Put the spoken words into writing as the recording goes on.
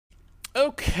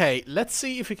Okay, let's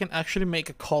see if we can actually make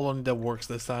a colony that works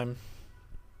this time.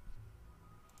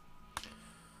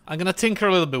 I'm gonna tinker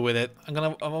a little bit with it.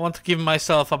 I want to give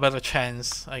myself a better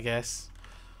chance, I guess.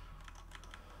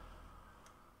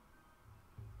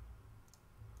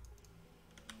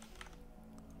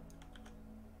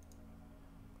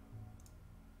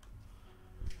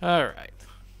 Alright.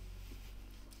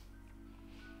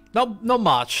 Not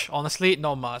much, honestly,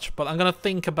 not much. But I'm gonna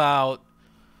think about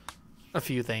a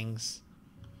few things.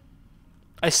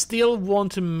 I still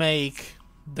want to make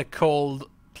the cold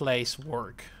place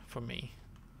work for me.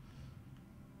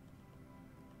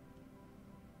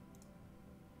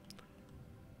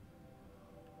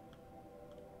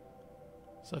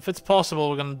 So if it's possible,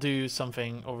 we're gonna do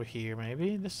something over here,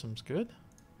 maybe. This seems good.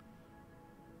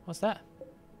 What's that?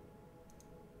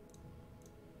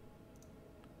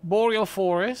 Boreal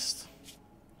forest.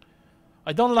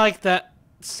 I don't like that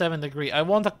 7 degree. I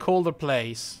want a colder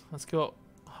place. Let's go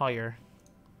higher.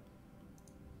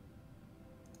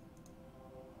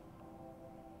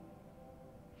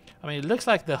 I mean, it looks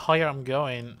like the higher I'm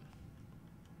going,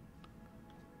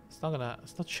 it's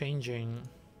not changing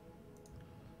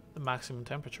the maximum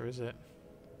temperature, is it?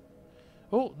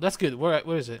 Oh, that's good. Where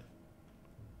is it?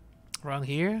 Around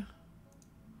here?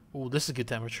 Oh, this is a good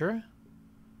temperature.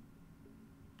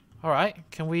 All right,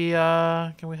 can we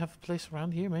have a place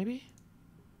around here, maybe?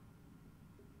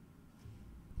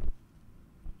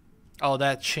 Oh,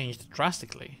 that changed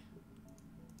drastically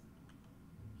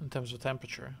in terms of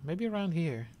temperature. Maybe around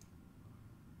here.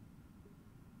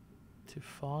 To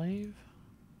 5,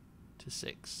 to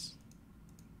 6,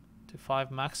 to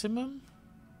 5 maximum.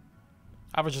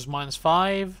 Average is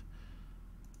 -5.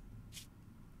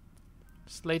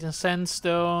 Slate and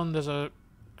sandstone. There's a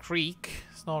creek.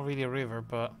 It's not really a river,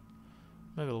 but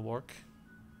maybe it'll work.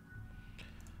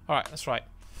 Alright, that's right.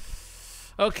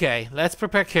 Okay, let's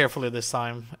prepare carefully this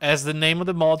time. As the name of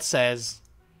the mod says.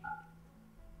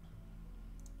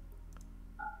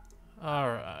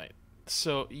 Alright.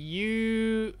 So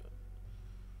you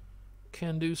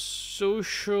can do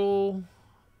social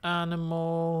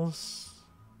animals.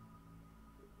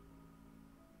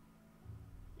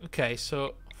 Okay,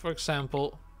 so for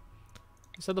example,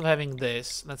 instead of having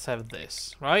this, let's have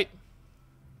this, right?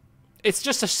 It's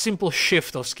just a simple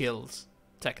shift of skills,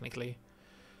 technically.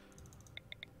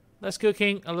 Less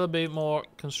cooking, a little bit more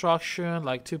construction,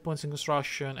 like 2 points in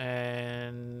construction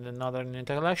and another in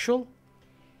intellectual.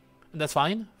 And that's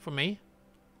fine for me.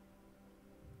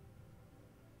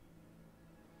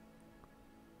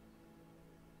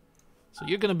 So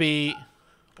you're gonna be...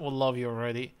 We'll love you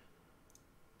already.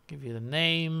 Give you the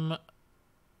name.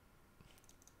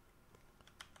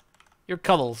 You're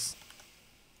Cuddles.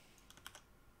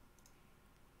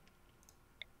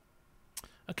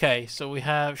 Okay, so we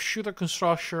have shooter,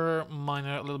 constructor,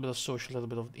 miner, a little bit of social, a little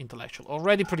bit of intellectual.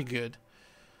 Already pretty good.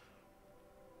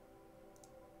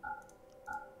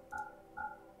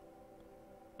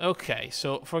 Okay,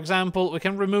 so for example, we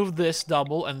can remove this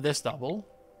double and this double.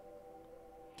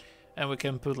 And we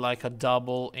can put like a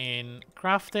double in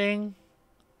crafting.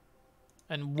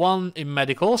 And 1 in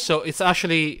medical, so it's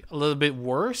actually a little bit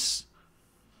worse.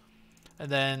 And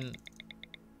then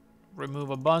remove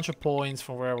a bunch of points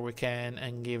from wherever we can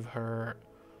and give her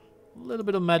a little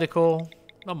bit of medical,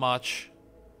 not much.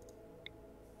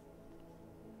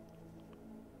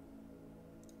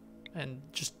 And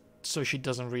just so she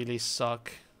doesn't really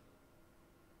suck.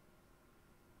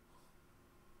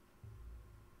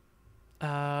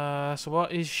 So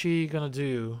what is she gonna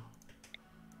do?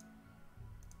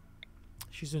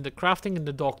 She's doing the crafting and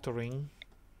the doctoring.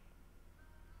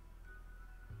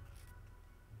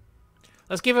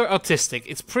 Let's give her autistic.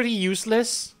 It's pretty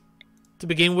useless to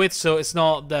begin with, so it's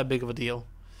not that big of a deal.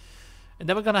 And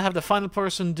then we're gonna have the final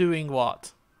person doing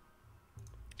what?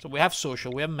 So we have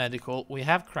social, we have medical, we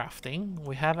have crafting,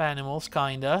 we have animals,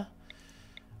 kinda.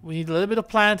 We need a little bit of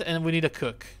plant, and we need a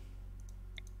cook.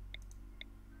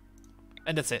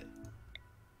 And that's it.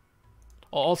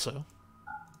 Oh, also,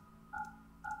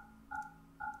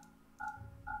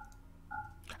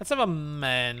 let's have a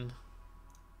man.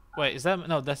 Wait, is that...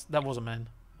 No, that was a man.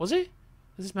 Was he?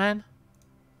 Is this man?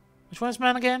 Which one is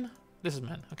man again? This is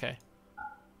man, okay.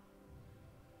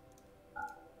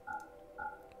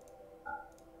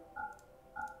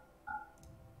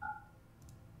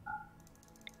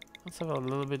 Let's have a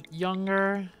little bit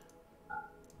younger.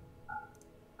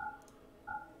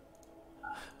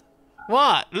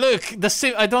 What? Look,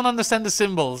 I don't understand the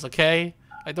symbols, okay?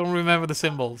 I don't remember the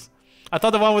symbols. I thought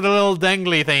the one with the little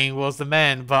dangly thing was the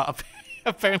man, but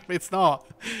apparently it's not.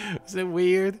 Is it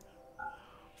weird?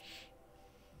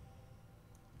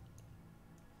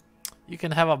 You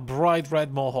can have a bright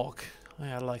red mohawk.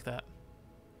 Yeah, I like that.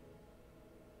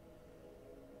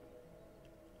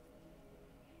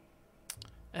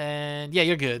 And yeah,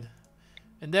 you're good.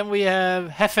 And then we have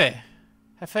Hefe.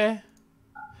 Hefe?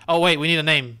 Oh wait, we need a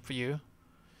name for you.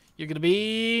 You're gonna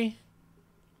be...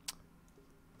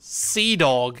 Sea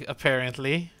Dog,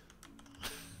 apparently.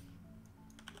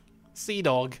 Sea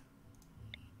Dog.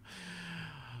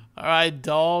 Alright,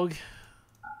 dog.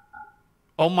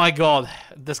 Oh my god,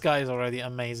 this guy is already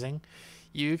amazing.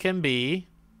 You can be...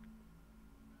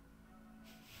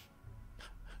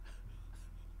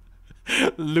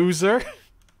 Loser.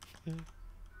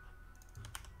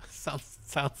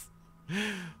 sounds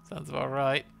about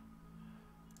right.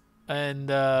 And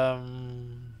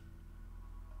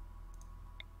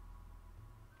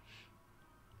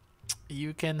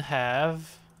you can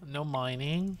have no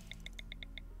mining.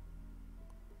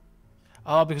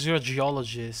 Oh, because you're a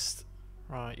geologist.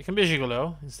 Right, you can be a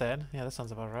gigolo instead. Yeah, that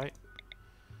sounds about right.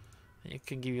 It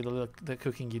can give you the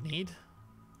cooking you need.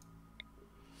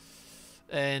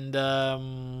 And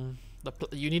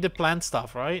you need the plant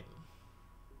stuff, right?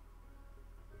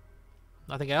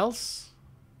 Nothing else?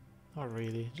 Not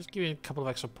really. Just give you a couple of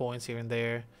extra points here and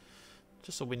there,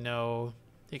 just so we know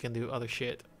you can do other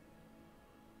shit.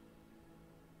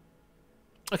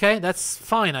 Okay, that's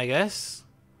fine, I guess.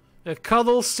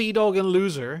 Cuddle, Sea Dog, and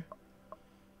Loser.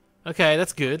 Okay,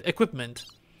 that's good. Equipment.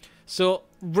 So,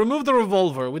 remove the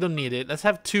revolver. We don't need it. Let's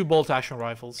have 2 bolt-action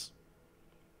rifles.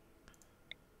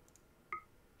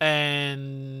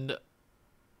 And...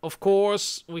 of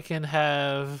course, we can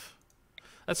have...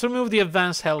 Let's remove the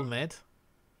advanced helmet.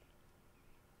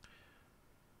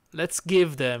 Let's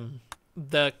give them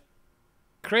the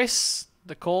Chris,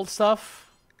 the cold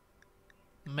stuff,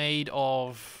 made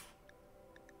of...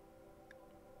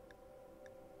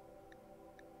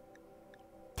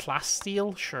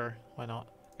 plasteel? Sure, why not?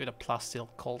 Give it a plasteel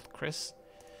called Chris.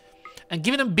 And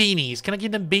give them beanies. Can I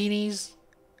give them beanies?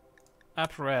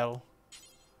 Apparel.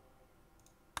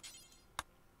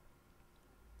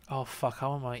 Oh fuck,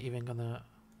 how am I even gonna...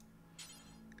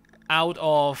 Out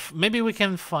of... Maybe we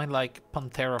can find like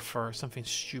Pantera fur, something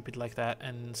stupid like that,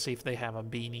 and see if they have a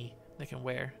beanie they can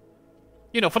wear.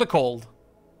 You know, for the cold.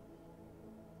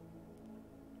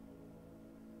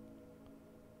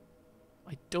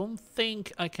 I don't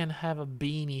think I can have a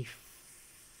beanie.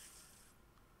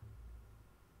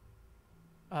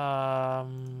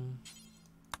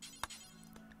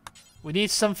 We need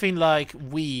something like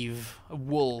weave,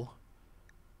 wool.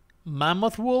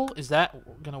 Mammoth wool? Is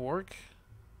that gonna work?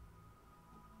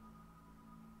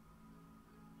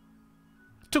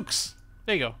 Tooks.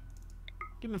 There you go.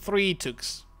 Give me 3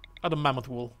 tooks out of mammoth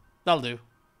wool. That'll do.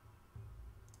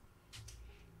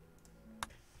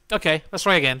 Okay, let's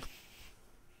try again.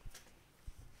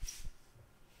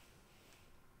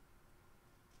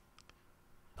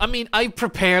 I mean, I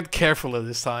prepared carefully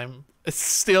this time. It's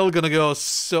still gonna go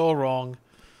so wrong,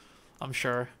 I'm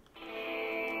sure.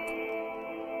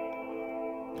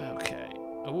 Okay.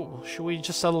 Oh, should we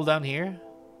just settle down here?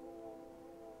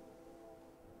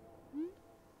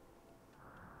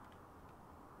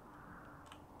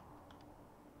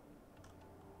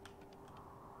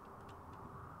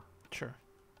 Sure.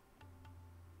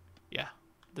 Yeah,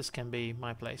 this can be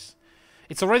my place.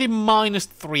 It's already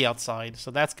 -3 outside,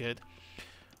 so that's good.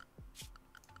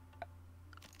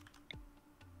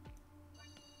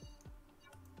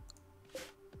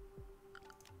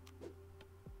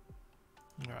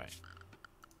 Alright.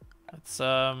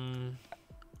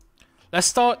 Let's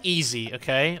start easy,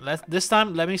 okay? This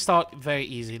time let me start very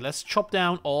easy. Let's chop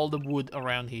down all the wood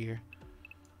around here.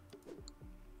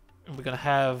 And we're gonna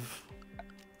have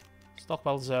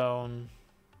stockpile zone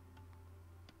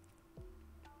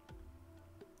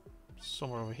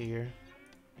somewhere over here.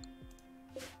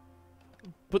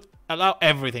 Allow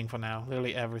everything for now,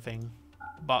 literally everything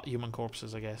but human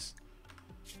corpses, I guess.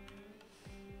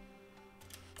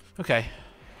 Okay.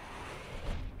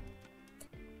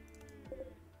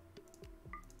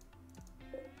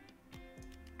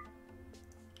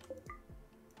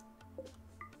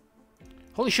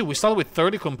 Holy shit, we started with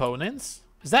 30 components?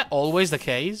 Is that always the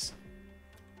case?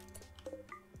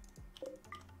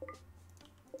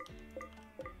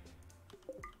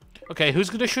 Okay, who's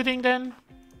good at shooting then?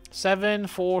 7,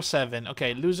 4, 7.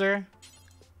 Okay, Loser.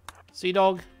 Sea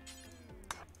Dog.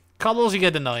 Cuddles, you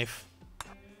get the knife.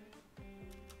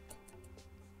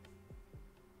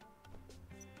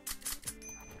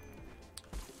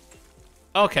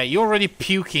 Okay, you're already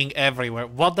puking everywhere.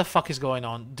 What the fuck is going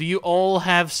on? Do you all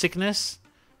have sickness?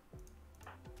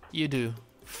 You do.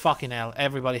 Fucking hell,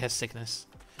 everybody has sickness.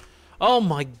 Oh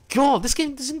my god, this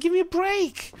game doesn't give me a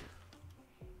break!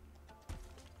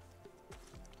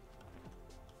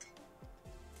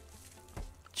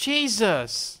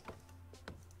 Jesus!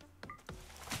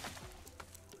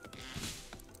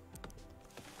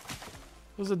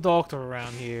 Who's the doctor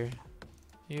around here?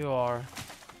 You are.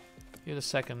 You're the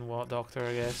second doctor,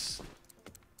 I guess.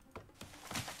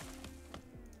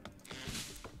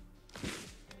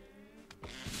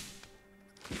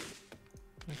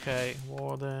 Okay,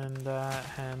 warden, that,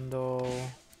 handle.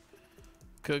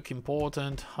 Cook,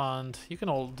 important, hunt. You can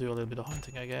all do a little bit of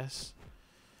hunting, I guess.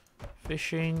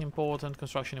 Fishing, important,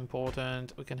 construction,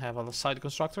 important. We can have a side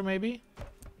constructor, maybe.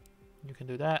 You can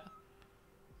do that.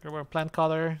 Grab plant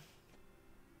cutter.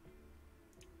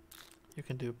 You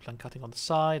can do plant cutting on the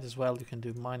side as well. You can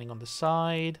do mining on the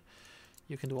side.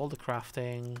 You can do all the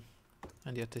crafting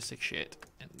and the artistic shit.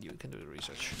 And you can do the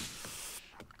research.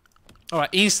 Alright,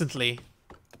 instantly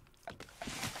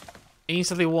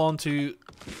want to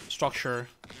structure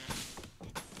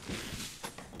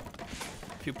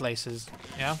a few places.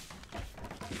 Yeah?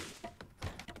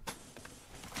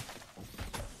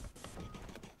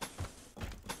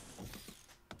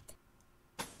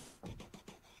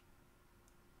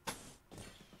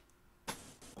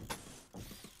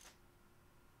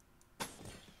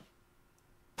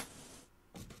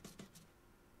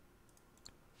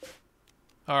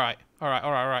 Alright.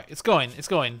 It's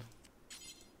going.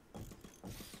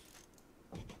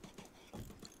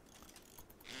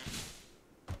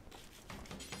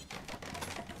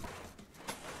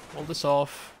 Pull this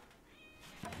off.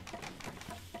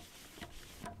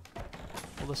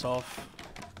 Pull this off.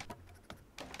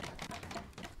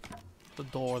 The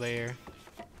door there.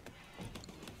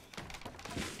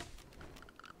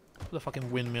 Put the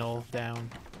fucking windmill down.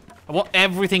 I want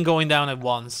everything going down at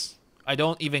once. I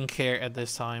don't even care at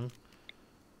this time.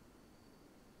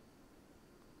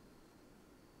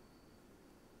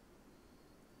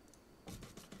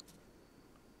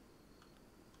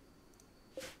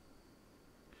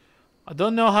 I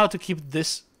don't know how to keep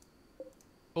this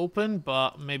open,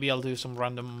 but maybe I'll do some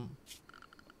random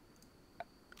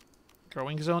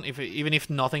growing zone. Even if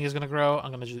nothing is gonna grow,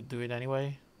 I'm gonna just do it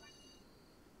anyway.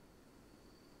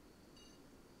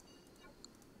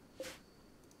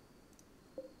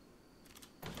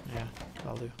 Yeah,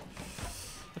 that'll do.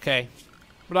 Okay,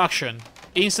 production.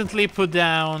 Instantly put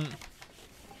down.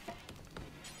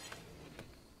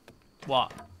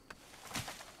 What?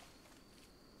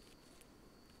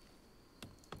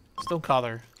 Stone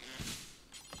cutter.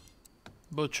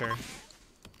 Butcher.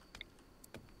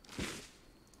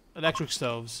 Electric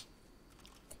stoves.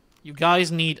 You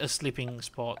guys need a sleeping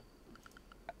spot.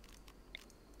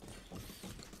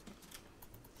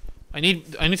 I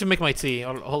need to make my tea.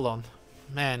 Hold on.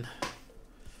 Man.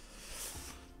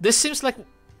 This seems like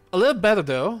a little better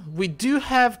though. We do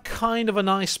have kind of a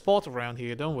nice spot around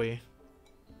here, don't we?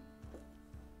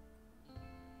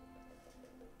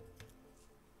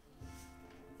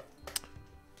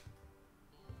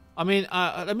 I mean,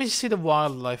 let me see the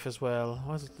wildlife as well.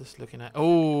 What is this looking at?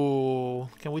 Oh,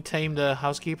 can we tame the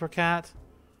housekeeper cat?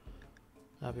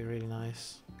 That'd be really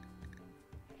nice.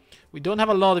 We don't have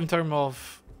a lot in terms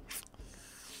of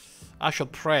actual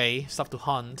prey, stuff to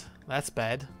hunt. That's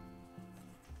bad.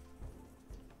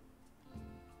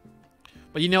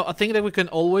 But you know, a thing that we can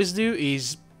always do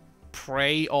is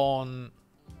prey on...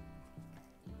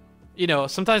 You know,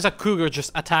 sometimes a cougar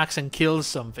just attacks and kills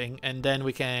something, and then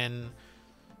we can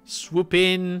swoop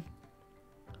in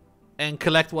and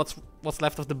collect what's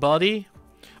left of the body.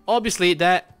 Obviously,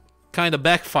 that kind of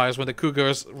backfires when the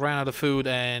cougars ran out of food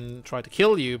and try to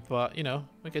kill you, but, you know,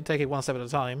 we can take it one step at a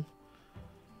time.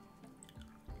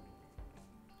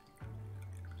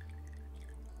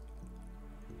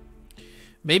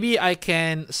 Maybe I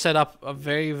can set up a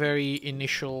very, very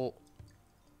initial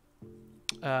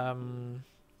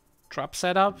trap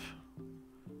setup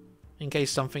in case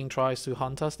something tries to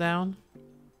hunt us down.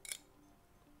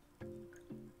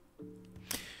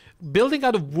 Building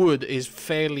out of wood is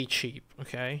fairly cheap,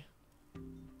 okay?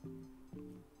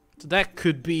 So that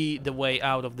could be the way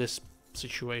out of this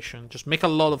situation. Just make a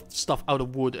lot of stuff out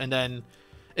of wood, and then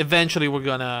eventually we're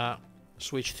gonna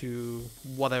switch to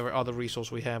whatever other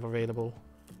resource we have available.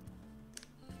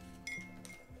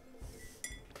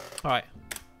 Alright,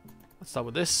 let's start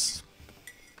with this.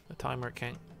 The timer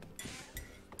can't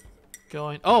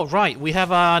going. Oh, right, we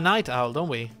have a night owl, don't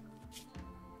we?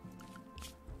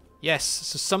 Yes,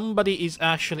 so somebody is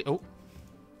actually... Oh.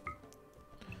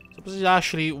 Somebody is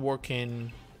actually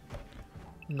working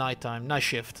nighttime. Night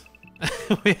shift.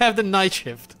 We have the night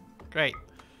shift. Great.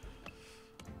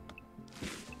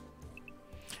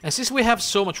 And since we have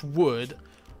so much wood,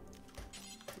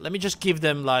 let me just give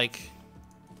them, like...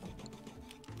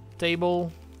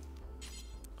 Table.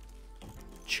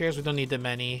 Chairs, we don't need that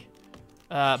many.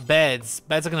 Beds.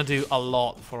 Beds are gonna do a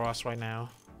lot for us right now.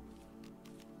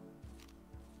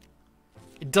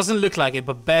 It doesn't look like it,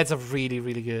 but beds are really,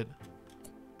 really good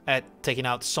at taking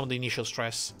out some of the initial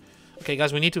stress. Okay,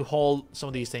 guys, we need to hold some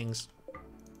of these things.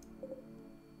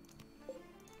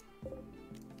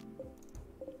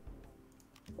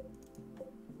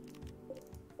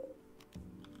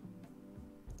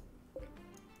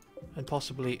 And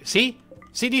possibly... See?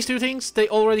 See these two things? They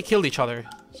already killed each other.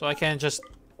 So I can just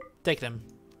take them.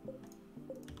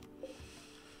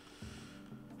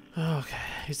 Okay.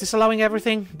 Is this allowing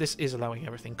everything? This is allowing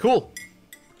everything. Cool.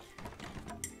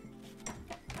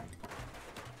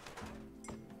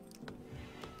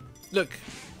 Look.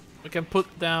 We can put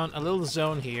down a little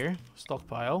zone here.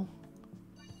 Stockpile.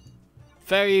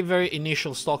 Very, very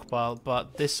initial stockpile.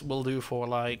 But this will do for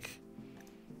like...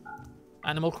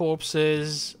 animal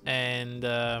corpses and...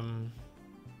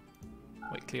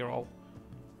 wait, clear all.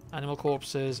 Animal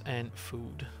corpses and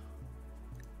food.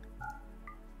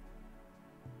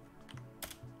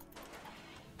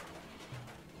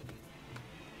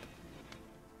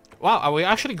 Wow, are we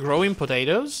actually growing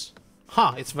potatoes?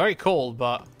 Huh, it's very cold,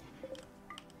 but...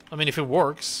 I mean, if it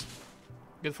works,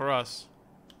 good for us.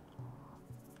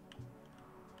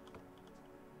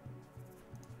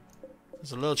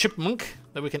 There's a little chipmunk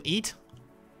that we can eat.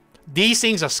 These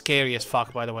things are scary as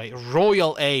fuck, by the way.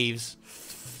 Royal Aves.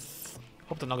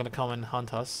 Hope they're not gonna come and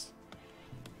hunt us.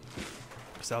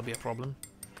 Because that'll be a problem.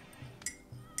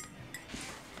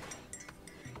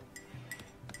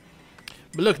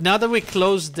 But look, now that we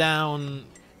closed down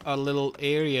a little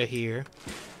area here,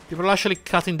 people are actually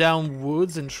cutting down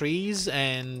woods and trees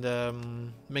and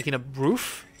making a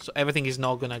roof. So everything is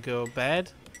not gonna go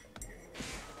bad.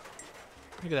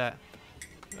 Look at that.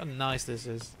 How nice this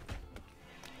is.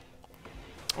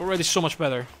 Already so much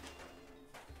better.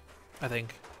 I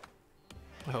think.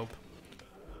 I hope.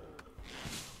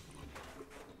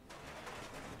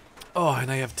 Oh,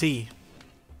 and I have tea.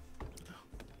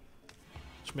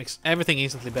 Which makes everything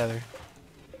instantly better.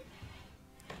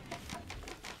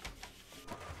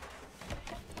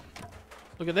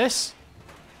 Look at this.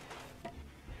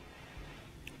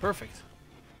 Perfect.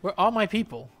 Where are my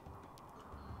people?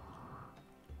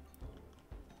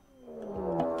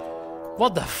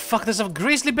 What the fuck? There's a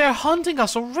grizzly bear hunting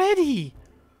us already!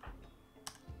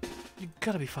 You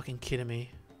gotta be fucking kidding me.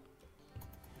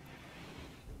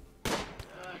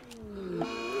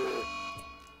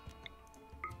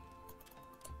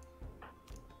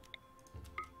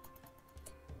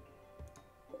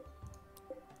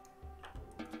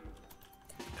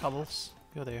 Cobbles,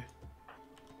 go there.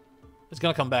 It's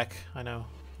gonna come back, I know.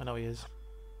 I know he is.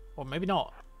 Or maybe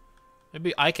not.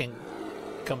 Maybe I can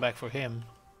come back for him.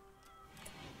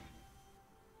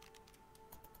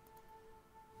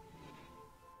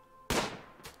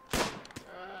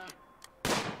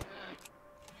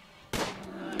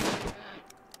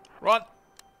 Run!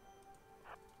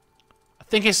 I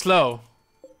think he's slow.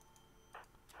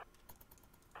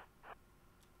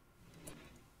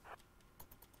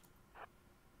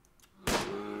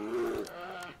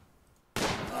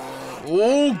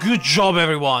 Oh, good job,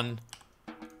 everyone.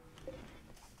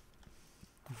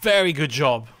 Very good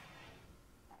job.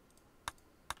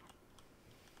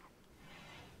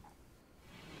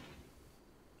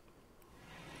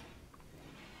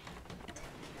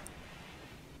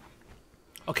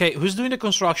 Okay, who's doing the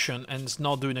construction and is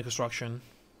not doing the construction?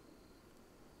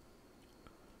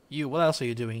 You, what else are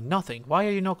you doing? Nothing. Why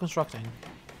are you not constructing?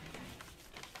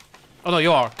 Oh no,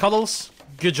 you are. Cuddles,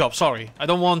 good job, sorry. I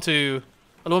don't want to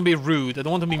be rude, I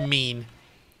don't want to be mean.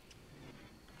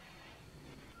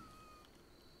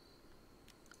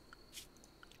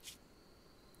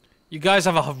 You guys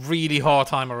have a really hard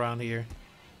time around here.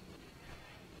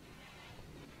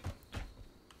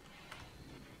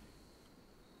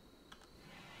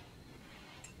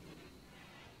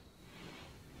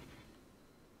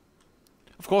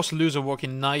 Of course, Lou's are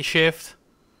working night shift.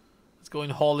 Let's go in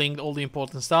hauling all the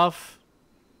important stuff,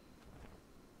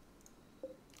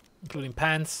 including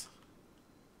pants.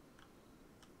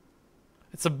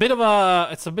 It's a bit of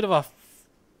a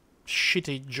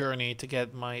shitty journey to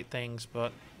get my things,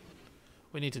 but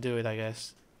we need to do it, I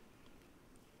guess.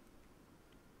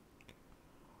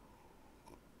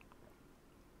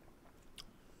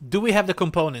 Do we have the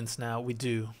components now? We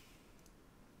do.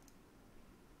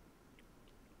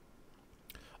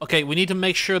 Okay, we need to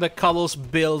make sure that Cuddles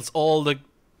builds all the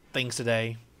things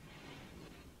today.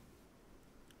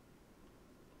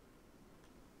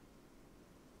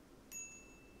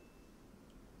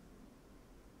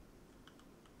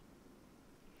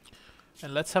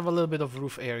 And let's have a little bit of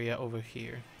roof area over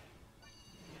here.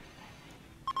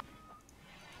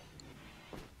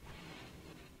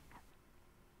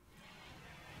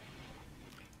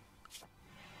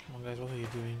 on, guys. What are you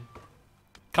doing?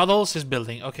 Cuddles is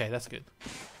building. Okay, that's good.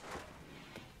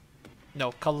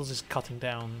 No, Cuddles is cutting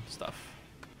down stuff.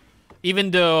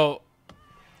 Even though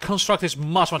construct is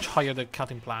much, much higher than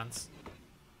cutting plants.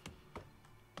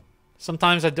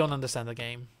 Sometimes I don't understand the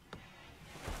game.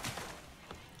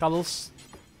 Cuddles.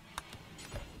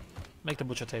 Make the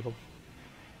butcher table.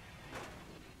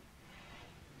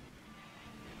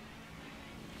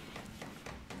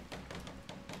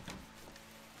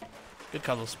 Good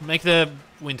Cuddles. Make the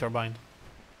wind turbine.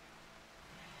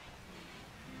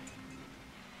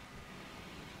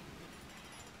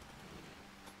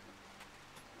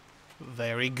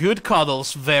 Very good,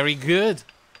 Cuddles. Very good.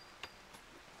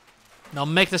 Now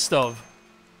make the stove.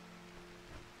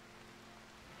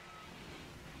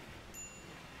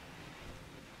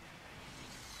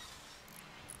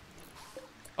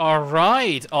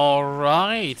 Alright,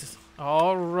 alright,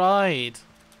 alright.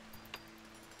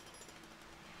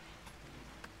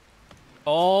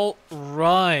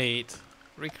 Alright.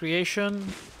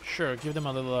 Recreation? Sure, give them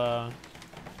a little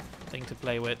thing to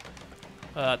play with.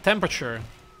 Temperature.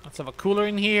 Let's have a cooler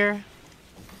in here.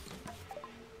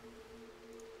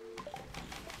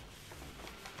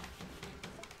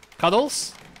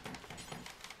 Cuddles?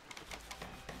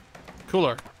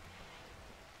 Cooler.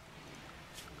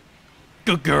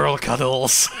 Good girl,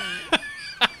 Cuddles.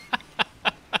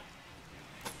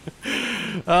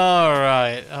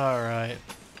 Alright, alright.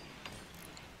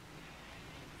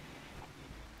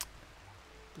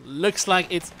 Looks like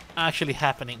it's actually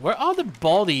happening. Where are the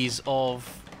bodies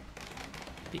of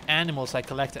the animals I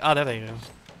collected? Ah, there they go.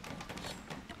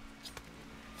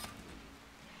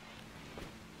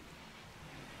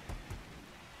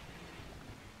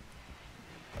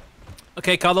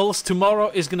 Okay, Cuddles,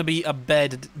 tomorrow is gonna be a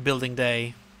bed building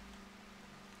day.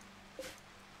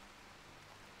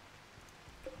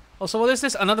 Also, what is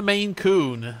this? Another Maine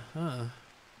Coon. Huh.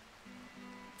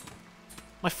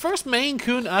 My first Maine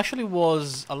Coon actually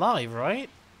was alive, right?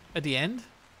 At the end?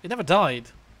 He never died.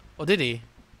 Or did he?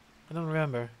 I don't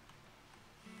remember.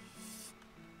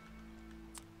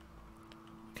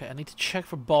 Okay, I need to check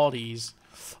for bodies.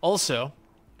 Also,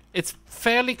 it's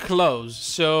fairly close,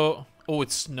 so... Oh,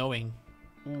 it's snowing.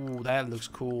 Ooh, that looks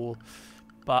cool.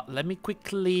 But let me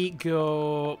quickly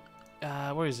go...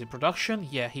 where is it? Production?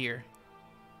 Yeah, here.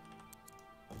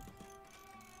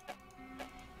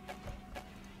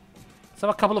 Let's have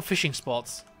a couple of fishing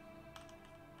spots.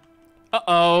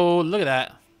 Uh-oh, look at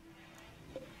that.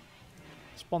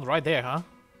 Spawned right there, huh?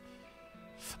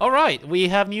 Alright, we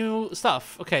have new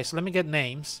stuff. Okay, so let me get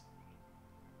names.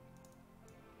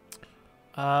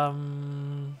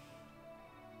 Let's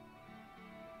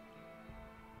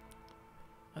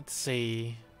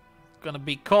see. Gonna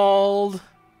be called...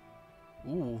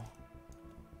 Ooh.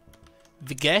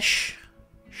 Vigesh?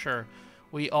 Sure.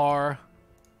 We are...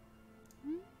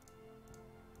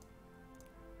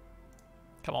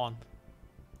 Come on.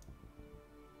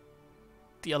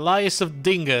 The Alliance of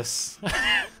Dingus.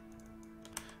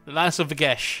 The Alliance of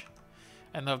Vigesh.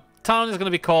 And the town is gonna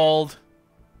be called...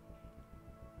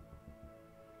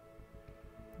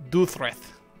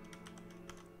 Duthreth.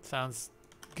 Sounds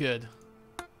good.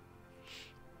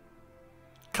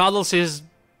 Cuddles is...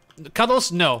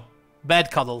 Cuddles? No.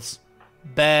 Bad Cuddles.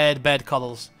 Bad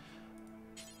Cuddles.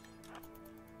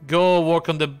 Go work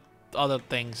on the other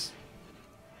things.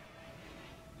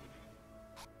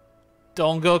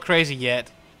 Don't go crazy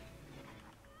yet.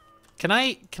 Can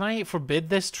I forbid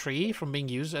this tree from being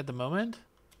used at the moment?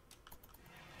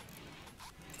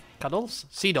 Cuddles?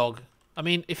 Sea Dog. I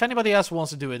mean, if anybody else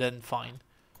wants to do it, then fine.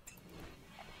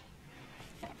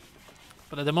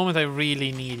 But at the moment, I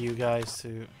really need you guys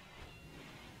to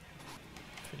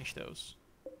finish those.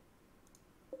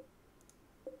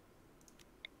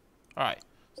 Alright,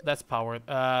 so that's powered.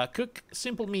 Cook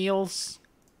simple meals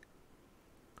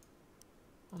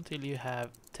until you have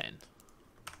 10,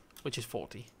 which is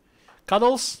 40.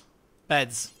 Cuddles,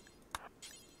 beds.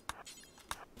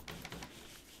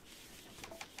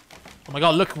 Oh my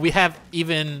god, look, we have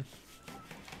even...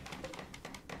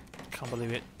 Can't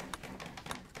believe it.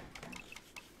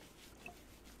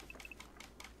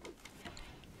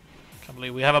 Can't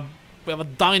believe we have a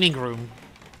dining room.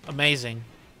 Amazing.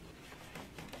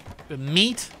 With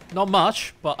meat, not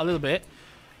much, but a little bit.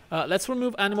 Let's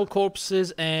remove animal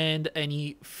corpses and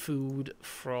any food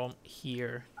from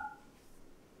here.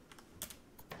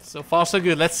 So far, so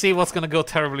good. Let's see what's gonna go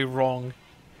terribly wrong.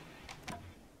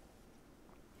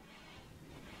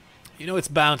 You know it's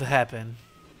bound to happen.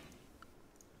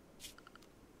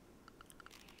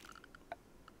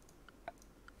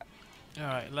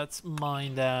 Alright, let's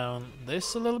mine down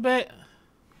this a little bit.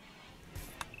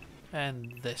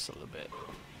 And this a little bit.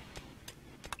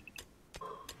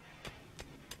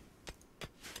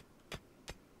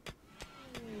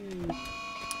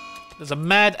 There's a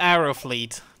mad arrow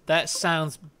fleet. That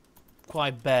sounds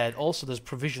quite bad. Also, there's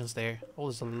provisions there. Oh,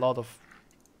 there's a lot of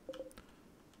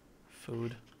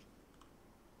food.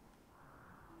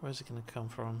 Where's it gonna come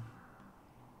from?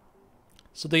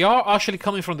 So they are actually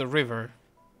coming from the river.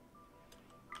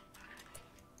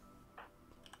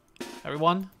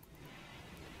 Everyone?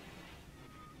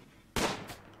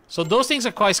 So those things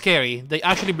are quite scary. They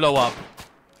actually blow up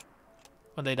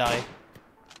when they die.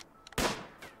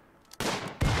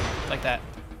 Like that.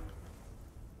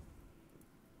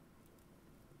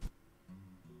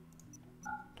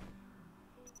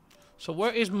 So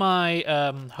where is my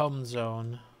home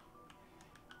zone?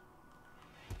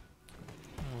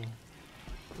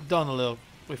 We've done a little...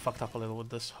 We fucked up a little with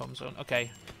this home zone.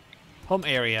 Okay. Home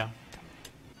area.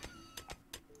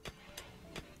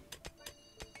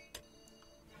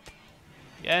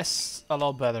 Yes, a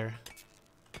lot better.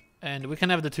 And we can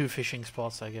have the 2 fishing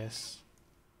spots, I guess.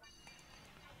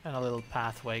 And a little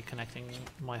pathway connecting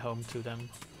my home to them.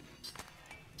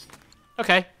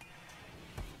 Okay.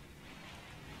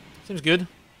 Seems good.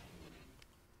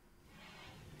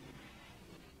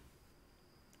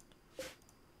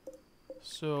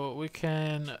 So we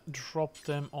can drop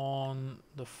them on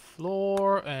the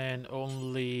floor and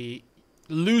only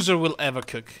loser will ever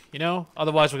cook, you know?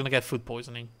 Otherwise we're gonna get food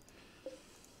poisoning.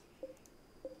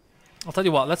 I'll tell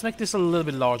you what, let's make this a little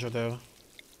bit larger though.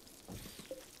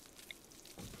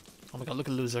 Oh my god, look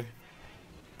at loser.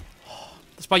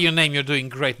 Despite your name, you're doing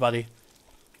great, buddy.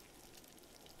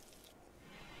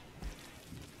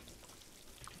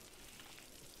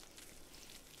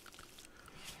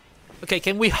 Okay,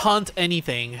 can we hunt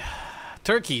anything?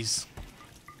 Turkeys.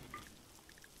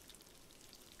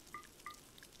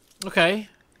 Okay.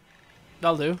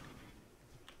 That'll do.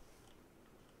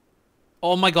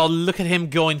 Oh my god, look at him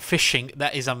going fishing.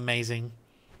 That is amazing.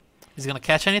 Is he gonna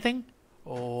catch anything?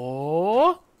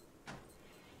 Oh.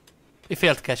 He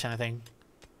failed to catch anything.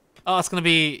 Oh, it's gonna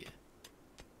be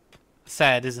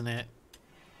sad, isn't it?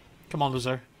 Come on,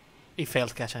 loser. He failed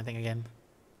to catch anything again.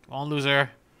 Come on,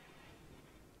 loser.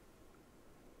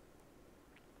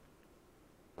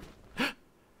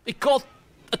 It caught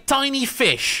a tiny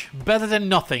fish. Better than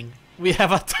nothing. We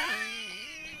have a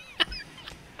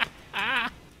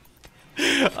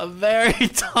a very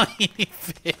tiny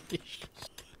fish.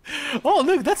 Oh,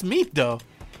 look, that's meat, though.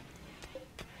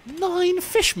 9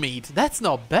 fish meat. That's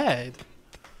not bad.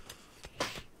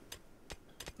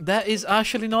 That is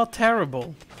actually not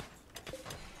terrible.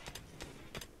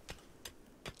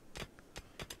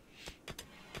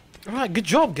 Alright, good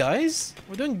job, guys.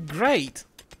 We're doing great.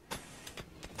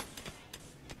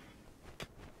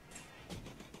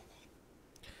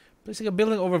 Placing a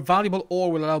building over valuable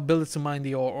ore will allow builders to mine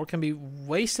the ore, or can be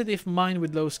wasted if mined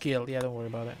with low skill. Yeah, don't worry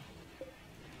about it.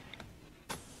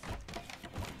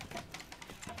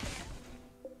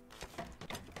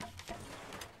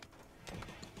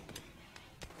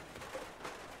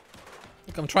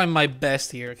 Look, I'm trying my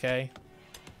best here, okay?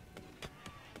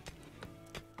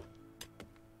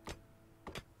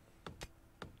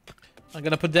 I'm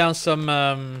gonna put down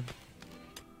some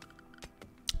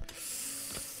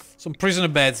prisoner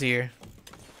beds here.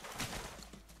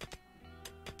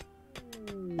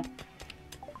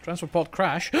 Transfer pod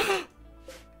crash.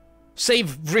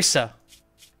 Save Rissa.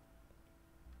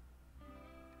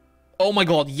 Oh my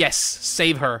god, yes.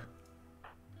 Save her.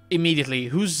 Immediately.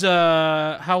 Who's,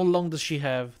 how long does she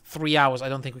have? 3 hours. I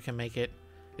don't think we can make it.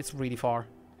 It's really far.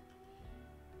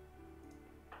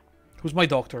 Who's my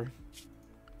doctor?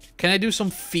 Can I do some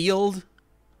field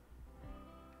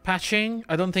patching?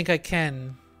 I don't think I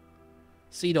can.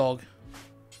 Sea dog.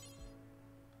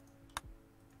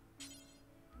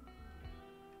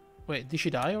 Wait, did she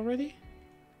die already?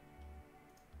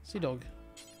 Sea dog.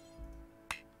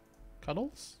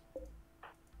 Cuddles?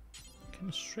 Can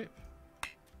you strip?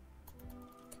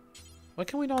 Why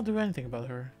can we not do anything about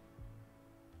her?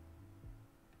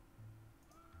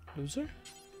 Loser?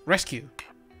 Rescue.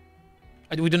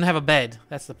 We don't have a bed.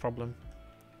 That's the problem.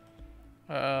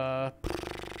 I'm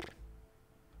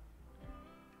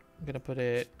gonna put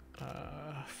it...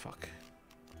 fuck.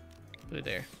 Put it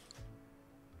there.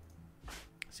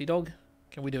 Sea dog?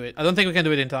 Can we do it? I don't think we can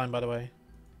do it in time, by the way.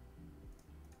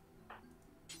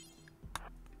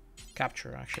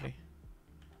 Capture, actually.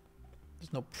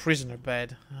 There's no prisoner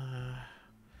bed.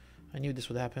 I knew this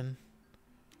would happen.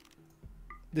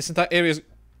 This entire area is...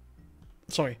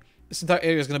 Sorry. This entire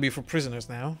area is gonna be for prisoners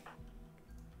now.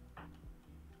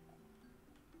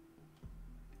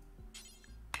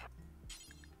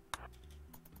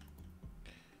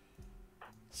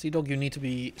 Sea dog, you need to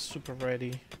be super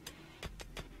ready.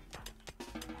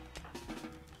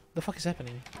 The fuck is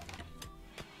happening?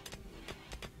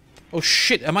 Oh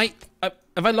shit, am I...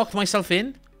 have I locked myself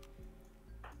in?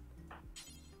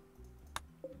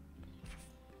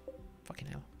 Fucking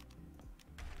hell.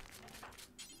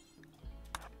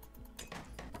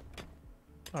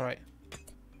 Alright.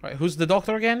 Alright, who's the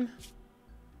doctor again?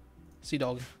 Sea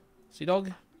Dog. Sea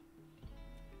Dog?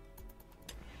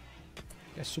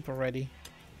 Yeah, super ready.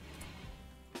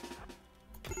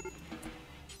 Come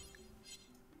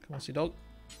on, Sea Dog.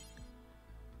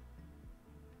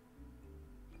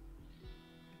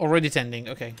 Already tending.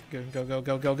 Okay, go, go, go,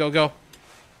 go, go, go, go.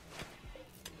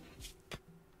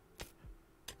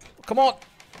 Come on.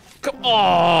 Come.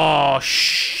 Oh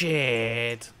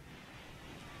shit.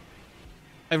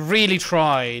 I really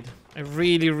tried. I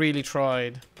really, really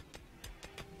tried.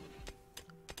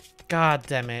 God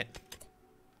damn it.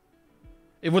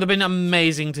 It would have been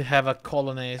amazing to have a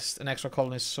colonist, an extra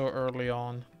colonist so early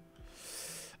on.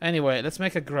 Anyway, let's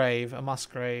make a grave, a mass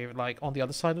grave, like on the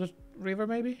other side of the river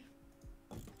maybe?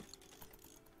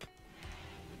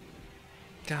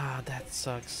 God, that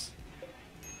sucks.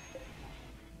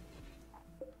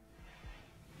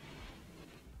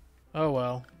 Oh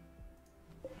well.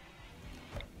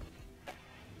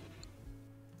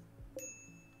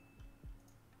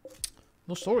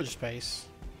 No storage space.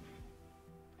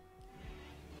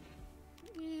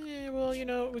 Yeah, well, you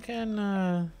know, we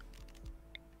can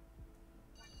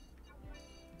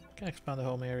expand the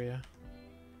home area.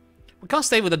 We can't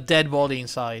stay with a dead body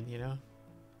inside, you know?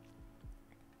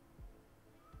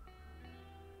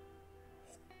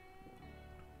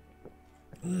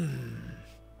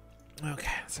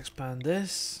 Okay, let's expand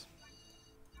this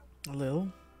a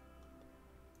little.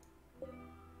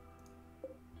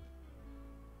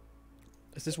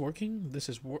 Is this working? This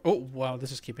is oh wow,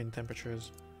 this is keeping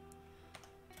temperatures.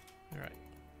 Alright.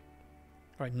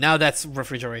 Alright, now that's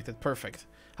refrigerated. Perfect.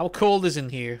 How cold is in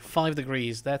here? 5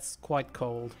 degrees. That's quite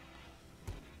cold.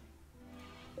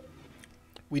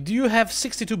 We do have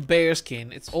 62 bear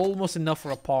skin. It's almost enough for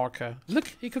a parka. Look,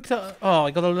 he cooked a... Oh,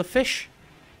 I got a little fish.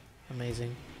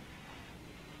 Amazing.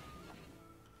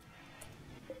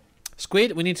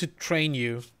 Squid, we need to train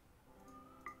you.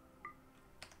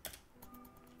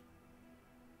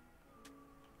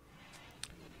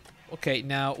 Okay,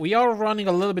 now we are running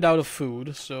a little bit out of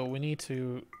food, so we need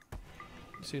to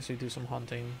seriously do some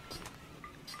hunting.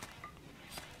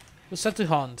 We're set to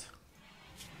hunt.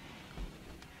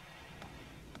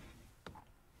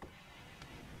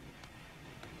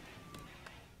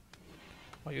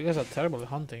 Oh, you guys are terrible at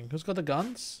hunting. Who's got the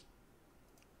guns?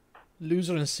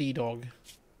 Loser and Sea Dog.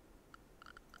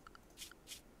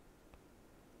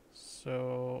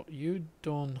 So, you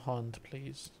don't hunt,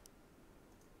 please.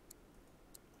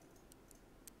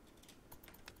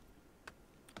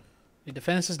 The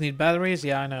defenses need batteries?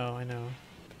 Yeah, I know, I know.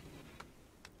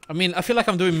 I mean, I feel like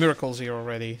I'm doing miracles here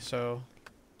already, so...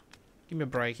 Give me a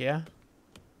break, yeah?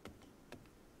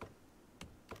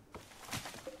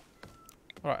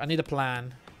 Alright, I need a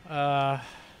plan.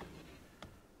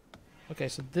 Okay,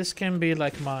 so this can be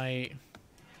like my...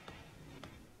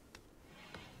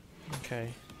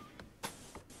 Okay.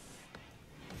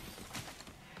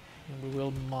 And we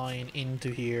will mine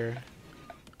into here.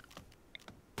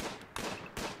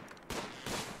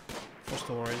 For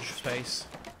storage space.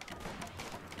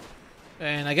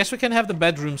 And I guess we can have the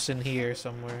bedrooms in here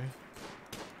somewhere.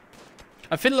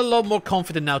 I feel a lot more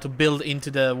confident now to build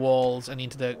into the walls and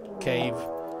into the cave.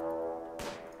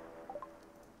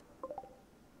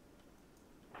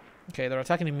 Okay, they're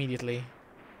attacking immediately.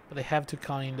 But they have to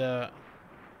kinda...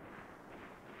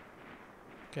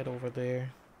 get over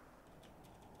there.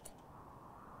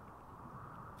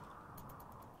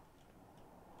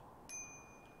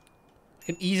 I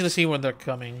can easily see when they're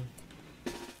coming.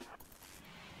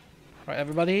 Alright,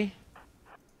 everybody.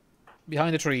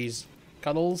 Behind the trees.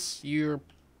 Cuddles, you're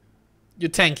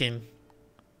tanking.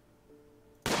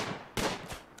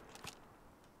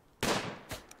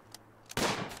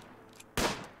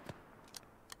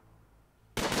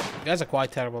 You guys are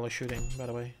quite terrible at shooting, by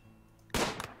the way.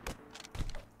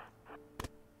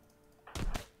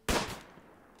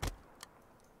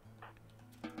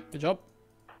 Good job.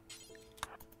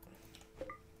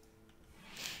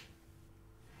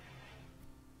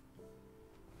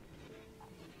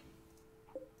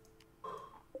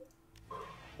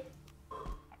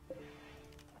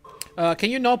 Can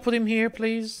you not put him here,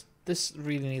 please? This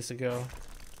really needs to go.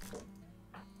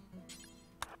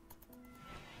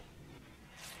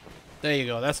 There you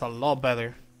go, that's a lot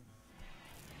better.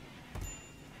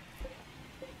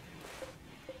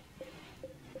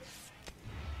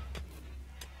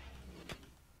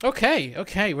 Okay,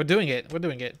 okay, we're doing it, we're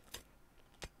doing it.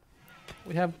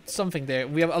 We have something there.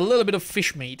 We have a little bit of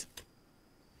fish meat.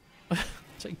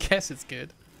 So I guess it's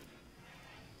good.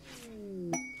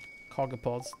 Cargo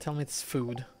pods. Tell me it's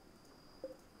food.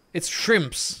 It's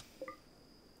shrimps.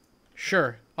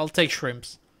 Sure, I'll take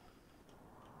shrimps.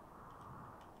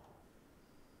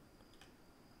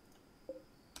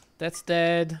 That's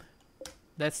dead.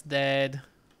 That's dead.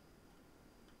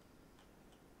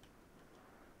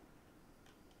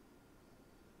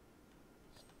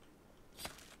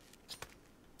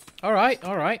 Alright,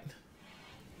 alright.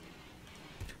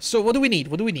 So what do we need?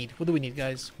 What do we need? What do we need,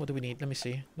 guys? What do we need? Let me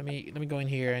see. Let me go in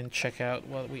here and check out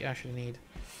what we actually need.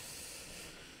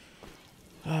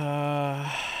 Oh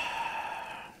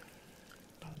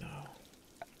no.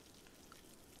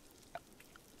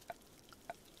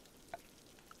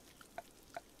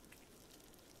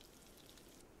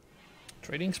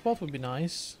 Trading spot would be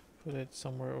nice. Put it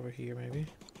somewhere over here, maybe.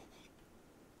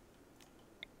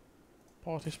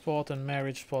 Party spot and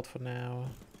marriage spot for now.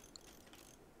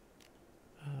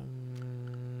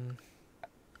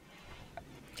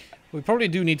 We probably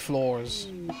do need floors.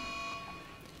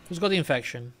 Who's got the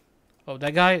infection? Oh,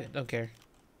 that guy? Don't care.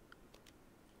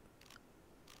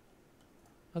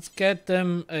 Let's get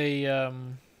them a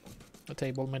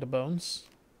table made of bones.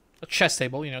 A chest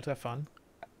table, you know, to have fun.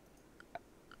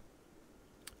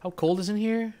 How cold is in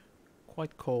here?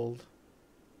 Quite cold.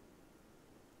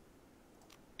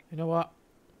 You know what?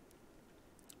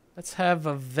 Let's have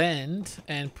a vent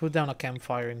and put down a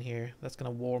campfire in here. That's gonna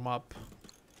warm up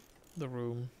the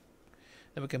room.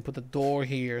 Then we can put the door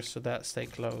here so that stay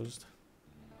closed.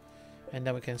 And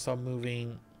then we can start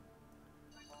moving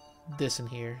this in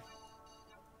here.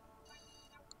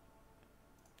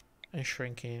 And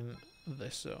shrinking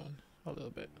this zone a little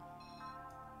bit.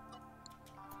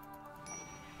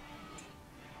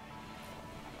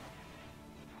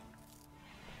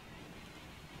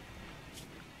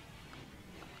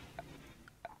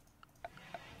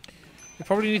 We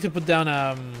probably need to put down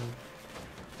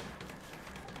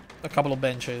a couple of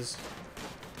benches.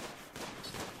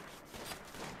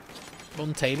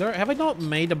 Bone tailor? Have I not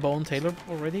made a bone tailor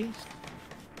already?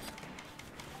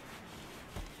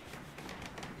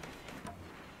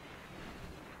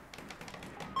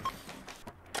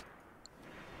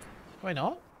 Why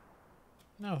not?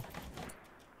 No.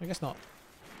 I guess not.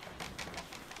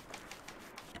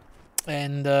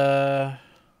 And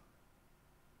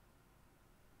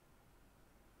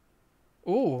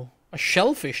ooh, a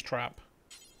shellfish trap.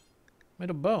 Made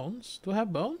of bones? Do I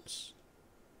have bones?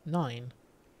 9.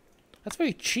 That's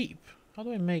very cheap. How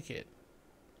do I make it?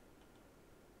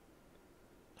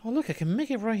 Oh look, I can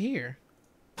make it right here.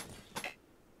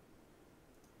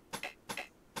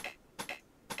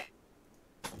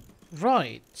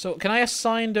 Right. So can I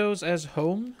assign those as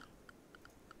home?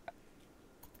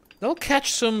 They'll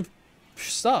catch some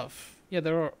stuff. Yeah,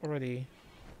 they're already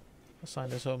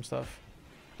assigned as home stuff.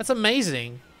 That's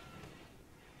amazing.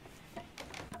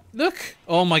 Look!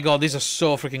 Oh my god, these are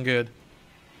so freaking good.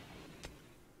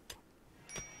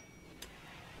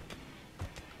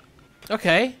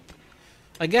 Okay.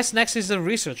 I guess next is the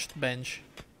research bench.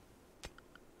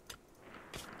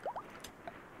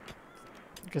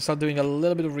 I can start doing a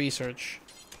little bit of research.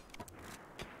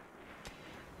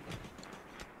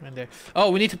 And there.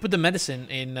 Oh, we need to put the medicine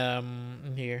in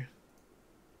here.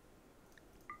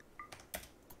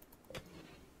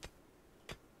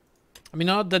 I mean,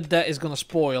 not that that is gonna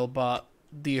spoil, but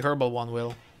the herbal one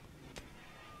will.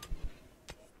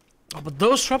 Oh, but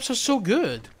those traps are so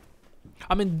good.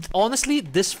 I mean, honestly,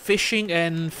 this fishing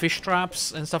and fish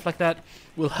traps and stuff like that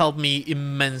will help me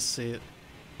immensely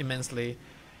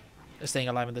staying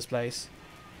alive in this place.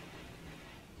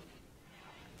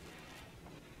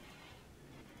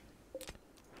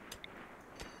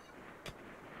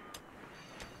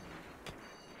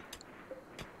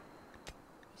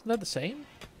 Isn't that the same?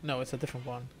 No, it's a different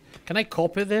one. Can I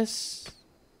copy this?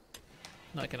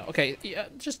 No, I cannot. Okay, yeah,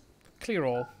 just clear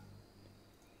all.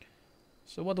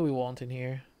 So what do we want in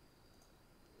here?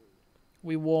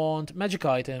 We want magic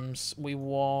items. We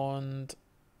want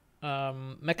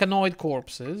mechanoid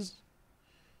corpses.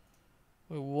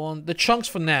 We want the chunks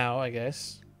for now, I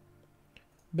guess.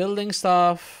 Building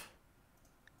stuff.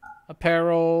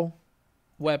 Apparel.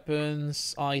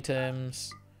 Weapons.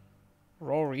 Items.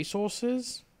 Raw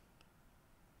resources.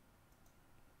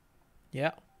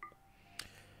 Yeah.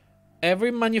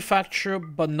 Every manufacturer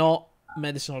but not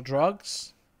medicinal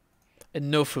drugs. And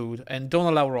no food. And don't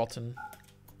allow rotten.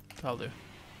 I'll do.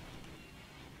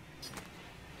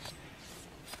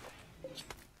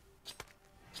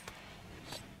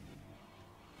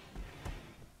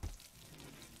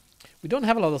 We don't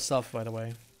have a lot of stuff, by the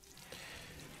way.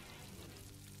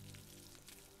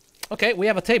 Okay, we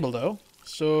have a table, though.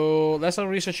 So let's start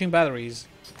researching batteries.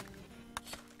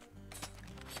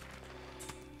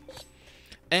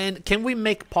 And can we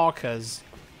make parkas?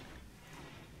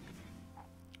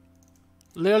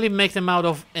 Literally make them out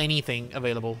of anything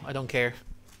available. I don't care.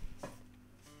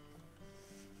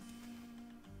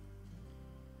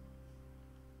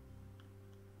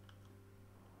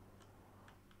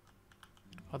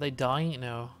 Are they dying?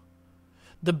 No.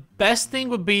 The best thing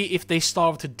would be if they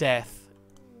starve to death.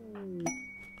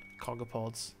 Cargo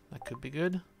pods. That could be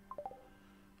good.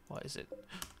 What is it?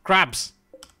 Crabs!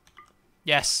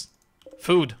 Yes.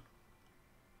 Food.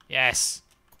 Yes.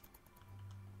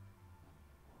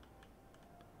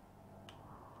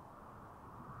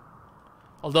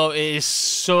 Although it is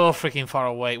so freaking far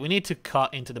away. We need to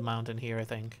cut into the mountain here, I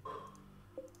think.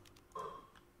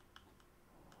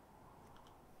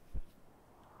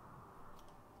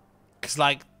 Cause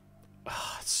like,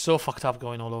 it's so fucked up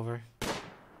going all over.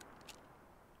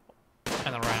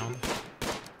 And around.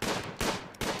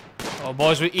 Oh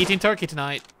boys, we're eating turkey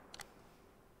tonight.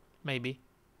 Maybe.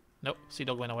 Nope, sea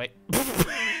dog went away.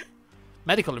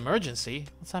 Medical emergency?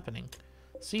 What's happening?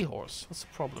 Seahorse, what's the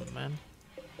problem, man?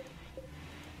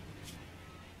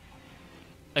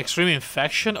 Extreme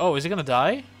infection? Oh, is he gonna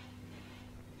die?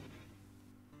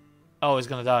 Oh, he's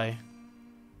gonna die.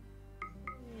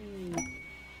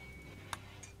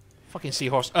 Fucking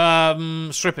seahorse.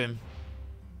 Strip him.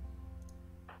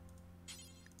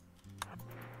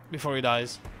 Before he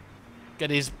dies. Get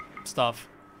his stuff.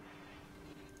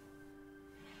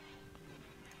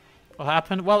 What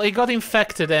happened? Well, he got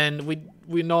infected and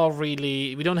we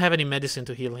don't have any medicine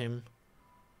to heal him.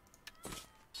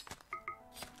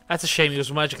 That's a shame, he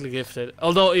was magically gifted.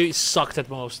 Although he sucked at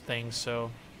most things,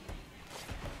 so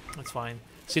that's fine.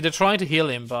 See, they're trying to heal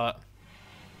him, but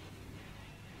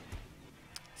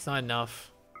it's not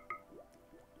enough.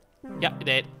 Yeah, he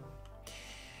did.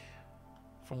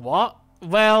 From what?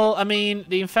 Well, I mean,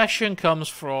 the infection comes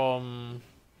from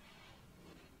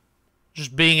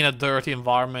just being in a dirty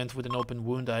environment with an open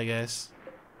wound, I guess.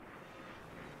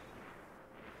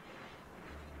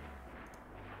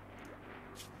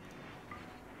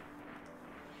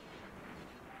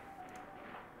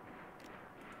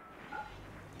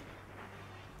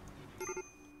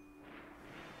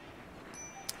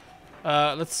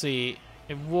 Let's see.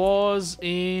 It wasn't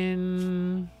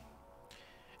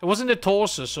the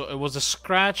torso, so it was the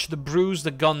scratch, the bruise, the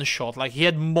gunshot. Like, he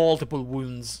had multiple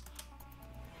wounds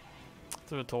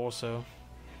to the torso.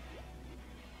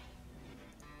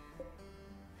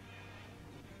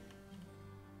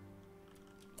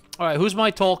 Alright, who's my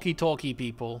talky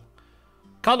people?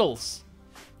 Cuddles.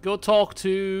 Go talk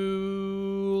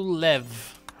to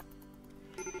Lev.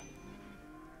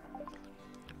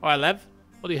 Alright, Lev.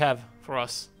 What do you have for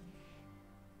us?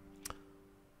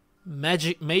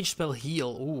 Mage spell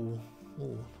heal. Ooh,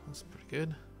 that's pretty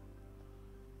good.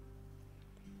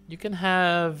 You can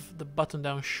have the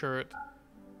button-down shirt.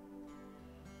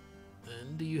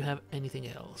 And do you have anything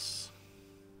else?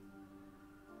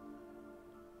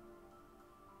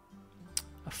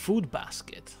 A food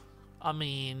basket. I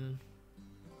mean,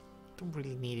 don't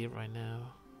really need it right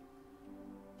now.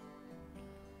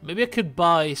 Maybe I could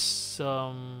buy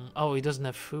some... Oh, he doesn't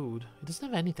have food. He doesn't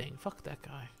have anything. Fuck that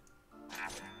guy.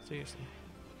 Seriously.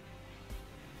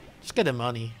 Just get the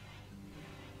money.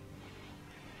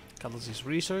 Cuddles is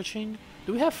researching.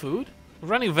 Do we have food? We're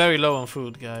running very low on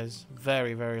food, guys.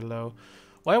 Very, very low.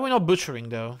 Why are we not butchering,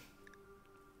 though?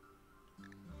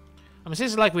 I mean, it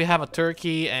seems like we have a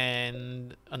turkey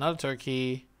and another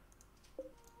turkey.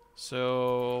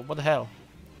 So, what the hell?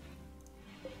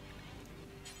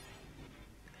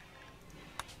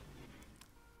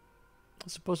 I'm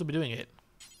supposed to be doing it.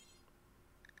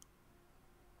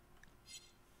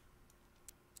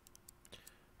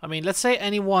 I mean, let's say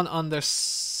anyone under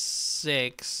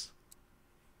 6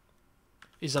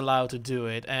 is allowed to do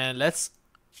it, and let's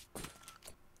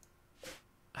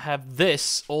have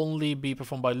this only be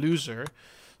performed by loser.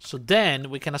 So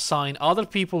then we can assign other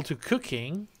people to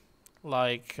cooking,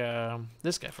 like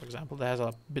this guy, for example, that has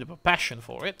a bit of a passion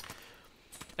for it.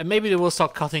 And maybe they will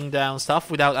start cutting down stuff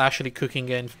without actually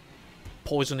cooking and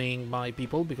poisoning my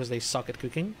people because they suck at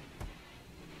cooking.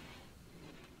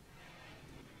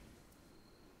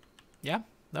 Yeah?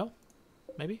 No?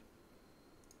 Maybe?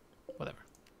 Whatever.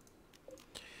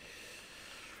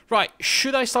 Right,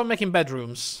 should I start making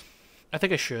bedrooms? I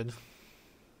think I should.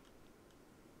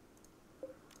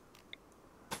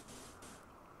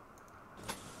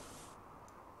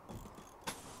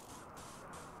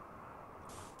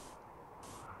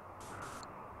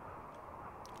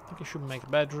 I think I should make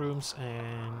bedrooms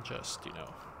and just, you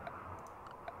know,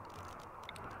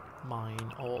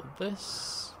 mine all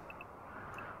this.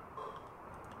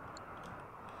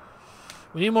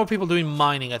 We need more people doing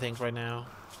mining, I think, right now.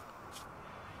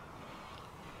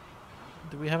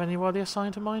 Do we have anybody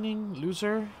assigned to mining?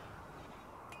 Loser?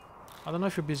 I don't know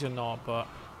if you're busy or not, but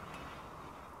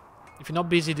if you're not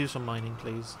busy, do some mining,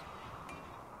 please.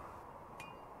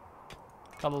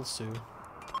 Cuddle Sue.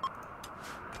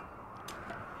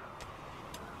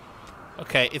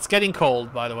 Okay, it's getting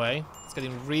cold, by the way. It's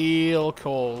getting real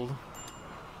cold.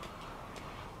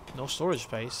 No storage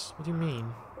space? What do you mean?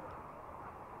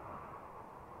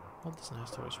 What doesn't have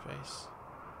storage space?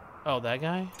 Oh, that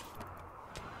guy?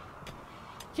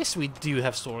 Yes, we do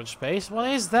have storage space. What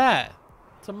is that?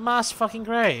 It's a mass fucking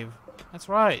grave. That's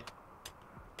right.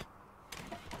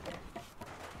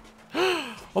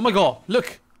 Oh my god,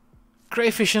 look!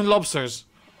 Crayfish and lobsters.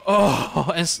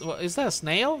 Oh, and is that a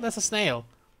snail? That's a snail.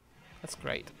 That's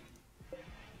great.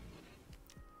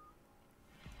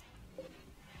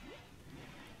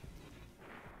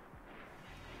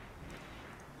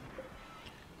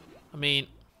 I mean,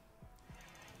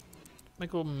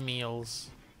 make all meals.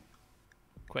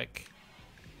 Quick.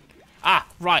 Ah,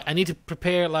 right. I need to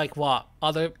prepare, like, what?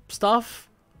 Other stuff?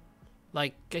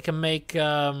 Like, I can make,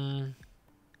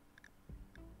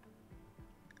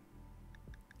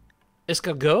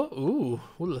 escargot? Ooh,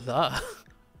 ooh la la.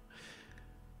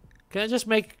 Can I just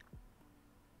make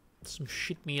some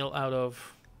shit meal out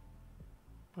of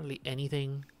hardly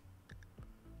anything?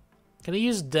 Can I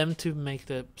use them to make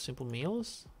the simple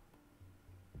meals?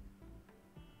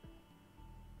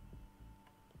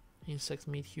 Insect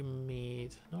meat, human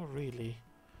meat. Not really.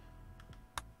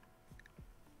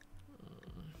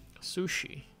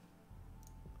 Sushi.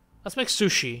 Let's make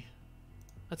sushi.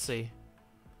 Let's see.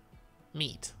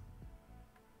 Meat.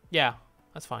 Yeah,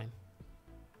 that's fine.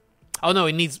 Oh no,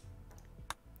 it needs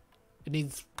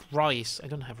rice. I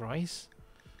don't have rice.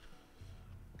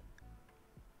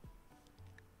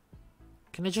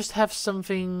 Can I just have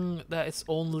something that is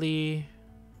only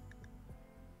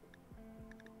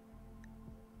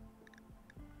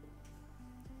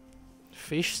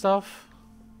fish stuff?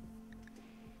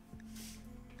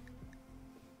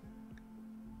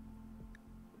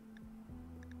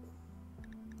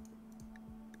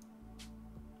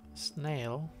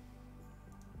 Snail.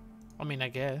 I mean, I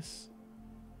guess.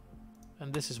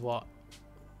 And this is what?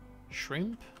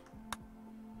 Shrimp?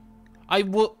 I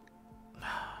will.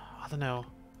 I don't know.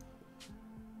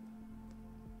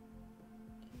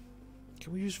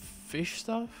 Can we use fish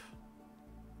stuff?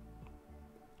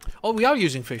 Oh, we are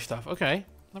using fish stuff. Okay,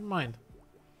 never mind.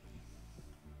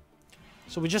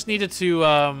 So we just needed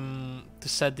to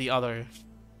set the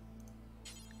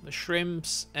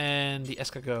shrimps and the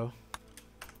escargot.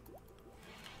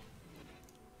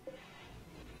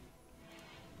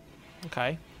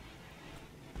 Okay.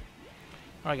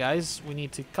 Alright guys, we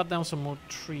need to cut down some more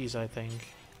trees, I think.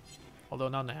 Although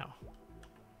not now.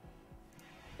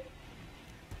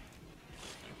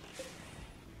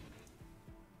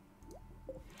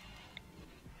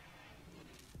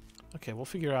 Okay, we'll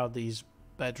figure out these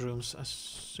bedrooms as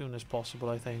soon as possible,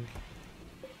 I think.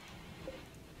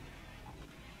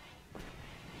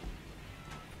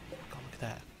 God, look at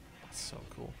that. That's so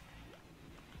cool.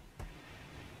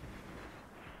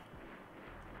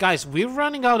 Guys, we're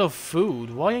running out of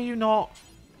food. Why are you not...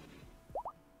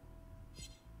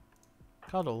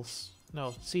 Cuddles?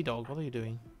 No, Sea Dog, what are you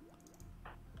doing?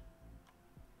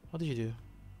 What did you do?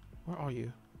 Where are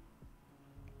you?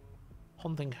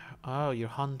 Hunting. Oh, you're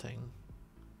hunting.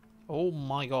 Oh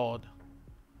my god.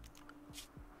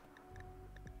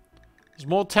 There's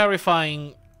more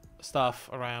terrifying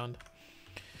stuff around.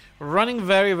 We're running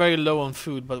very, very low on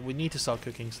food, but we need to start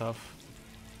cooking stuff.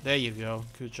 There you go.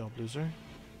 Good job, loser.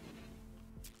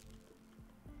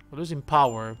 We're losing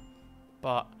power,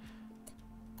 but...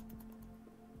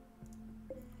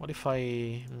 What if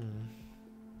I...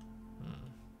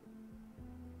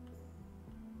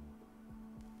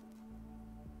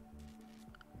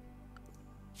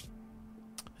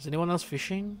 Is anyone else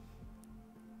fishing?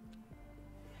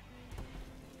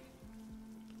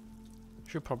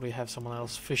 Should probably have someone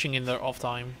else fishing in their off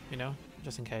time, you know,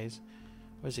 just in case.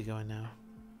 Where's he going now?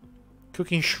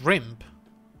 Cooking shrimp?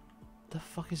 The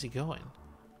fuck is he going?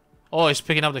 Oh, he's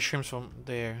picking up the shrimps from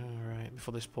there. Alright,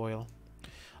 before they spoil.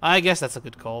 I guess that's a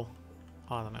good call.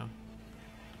 I don't know.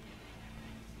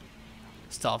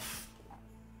 Stuff.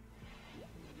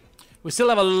 We still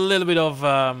have a little bit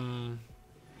of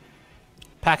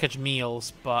packaged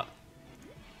meals, but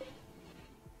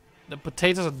the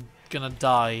potatoes are gonna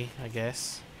die, I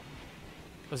guess.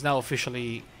 It's now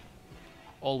officially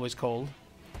always cold.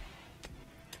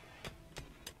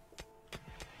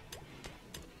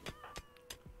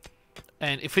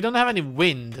 And if we don't have any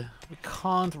wind, we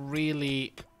can't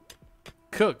really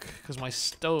cook because my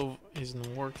stove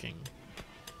isn't working,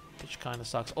 which kind of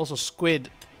sucks. Also, squid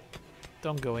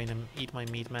Don't go in and eat my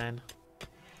meat, man.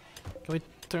 Can we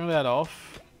turn that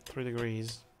off? 3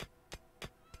 degrees.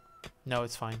 No,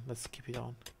 it's fine. Let's keep it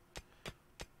on.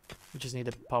 We just need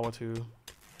the power to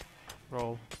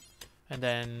roll. And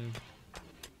then...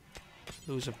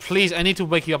 Loser, please, I need to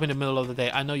wake you up in the middle of the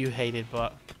day. I know you hate it,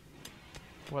 but...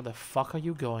 Where the fuck are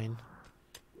you going?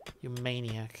 You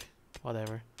maniac.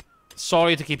 Whatever.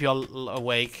 Sorry to keep you all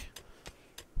awake.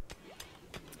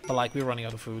 But like, we're running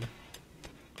out of food.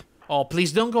 Oh,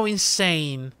 please don't go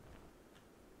insane.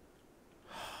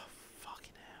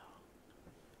 Fucking hell.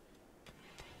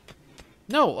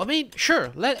 No, I mean,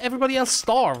 sure, let everybody else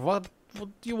starve. What do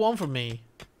you want from me?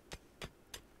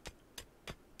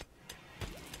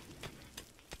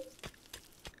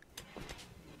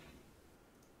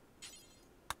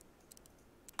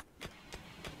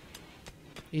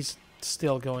 He's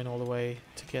still going all the way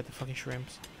to get the fucking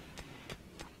shrimps.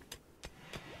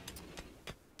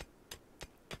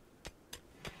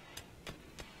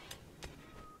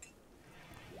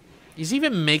 He's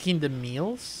even making the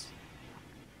meals?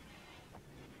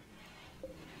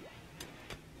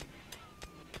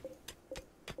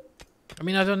 I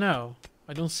mean, I don't know.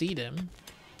 I don't see them.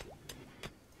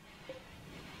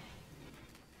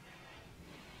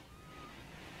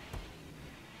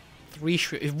 Three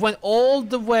shrimps. It went all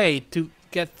the way to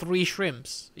get 3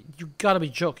 shrimps. You gotta be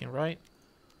joking, right?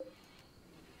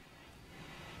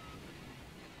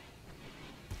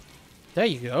 There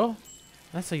you go.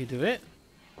 That's how you do it.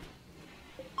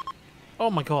 Oh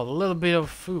my god, a little bit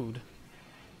of food.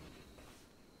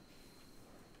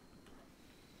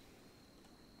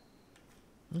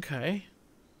 Okay.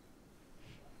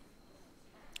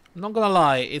 I'm not gonna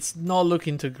lie, it's not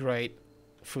looking too great,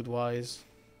 food-wise.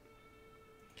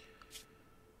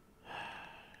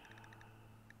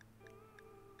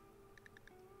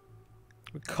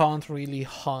 We can't really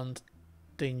hunt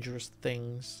dangerous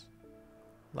things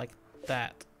like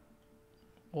that.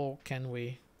 Or can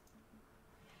we?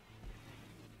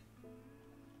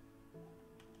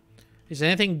 Is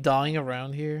anything dying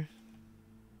around here?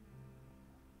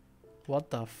 What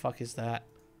the fuck is that?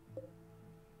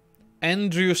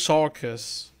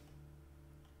 Andrew-sarcus.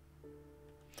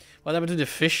 What happened to the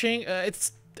fishing?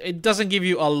 It doesn't give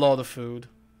you a lot of food.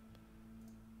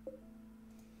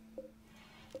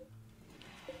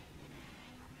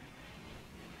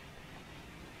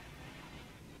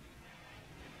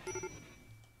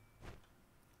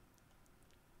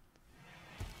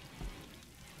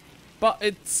 But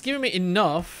it's giving me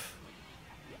enough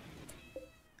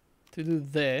to do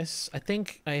this. I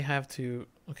think I have to...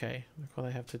 Okay, look what I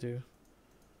have to do.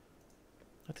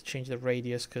 I have to change the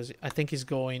radius because I think he's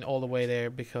going all the way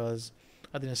there because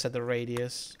I didn't set the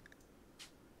radius.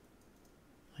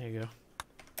 There you go.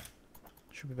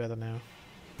 Should be better now.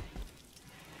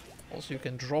 Also, you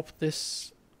can drop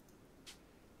this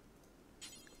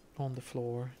on the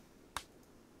floor.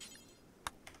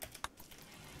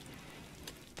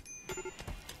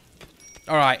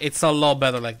 Alright, it's a lot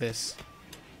better like this.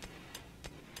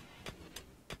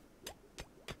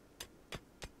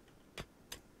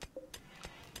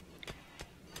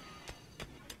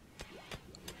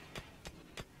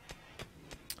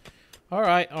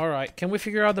 Alright, alright. Can we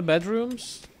figure out the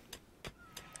bedrooms?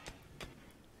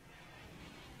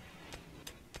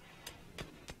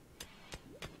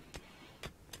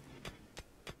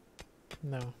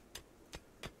 No.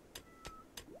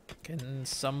 Can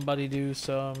somebody do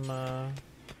some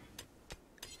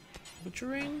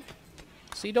butchering?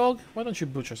 Sea Dog, why don't you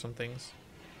butcher some things?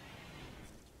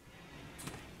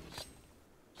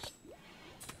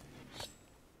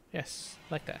 Yes,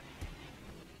 like that.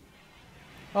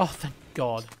 Oh, thank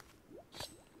God.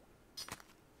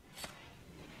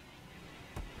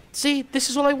 See, this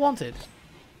is all I wanted.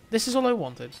 This is all I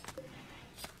wanted.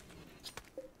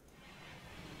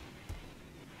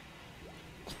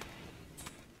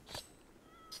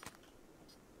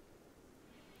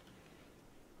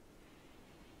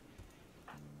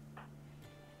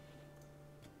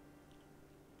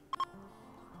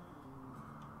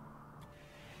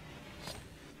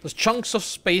 There's chunks of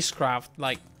spacecraft,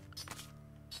 like,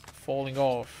 falling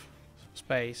off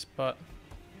space, but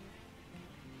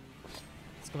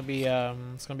it's gonna be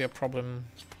a problem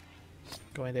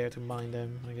going there to mine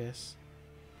them, I guess.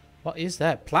 What is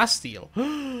that? Plasteel.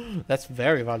 That's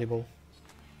very valuable.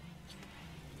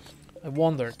 I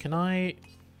wonder, can I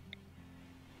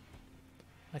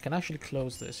can actually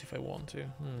close this if I want to.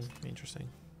 Interesting.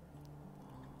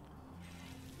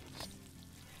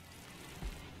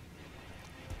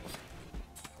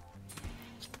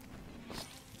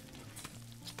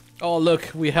 Oh, look,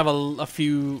 we have a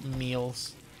few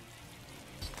meals.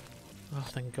 Oh,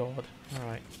 thank God.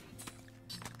 Alright.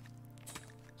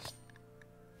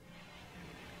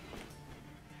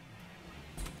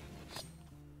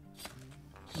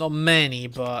 Not many,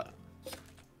 but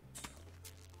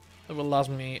it will last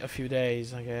me a few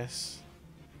days, I guess.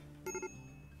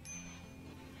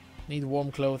 Need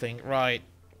warm clothing. Right.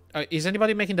 Is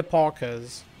anybody making the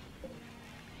parkas?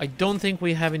 I don't think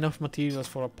we have enough materials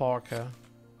for a parka.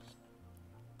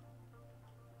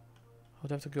 I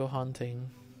would have to go hunting.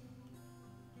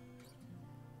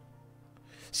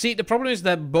 See, the problem is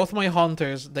that both my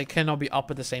hunters, they cannot be up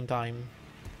at the same time.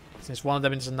 Since one of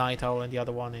them is a night owl and the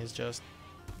other one is just...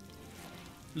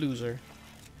 loser.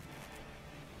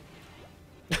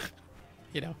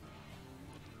 You know.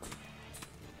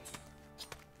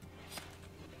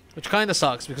 Which kind of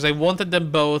sucks, because I wanted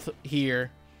them both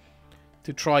here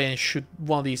to try and shoot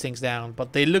one of these things down.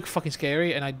 But they look fucking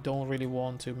scary, and I don't really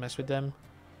want to mess with them.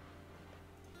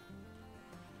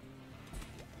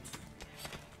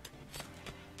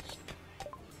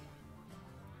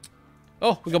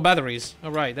 Oh, we got batteries.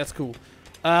 Alright, that's cool.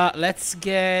 Let's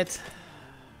get...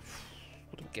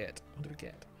 What do we get? What do we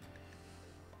get?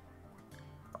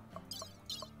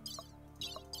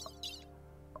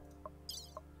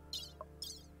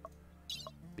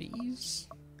 Bees?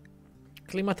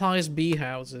 Climatized bee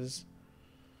houses.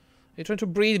 Are you trying to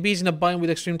breed bees in a biome with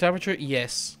extreme temperature?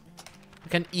 Yes. We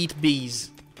can eat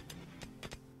bees.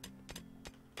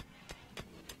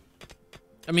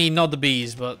 I mean, not the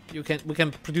bees, but we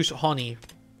can produce honey,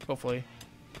 hopefully.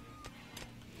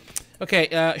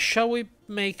 Okay, shall we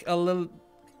make a little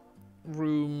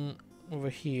room over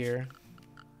here?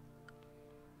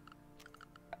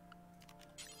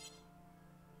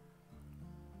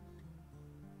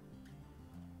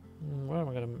 Where am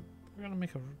I gonna? We're gonna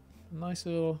make a nice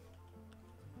little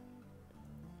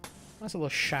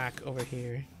shack over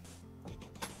here.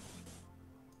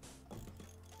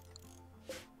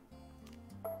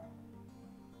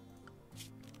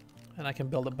 And I can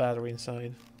build a battery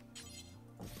inside.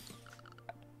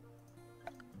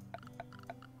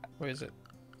 Where is it?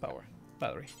 Power.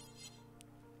 Battery.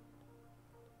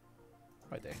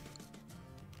 Right there.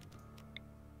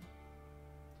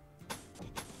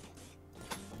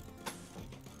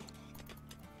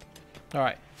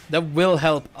 Alright. That will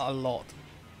help a lot.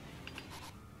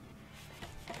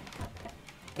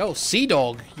 Oh, Sea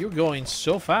Dog! You're going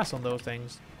so fast on those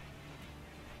things.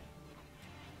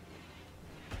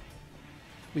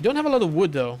 We don't have a lot of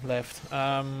wood, though, left.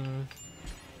 There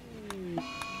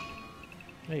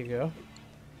you go.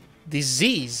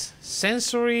 Disease.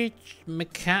 Sensory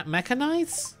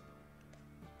mechanites?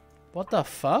 What the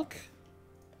fuck?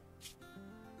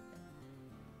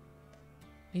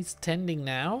 Needs tending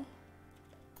now?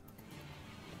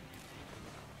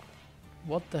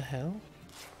 What the hell?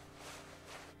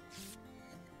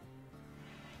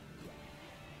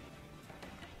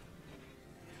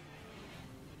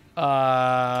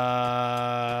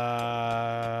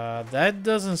 That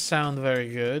doesn't sound very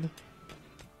good.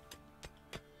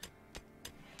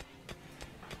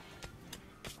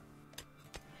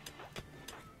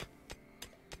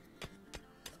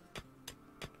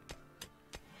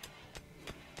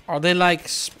 Are they like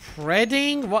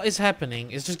spreading? What is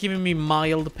happening? It's just giving me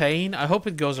mild pain. I hope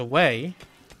it goes away.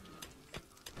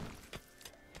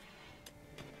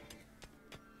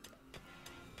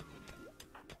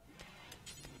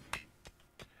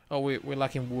 Oh, we're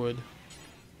lacking wood.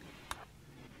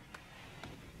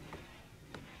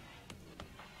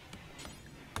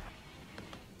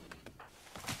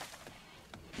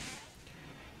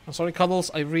 I'm sorry,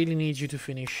 Cuddles. I really need you to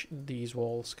finish these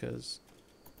walls, because...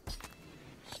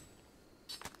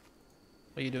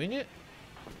 Are you doing it?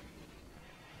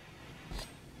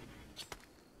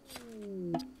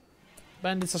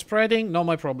 Bandits are spreading. Not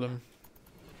my problem.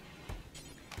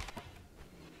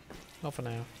 Not for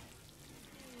now.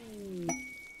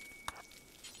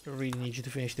 I really need you to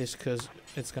finish this because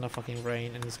it's gonna fucking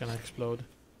rain and it's gonna explode.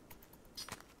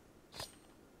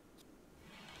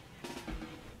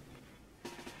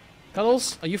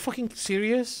 Cuddles, are you fucking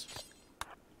serious?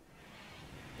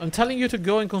 I'm telling you to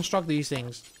go and construct these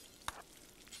things.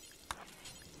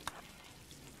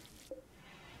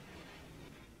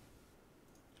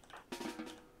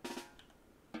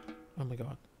 Oh my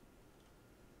god.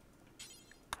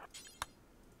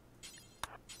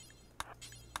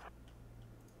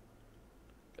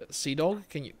 Sea Dog,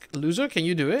 can you... Loser, can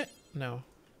you do it? No.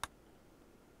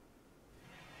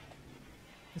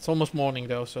 It's almost morning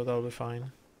though, so that'll be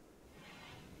fine.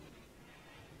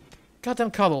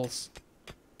 Goddamn Cuddles.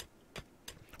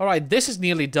 Alright, this is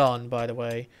nearly done, by the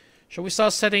way. Shall we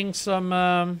start setting some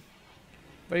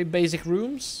very basic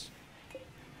rooms?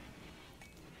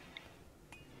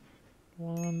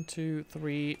 1, 2,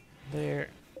 3, there,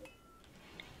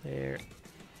 there,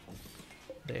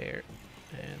 there,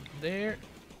 and there.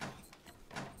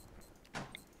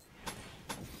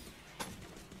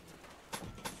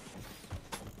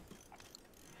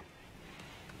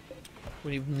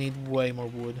 We need way more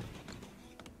wood.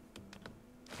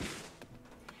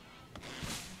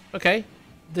 Okay,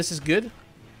 this is good.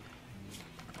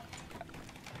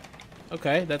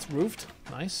 Okay, that's roofed.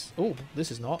 Nice. Oh, this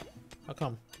is not. How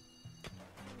come?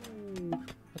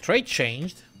 A trade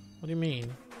changed? What do you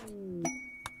mean?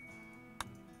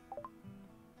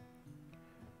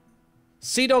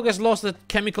 Sea Dog has lost the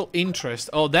chemical interest.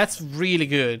 Oh, that's really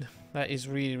good. That is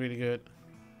really, really good.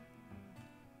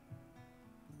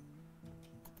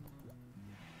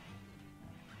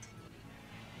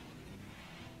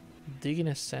 Digging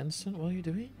a Sanson? What are you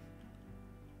doing?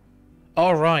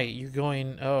 All right, you're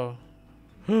going. Oh,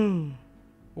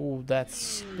 oh,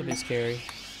 that's a bit scary.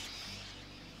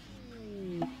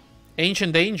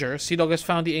 Ancient Danger. Sea Dog has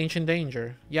found the Ancient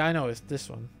Danger. Yeah, I know. It's this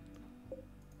one.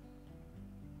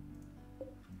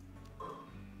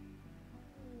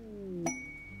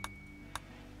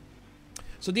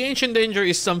 So the Ancient Danger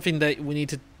is something that we need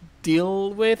to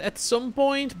deal with at some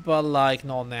point, but like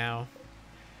not now.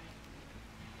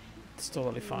 It's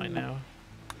totally fine now.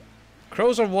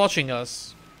 Crows are watching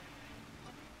us.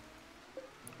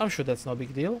 I'm sure that's no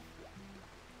big deal.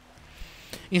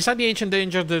 Inside the Ancient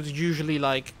Danger, there's usually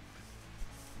like,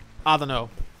 I don't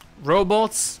know,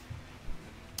 robots,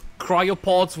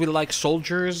 cryopods with like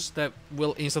soldiers that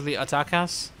will instantly attack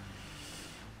us.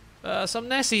 Some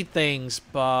nasty things,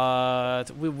 but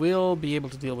we will be able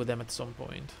to deal with them at some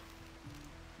point.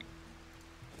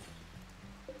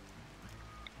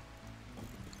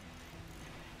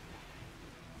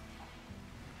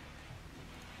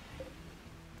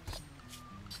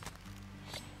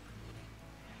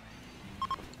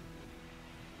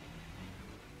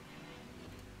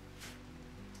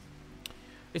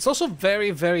 It's also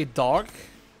very, very dark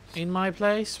in my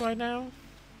place right now.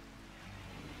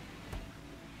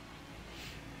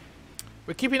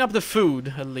 We're keeping up the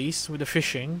food, at least, with the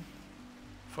fishing.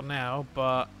 For now,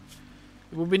 but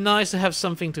it would be nice to have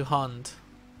something to hunt.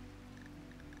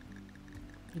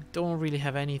 We don't really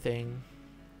have anything.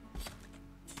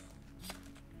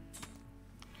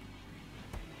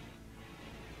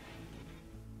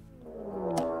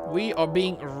 We are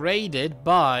being raided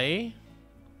by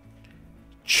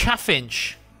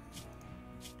Chaffinch.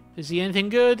 Is he anything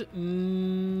good?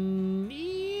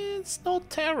 It's not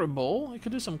terrible. I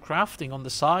could do some crafting on the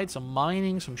side, some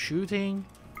mining, some shooting.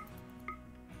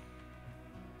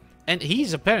 And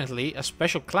he's apparently a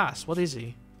special class. What is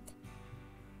he?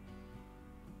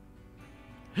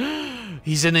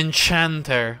 He's an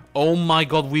enchanter. Oh my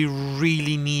god, we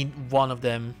really need one of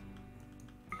them.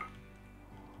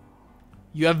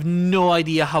 You have no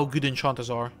idea how good enchanters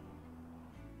are.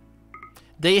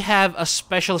 They have a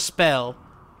special spell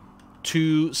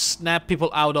to snap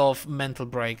people out of mental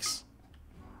breaks.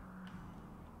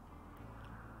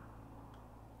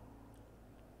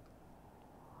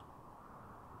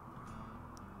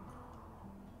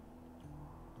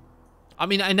 I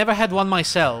mean, I never had one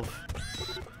myself.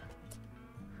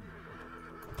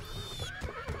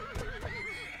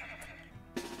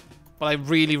 But I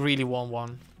really, really want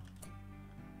one.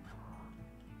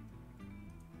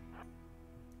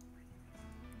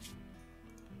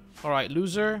 Alright,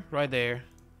 loser, right there.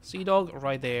 Sea Dog,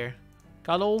 right there.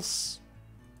 Cuddles,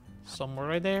 somewhere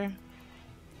right there.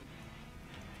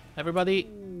 Everybody,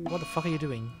 what the fuck are you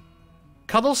doing?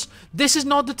 Cuddles, this is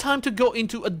not the time to go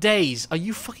into a daze. Are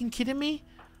you fucking kidding me?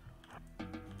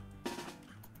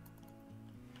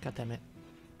 God damn it.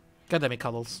 God damn it,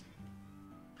 Cuddles.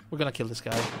 We're gonna kill this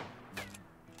guy.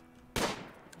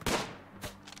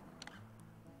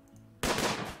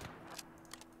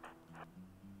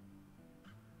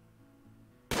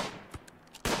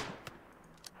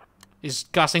 He's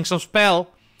casting some spell.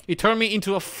 He turned me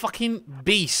into a fucking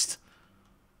beast.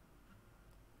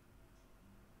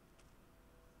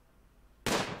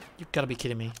 You gotta be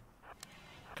kidding me.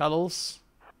 Cuddles,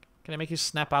 can I make you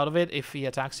snap out of it if he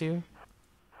attacks you?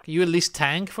 Can you at least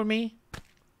tank for me?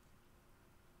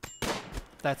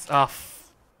 That's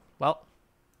off. Well,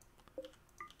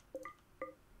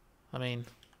 I mean,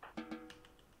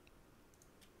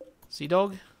 Sea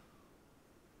Dog.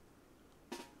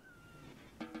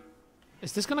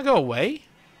 Is this gonna go away?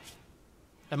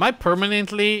 Am I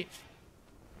permanently...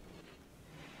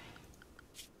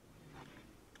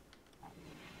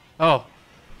 Oh.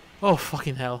 Oh,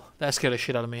 fucking hell. That scared the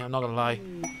shit out of me, I'm not gonna lie.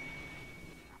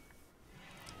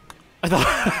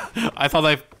 I thought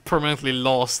I permanently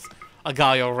lost a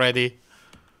guy already.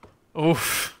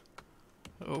 Oof.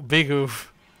 Oh, big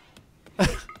oof.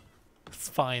 It's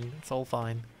fine, it's all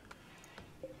fine.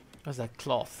 Where's that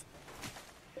cloth?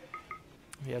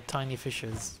 We have tiny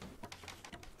fishes.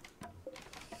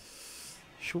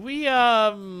 Should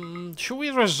we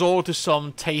resort to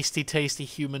some tasty, tasty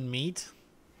human meat?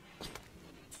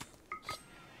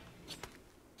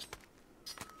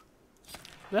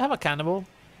 Do I have a cannibal?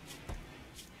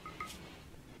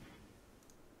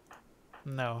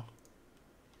 No.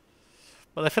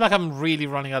 But I feel like I'm really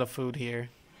running out of food here.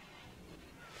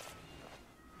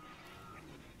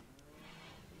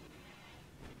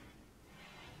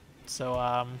 So,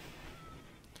 I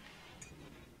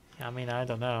mean, I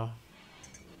don't know.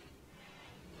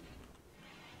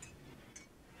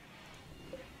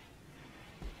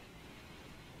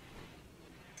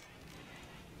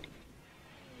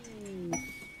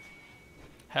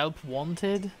 Help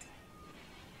wanted?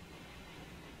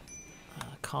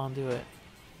 Can't do it.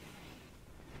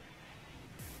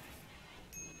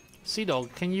 Sea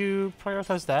Dog, can you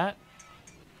prioritize that?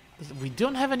 We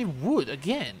don't have any wood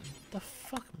again. The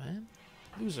fuck, man?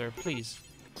 Loser, please.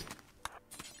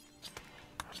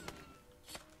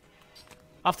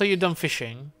 After you're done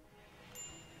fishing.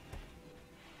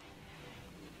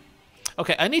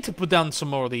 Okay, I need to put down some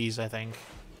more of these, I think.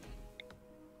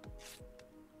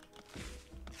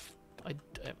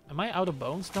 Am I out of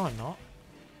bones? No, I'm not.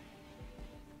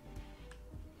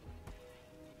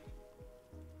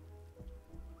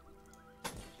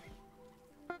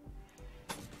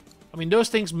 I mean, those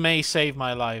things may save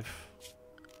my life.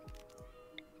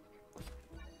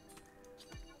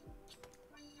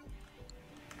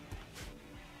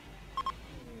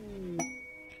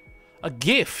 A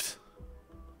gift?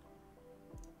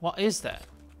 What is that?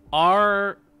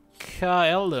 Arcalium.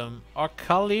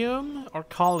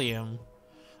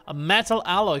 A metal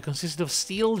alloy consisting of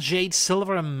steel, jade,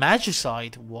 silver, and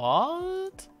magicite.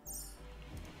 What?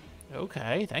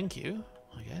 Okay, thank you,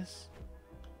 I guess.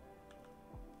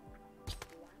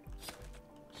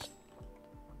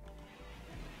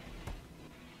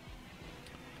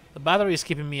 The battery is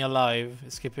keeping me alive.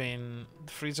 It's keeping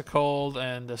the freezer cold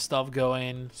and the stuff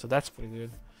going, so that's pretty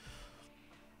good.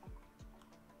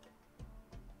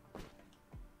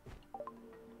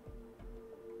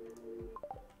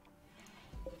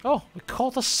 Oh, we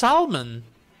caught a salmon.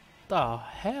 The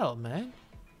hell, man?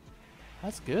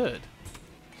 That's good.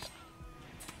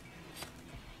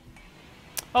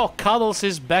 Oh, Cuddles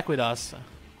is back with us.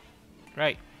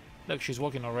 Great. Look, she's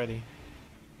walking already.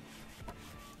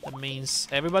 That means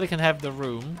everybody can have the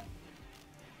room.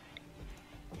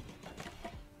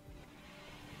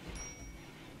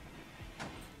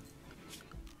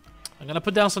 I'm gonna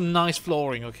put down some nice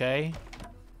flooring, okay?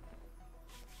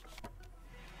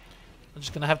 I'm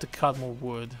just gonna have to cut more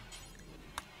wood.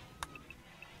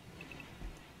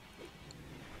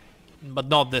 But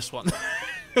not this one.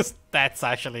 That's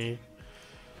actually...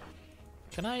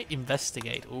 Can I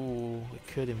investigate? Ooh, we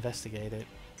could investigate it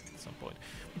at some point.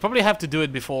 We probably have to do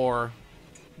it before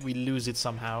we lose it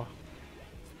somehow.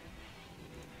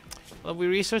 Are we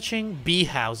researching bee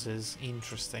houses?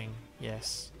 Interesting.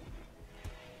 Yes.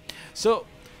 So,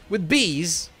 with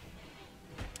bees,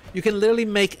 you can literally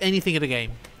make anything in the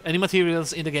game. Any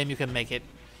materials in the game, you can make it.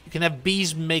 You can have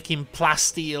bees making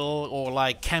plasteel or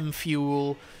like chem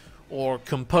fuel or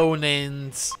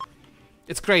components.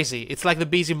 It's crazy. It's like the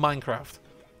bees in Minecraft.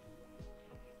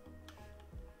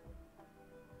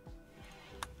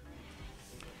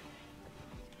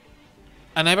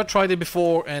 I never tried it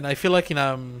before, and I feel like in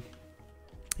a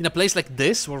place like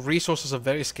this where resources are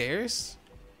very scarce,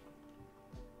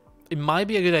 it might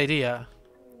be a good idea.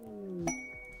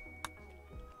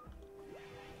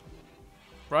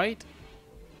 Right?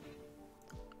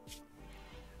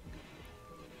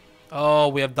 Oh,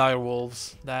 we have dire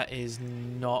wolves. That is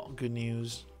not good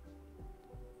news.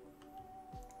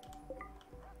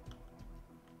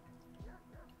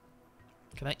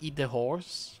 Can I eat the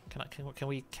horse? Can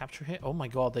we capture it? Oh my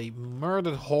god, they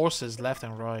murdered horses left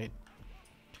and right.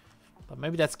 But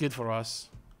maybe that's good for us.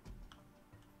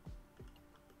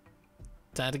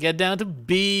 Time to get down to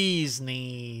bees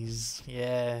knees.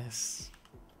 Yes.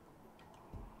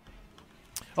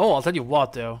 Oh, I'll tell you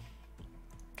what though.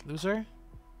 Loser?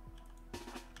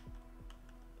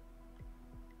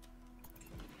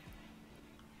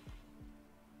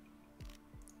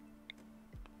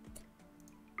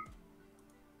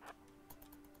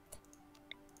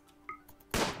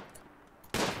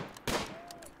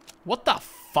 What the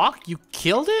fuck? You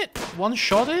killed it?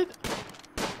 One-shot it?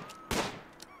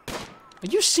 Are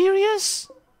you serious?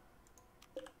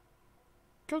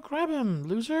 Go grab him,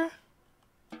 loser.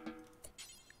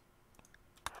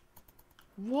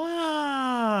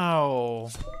 Wow.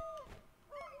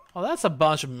 Oh, that's a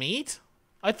bunch of meat.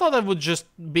 I thought I would just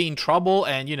be in trouble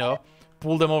and, you know,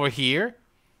 pull them over here.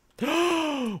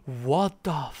 What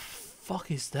the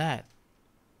fuck is that?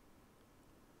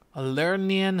 A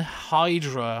Lernian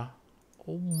Hydra.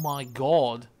 Oh my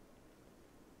god.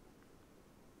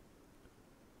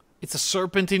 It's a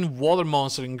serpentine water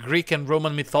monster in Greek and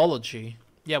Roman mythology.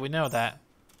 Yeah, we know that.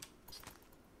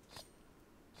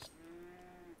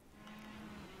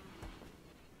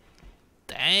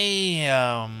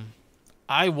 Damn.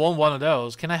 I want one of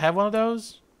those. Can I have one of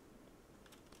those?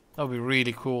 That would be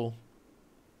really cool.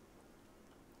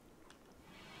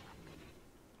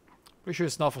 Pretty sure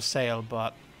it's not for sale,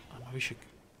 but I wish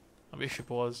it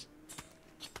was.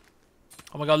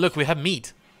 Oh my god, look, we have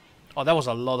meat. Oh, that was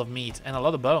a lot of meat. And a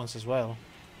lot of bones as well.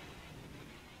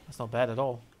 That's not bad at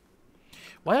all.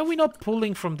 Why are we not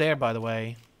pulling from there, by the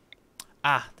way?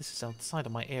 Ah, this is outside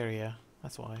of my area.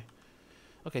 That's why.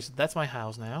 Okay, so that's my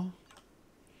house now.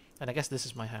 And I guess this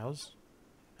is my house.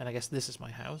 And I guess this is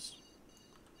my house.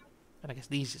 And I guess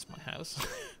this is my house.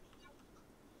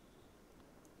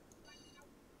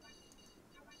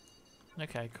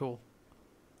 Okay, cool.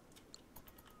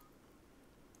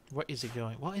 Where is he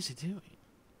going? What is he doing?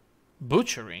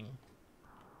 Butchering?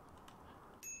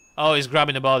 Oh, he's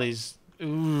grabbing the bodies.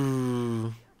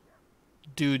 Ooh.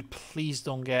 Dude, please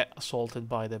don't get assaulted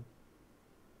by the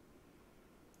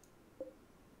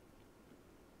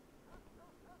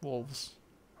wolves.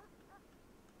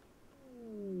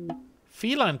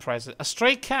 Feline presence. A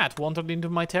stray cat wandered into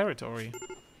my territory.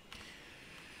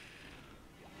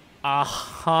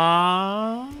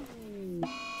 Aha.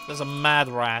 There's a mad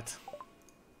rat.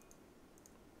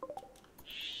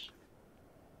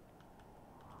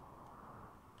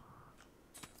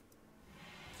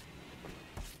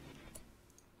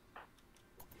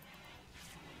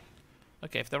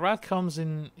 Okay, if the rat comes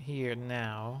in here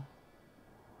now,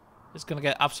 it's gonna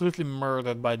get absolutely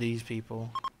murdered by these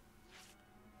people.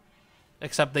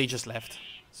 Except they just left.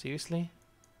 Seriously?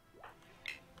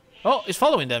 Oh, it's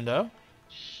following them though.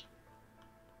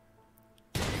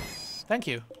 Thank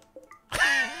you.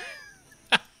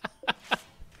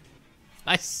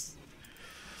 Nice.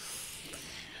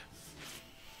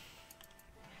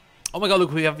 Oh my god,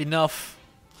 look, we have enough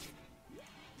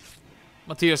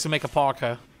materials to make a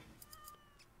parka.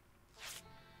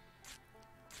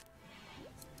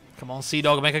 Come on, Sea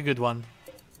Dog, make a good one.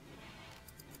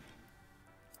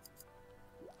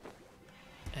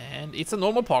 And it's a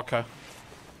normal parka.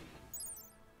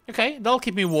 Okay, that'll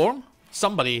keep me warm.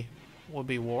 Somebody will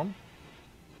be warm.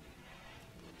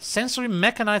 Sensory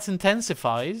mechanites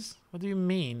intensifies? What do you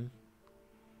mean?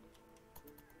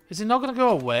 Is it not gonna go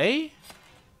away?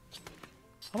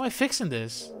 How am I fixing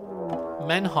this?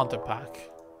 Manhunter pack.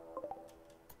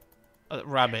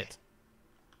 Rabbit.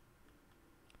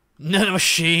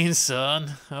 Nanomachine,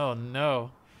 son. Oh no.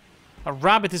 A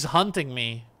rabbit is hunting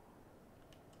me.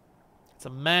 It's a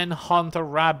manhunter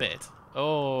rabbit.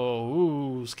 Oh,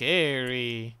 ooh,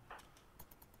 scary.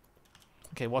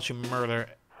 Okay, watch him murder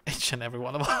each and every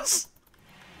one of us.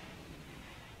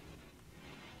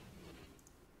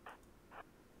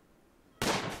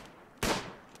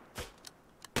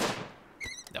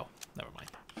 No, never mind.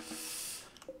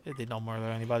 It did not murder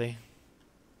anybody.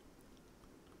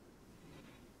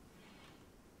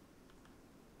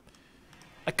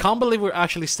 I can't believe we're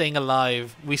actually staying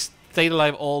alive. We stayed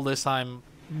alive all this time,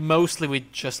 mostly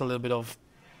with just a little bit of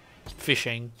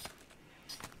fishing.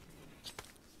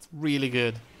 It's really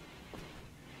good.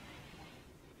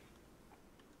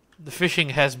 The fishing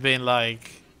has been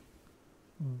like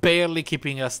barely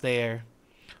keeping us there.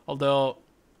 Although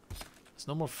there's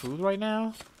no more food right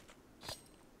now.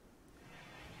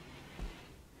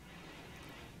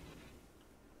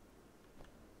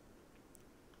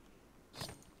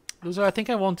 Loser, I think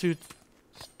I want to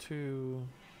Can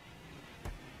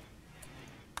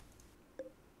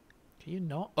you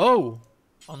not? Oh!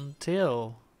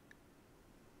 Until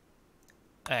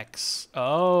X.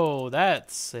 Oh,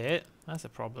 that's it. That's a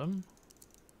problem.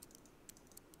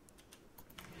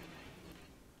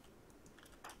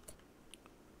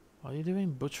 What are you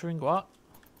doing? Butchering what?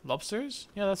 Lobsters?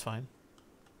 Yeah, that's fine.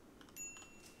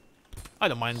 I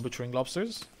don't mind butchering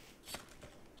lobsters.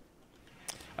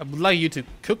 I would like you to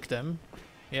cook them.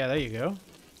 Yeah, there you go.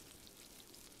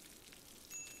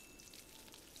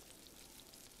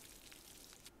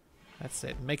 That's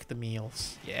it. Make the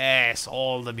meals. Yes,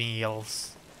 all the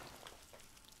meals.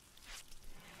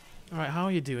 Alright, how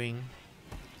are you doing?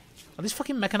 Are these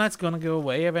fucking mechanites gonna go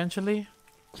away eventually?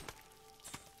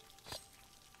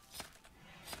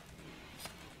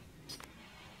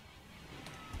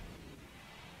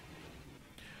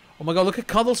 Oh my god, look at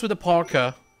Cuddles with a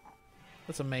parka.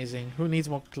 That's amazing. Who needs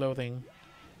more clothing?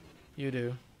 You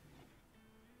do.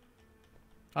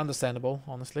 Understandable,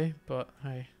 honestly, but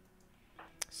hey.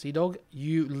 Sea Dog,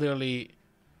 you literally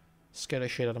scare the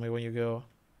shit out of me when you go.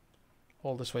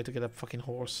 all this way to get a fucking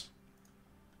horse.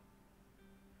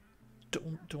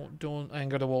 Don't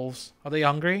anger the wolves. Are they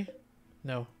hungry?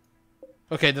 No.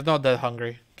 Okay, they're not that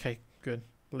hungry. Okay, good.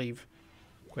 Leave.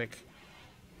 Quick.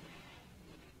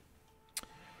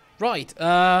 Right, what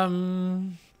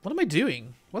am I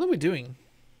doing? What are we doing?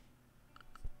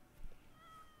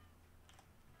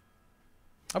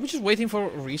 Are we just waiting for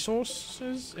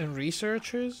resources and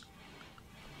researchers?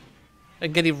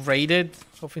 And getting raided?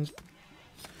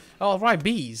 Oh, right,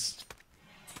 bees.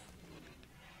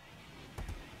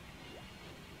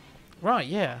 Right,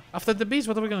 yeah. After the bees,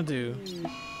 what are we gonna do?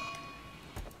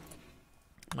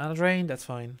 Mana drain? That's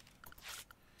fine.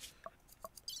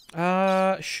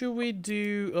 Should we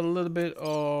do a little bit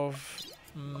of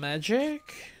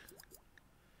magic?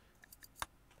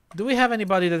 Do we have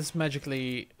anybody that's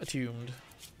magically attuned?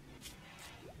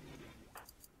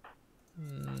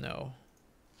 No.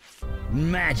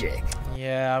 Magic.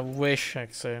 Yeah, I wish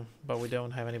actually, but we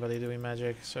don't have anybody doing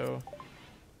magic, so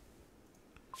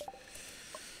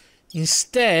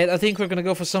instead, I think we're gonna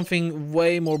go for something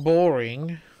way more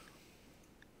boring.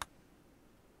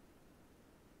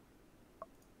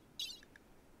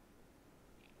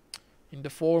 In the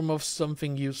form of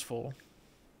something useful.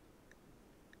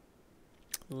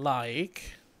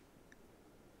 Like...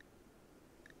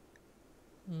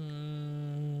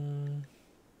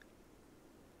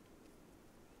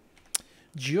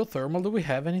 geothermal, do we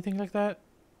have anything like that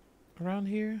around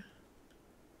here?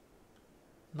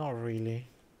 Not really.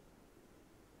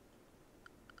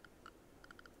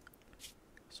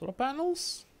 Solar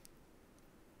panels?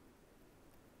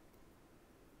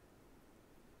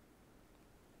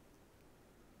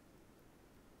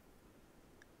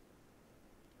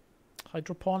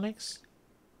 Hydroponics?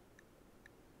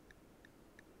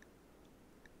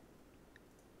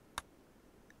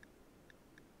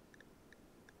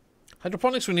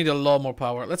 Hydroponics, we need a lot more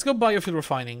power. Let's go biofuel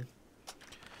refining.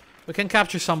 We can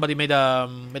capture somebody made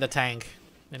a tank,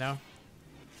 you know?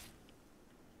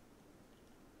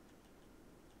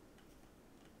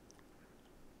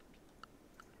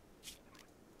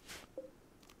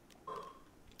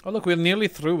 Oh look, we're nearly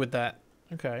through with that.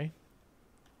 Okay.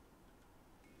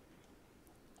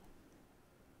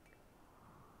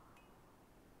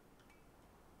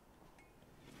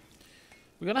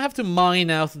 We're gonna have to mine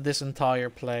out this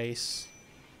entire place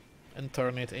and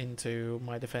turn it into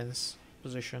my defense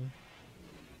position.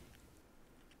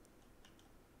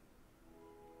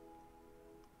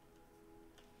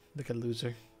 Look at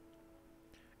loser.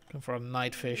 Going for a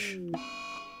night fish.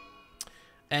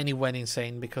 And he went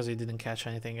insane because he didn't catch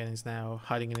anything and is now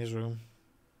hiding in his room.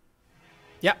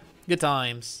 Yeah, good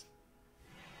times.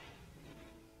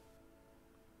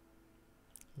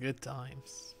 Good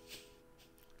times.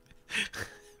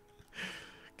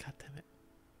 God damn it.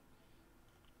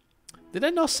 Did I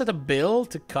not set a bill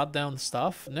to cut down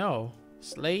stuff? No.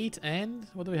 Slate and...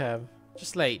 what do we have?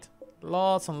 Just slate.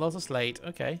 Lots and lots of slate.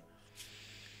 Okay.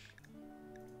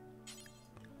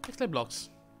 Slate blocks.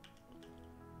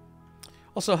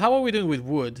 Also, how are we doing with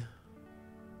wood?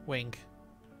 Wink.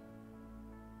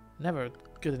 Never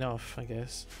good enough, I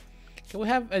guess. Can we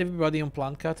have everybody on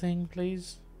plant cutting,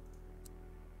 please?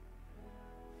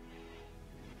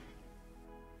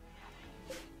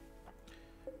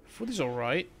 Food is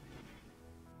alright.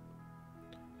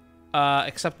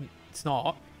 Except it's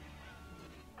not.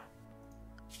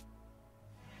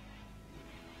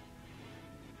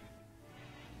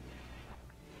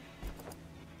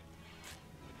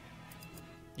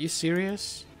 You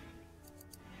serious?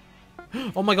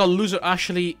 Oh my god, loser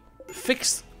actually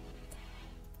fixed...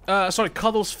 sorry,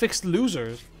 Cuddles fixed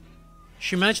loser.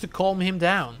 She managed to calm him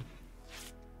down.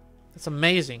 That's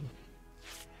amazing.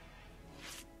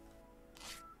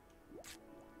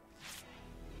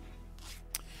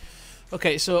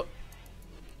 Okay, so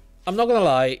I'm not gonna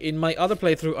lie, in my other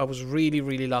playthrough I was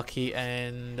really lucky,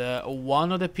 and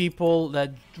one of the people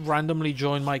that randomly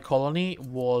joined my colony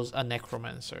was a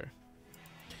necromancer.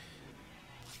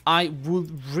 I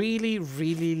would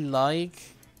really like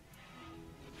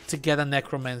to get a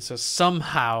necromancer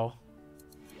somehow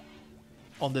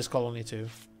on this colony too.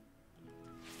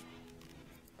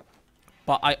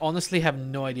 But I honestly have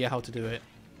no idea how to do it.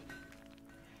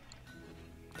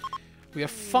 We are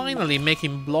finally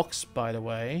making blocks, by the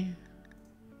way.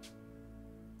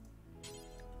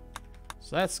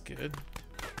 So that's good.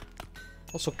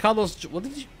 Also, Carlos, what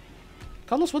did you...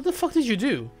 Carlos, what the fuck did you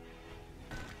do?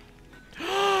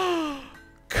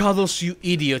 Carlos, you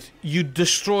idiot. You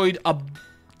destroyed a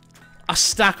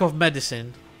stack of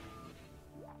medicine.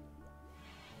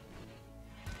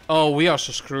 Oh, we are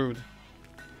so screwed.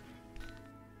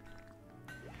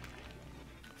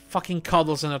 Fucking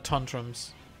Cuddles and her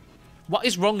tantrums. What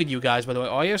is wrong with you guys, by the way?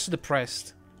 Why are you so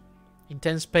depressed?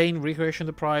 Intense pain, recreation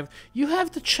deprived. You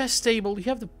have the chess table, you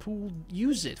have the pool.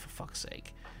 Use it, for fuck's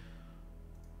sake.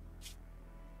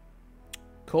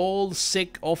 Cold,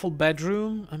 sick, awful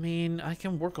bedroom. I mean, I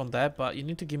can work on that, but you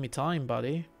need to give me time,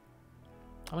 buddy.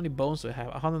 How many bones do I have?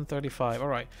 135.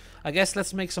 Alright. I guess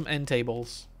let's make some end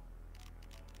tables.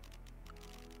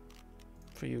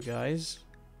 For you guys.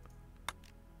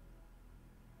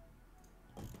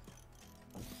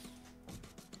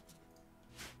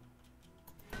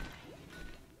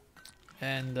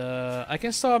 And I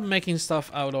can start making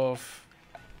stuff out of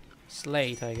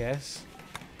slate, I guess.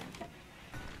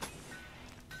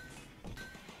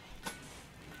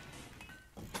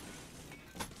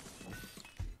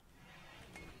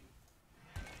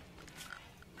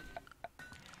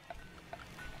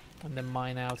 And then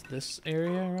mine out this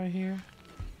area right here.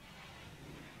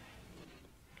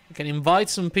 I can invite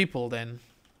some people then.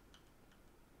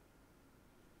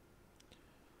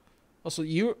 Also,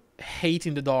 you're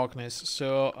hating the darkness,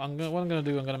 so what I'm gonna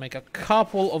do, I'm gonna make a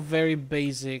couple of very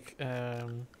basic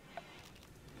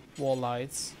wall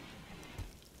lights.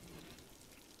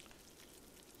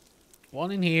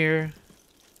 One in here.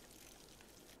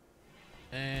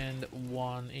 And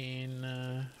one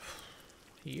in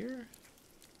here.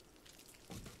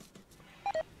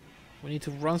 We need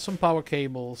to run some power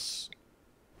cables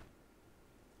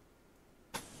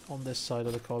on this side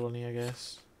of the colony, I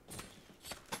guess.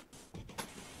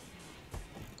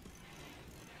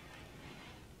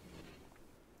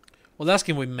 What else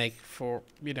can we make for,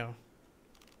 you know,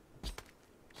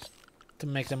 to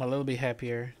make them a little bit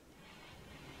happier?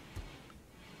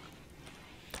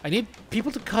 I need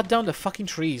people to cut down the fucking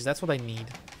trees. That's what I need.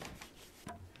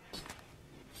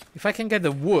 If I can get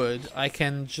the wood, I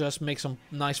can just make some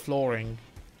nice flooring.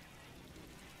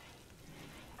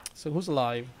 So who's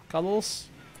alive? Cuddles?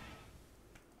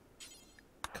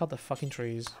 Cut the fucking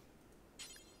trees.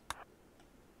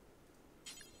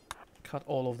 Cut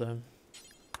all of them.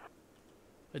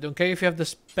 I don't care if you have to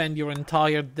spend your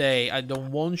entire day. I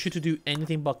don't want you to do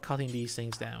anything but cutting these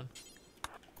things down.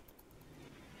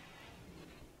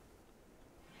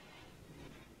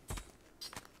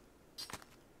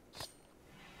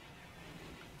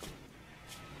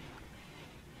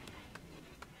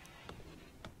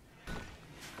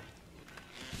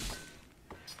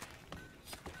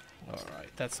 Alright,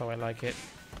 that's how I like it.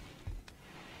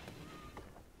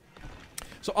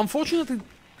 So unfortunately,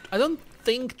 I don't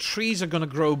think trees are gonna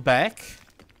grow back,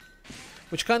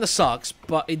 which kind of sucks,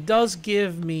 but it does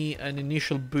give me an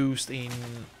initial boost in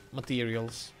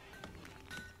materials.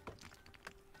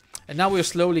 And now we're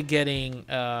slowly getting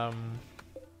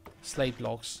slate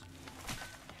blocks,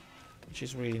 which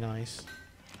is really nice.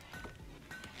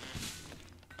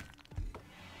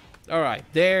 Alright,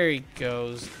 there it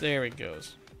goes, there it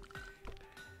goes.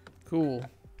 Cool.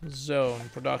 Zone,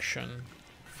 production,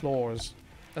 floors.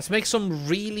 Let's make some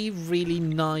really, really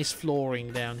nice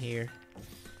flooring down here.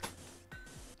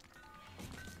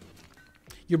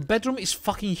 Your bedroom is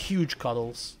fucking huge,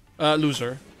 Cuddles.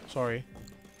 Loser. Sorry.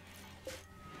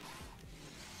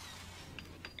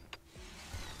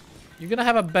 You're gonna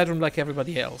have a bedroom like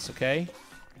everybody else, okay?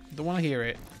 Don't wanna hear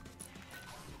it.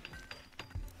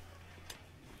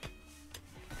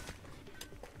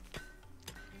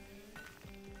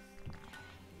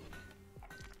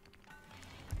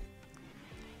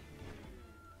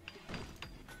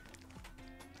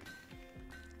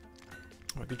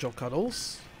 Good job,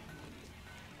 Cuddles.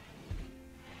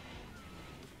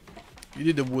 You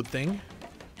did the wood thing.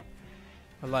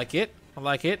 I like it. I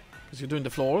like it. Because you're doing the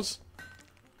floors.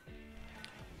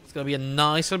 It's gonna be a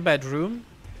nicer bedroom.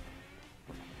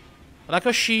 I like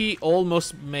how she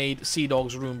almost made Sea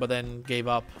Dog's room, but then gave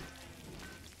up.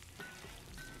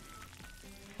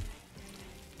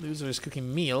 Loser is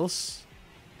cooking meals.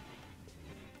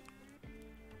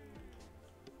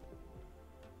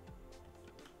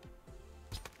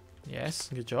 Yes,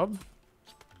 good job.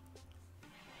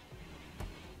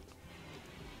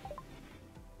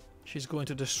 She's going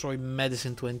to destroy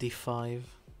Medicine 25.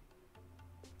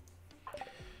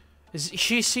 Is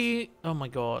she see? Oh my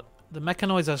god. The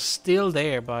mechanoids are still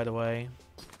there, by the way.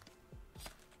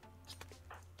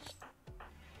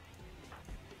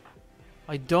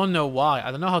 I don't know why.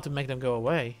 I don't know how to make them go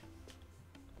away.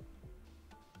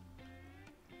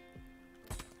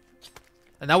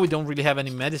 And now we don't really have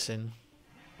any medicine.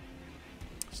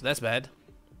 So that's bad.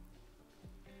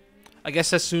 I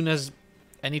guess as soon as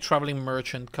any traveling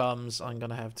merchant comes, I'm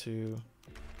gonna have to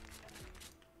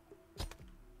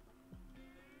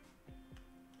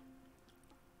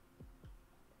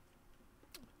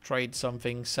trade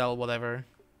something, sell whatever.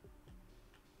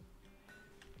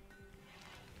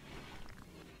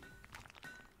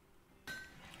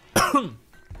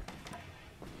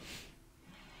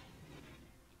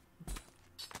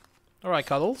 Alright,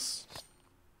 Cuddles.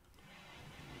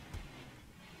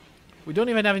 We don't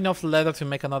even have enough leather to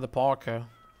make another parka.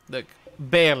 Look,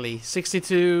 barely.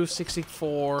 62,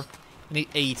 64, we need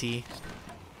 80.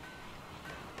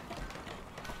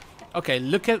 Okay,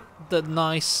 look at the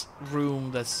nice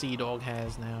room that Sea Dog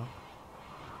has now.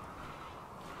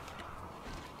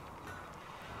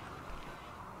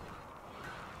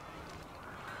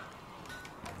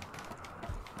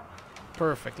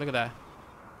 Perfect, look at that.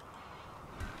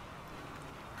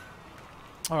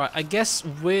 Alright, I guess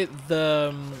with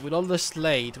all the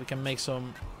slate we can make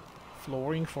some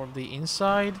flooring for the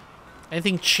inside.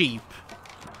 Anything cheap.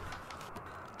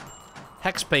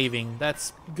 Hex paving,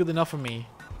 that's good enough for me.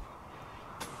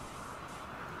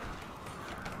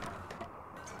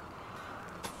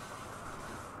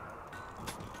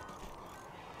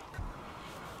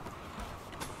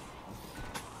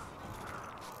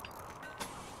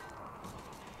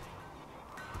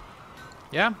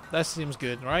 Yeah, that seems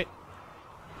good, right?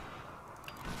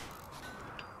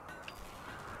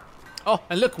 Oh,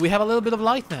 and look, we have a little bit of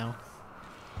light now.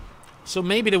 So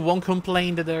maybe they won't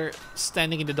complain that they're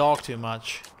standing in the dark too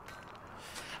much.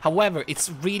 However,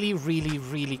 it's really, really,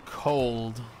 really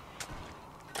cold.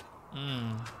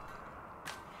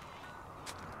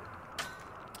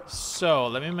 So,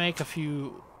 let me make a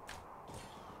few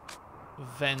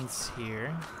vents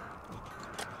here.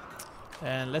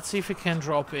 And let's see if we can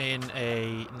drop in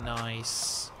a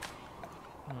nice...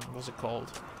 what's it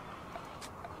called?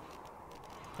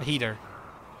 A heater.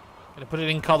 Gonna put it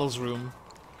in Cuddle's room.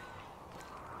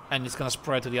 And it's gonna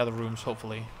spread to the other rooms,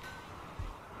 hopefully.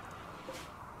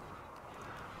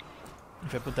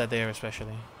 If I put that there,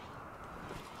 especially.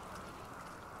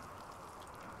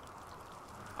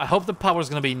 I hope the power's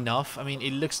gonna be enough. I mean,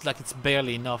 it looks like it's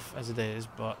barely enough as it is,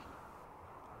 but...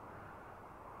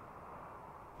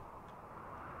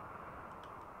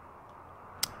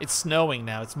 It's snowing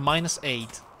now. It's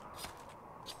 -8.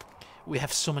 We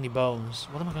have so many bones.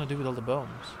 What am I gonna do with all the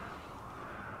bones?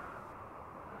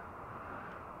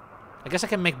 I guess I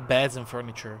can make beds and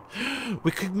furniture. We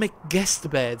could make guest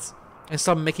beds and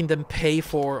start making them pay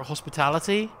for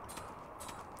hospitality.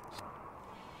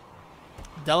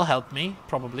 That'll help me,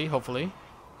 probably, hopefully.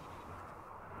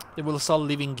 They will start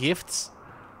leaving gifts.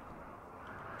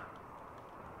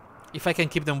 If I can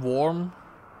keep them warm.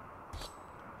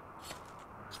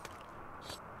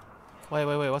 Wait,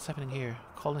 what's happening here?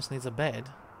 Collins needs a bed.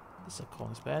 This is a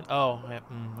Collins bed. Oh, yeah,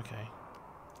 okay.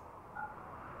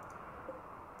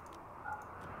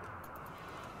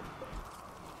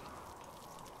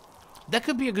 That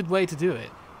could be a good way to do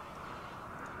it.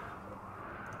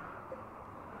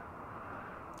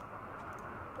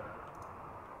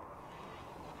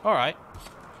 Alright.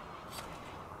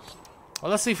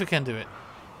 Well, let's see if we can do it.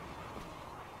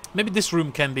 Maybe this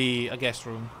room can be a guest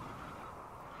room.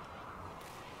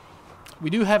 We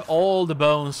do have all the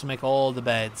bones to make all the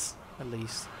beds, at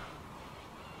least.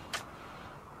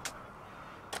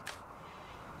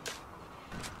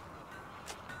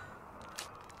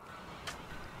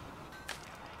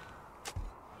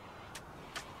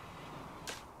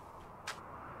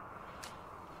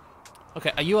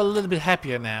 Okay, are you a little bit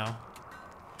happier now?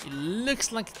 It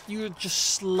looks like you're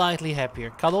just slightly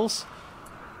happier. Cuddles,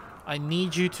 I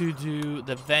need you to do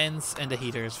the vents and the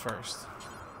heaters first.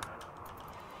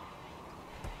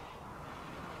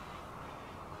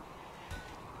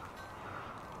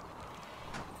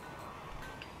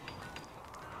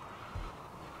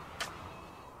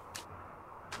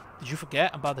 Did you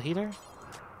forget about the heater?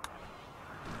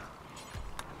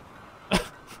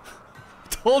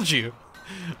 Told you.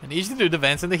 I need you to do the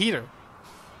vents and the heater.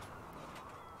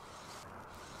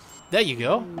 There you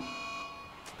go.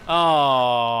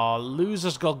 Oh,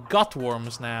 loser's got gut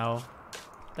worms now.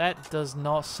 That does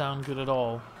not sound good at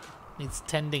all. It's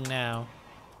tending now.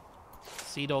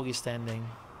 Sea Dog is tending.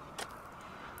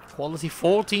 Quality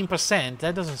 14%.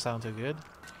 That doesn't sound too good.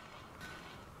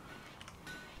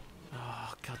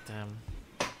 Oh, goddamn.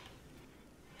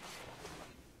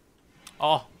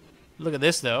 Oh, look at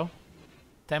this though.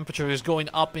 Temperature is going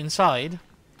up inside.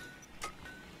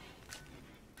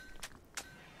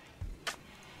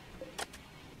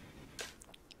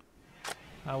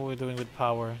 How are we doing with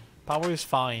power? Power is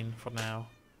fine for now.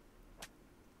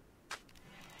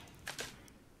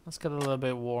 Let's get a little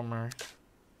bit warmer.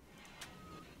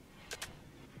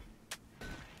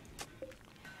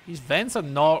 These vents are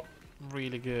not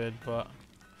really good, but...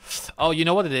 Oh, you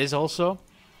know what it is also?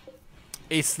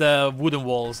 It's the wooden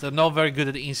walls. They're not very good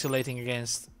at insulating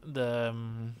against the...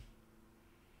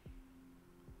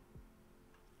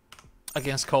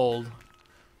 against cold.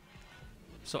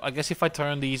 So I guess if I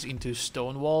turn these into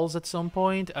stone walls at some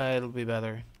point, it'll be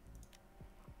better.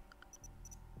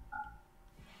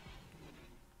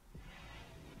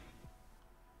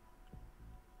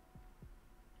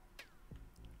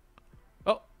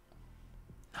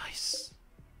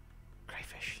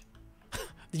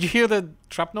 Did you hear the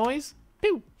trap noise?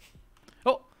 Pew!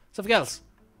 Oh, something else.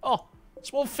 Oh,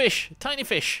 small fish, tiny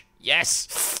fish.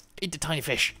 Yes! Eat the tiny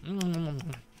fish.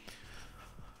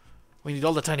 We need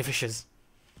all the tiny fishes.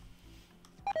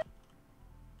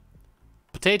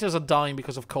 Potatoes are dying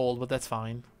because of cold, but that's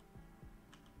fine.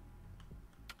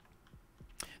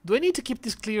 Do I need to keep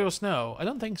this clear of snow? I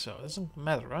don't think so. It doesn't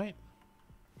matter, right?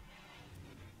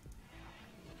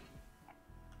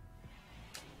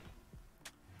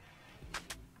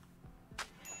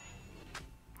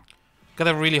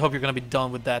 Gotta really hope you're gonna be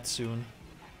done with that soon.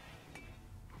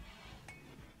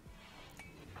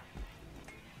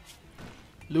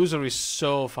 Loser is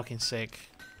so fucking sick.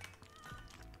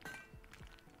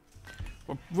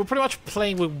 We're pretty much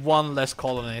playing with one less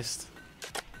colonist.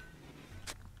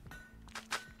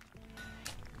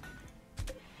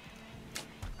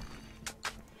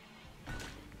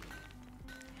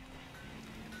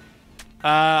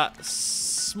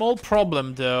 Small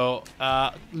problem though.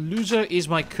 Loser is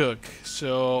my cook,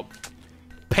 so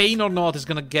Pain or not is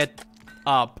gonna get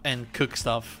up and cook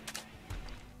stuff.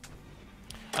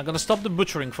 I'm gonna stop the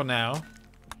butchering for now,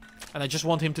 and I just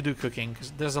want him to do cooking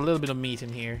because there's a little bit of meat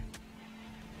in here.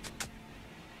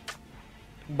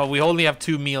 But we only have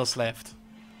 2 meals left.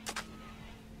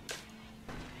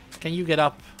 Can you get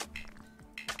up?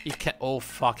 He can. Oh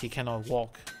fuck! He cannot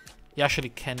walk. He actually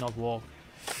cannot walk.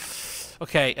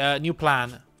 Okay, new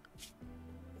plan.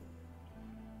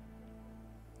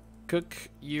 Cook,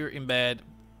 you're in bed.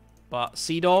 But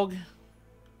Sea Dog.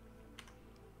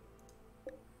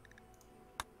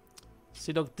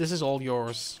 Sea Dog, this is all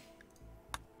yours.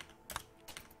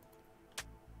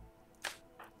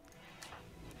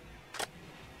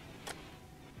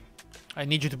 I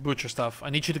need you to butcher stuff. I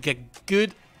need you to get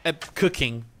good at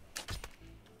cooking.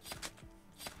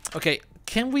 Okay,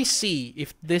 can we see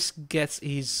if this gets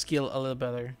his skill a little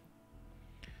better?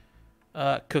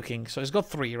 Cooking. So he's got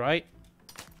 3, right?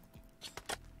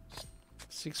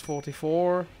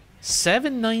 644.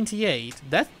 798.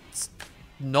 That's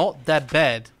not that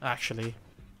bad, actually.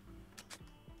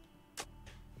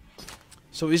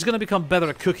 So he's gonna become better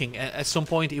at cooking. At some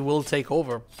point, he will take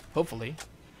over, hopefully.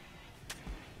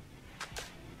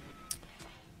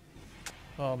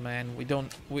 Oh man,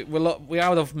 we're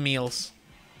out of meals.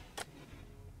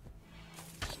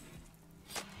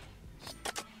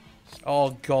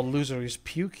 Oh god, Loser is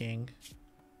puking.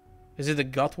 Is it the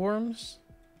gut worms?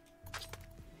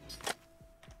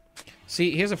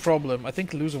 See, here's a problem. I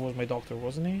think Loser was my doctor,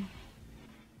 wasn't he?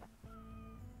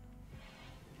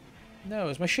 No,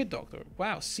 it's my shit doctor.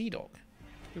 Wow, Sea Dog.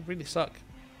 You really suck.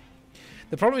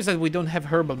 The problem is that we don't have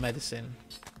herbal medicine.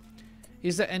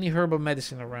 Is there any herbal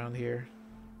medicine around here?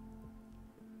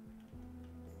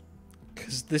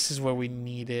 Because this is where we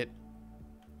need it.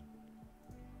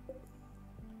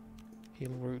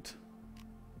 Heal root.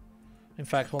 In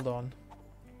fact, hold on.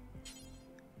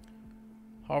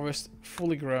 Harvest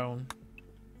fully grown.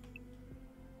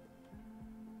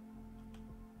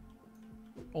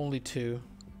 Only 2.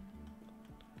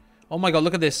 Oh my god,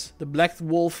 look at this. The Black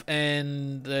Wolf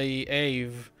and the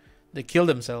Ave. They kill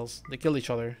themselves. They kill each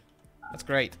other. That's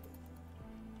great.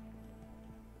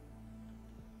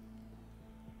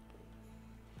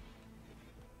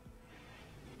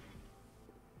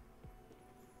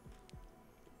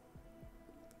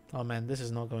 Oh man, this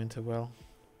is not going too well.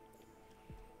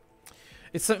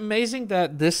 It's amazing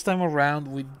that this time around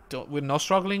we're not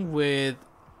struggling with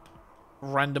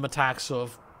random attacks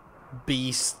of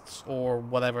beasts or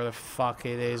whatever the fuck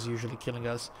it is usually killing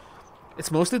us. It's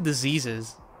mostly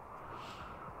diseases.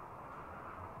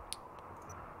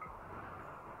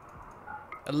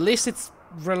 At least it's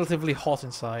relatively hot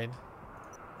inside.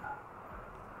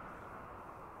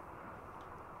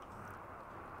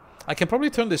 I can probably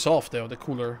turn this off though, the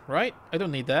cooler, right? I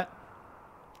don't need that.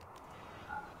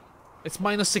 It's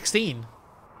minus 16.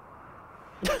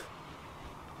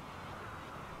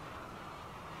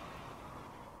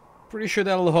 Pretty sure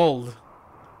that'll hold.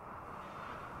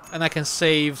 And I can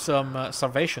save some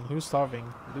starvation. Who's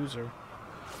starving? Loser.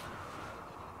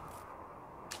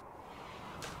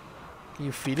 Can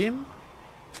you feed him?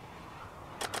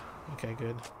 Okay,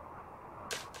 good.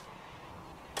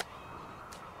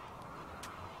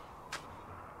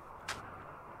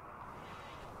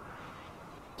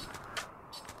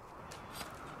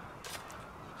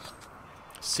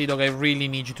 Sea Dog, I really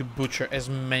need you to butcher as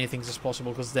many things as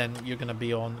possible, because then you're gonna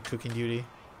be on cooking duty.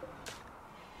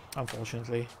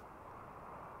 Unfortunately.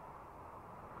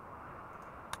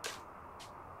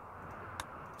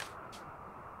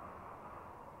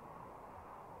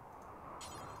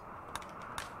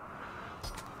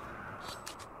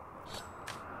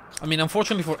 I mean,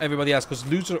 unfortunately for everybody else, because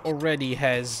Loser already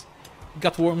has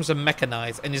Gutworms and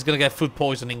mechanized, and he's gonna get food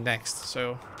poisoning next,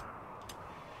 so...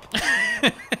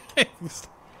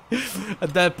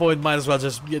 At that point, might as well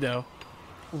just, you know,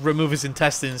 remove his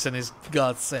intestines and his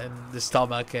guts and the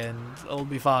stomach, and it'll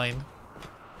be fine.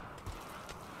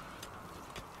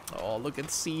 Oh, look at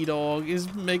Sea Dog.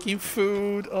 He's making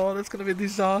food. Oh, that's gonna be a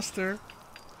disaster.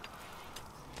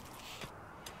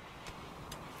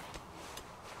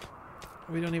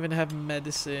 We don't even have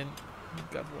medicine.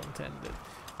 Gutworm tended.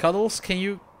 Cuddles, can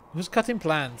you... Who's cutting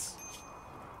plants?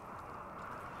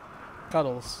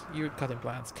 Cuddles, you're cutting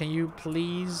plants. Can you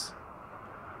please...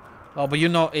 Oh, but you're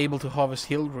not able to harvest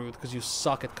hill root because you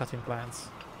suck at cutting plants.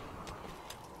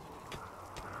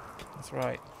 That's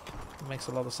right. It makes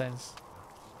a lot of sense.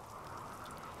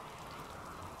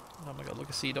 Oh my god, look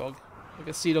at Sea Dog. Look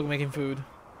at Sea Dog making food.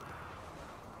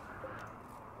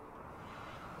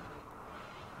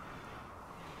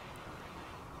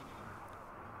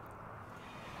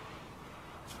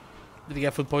 Did he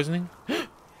get food poisoning?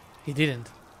 He didn't.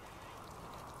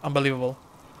 Unbelievable.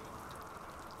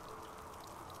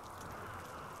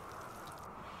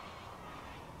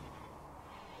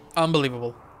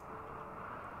 Unbelievable.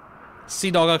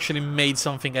 Sea Dog actually made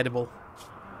something edible.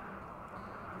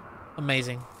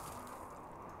 Amazing.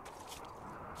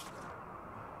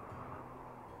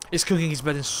 His cooking is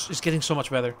better. Is getting so much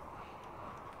better.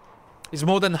 He's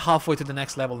more than halfway to the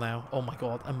next level now. Oh my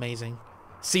god, amazing.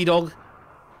 Sea Dog,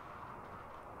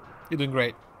 you're doing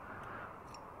great.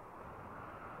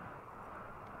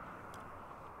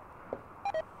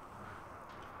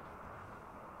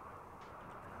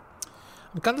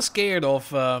 I'm kind of scared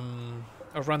of a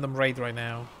random raid right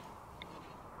now.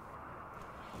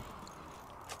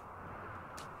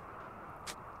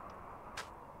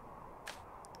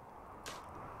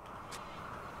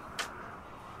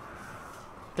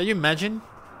 Can you imagine?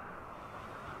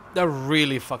 That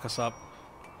really fuck us up.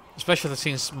 Especially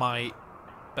since my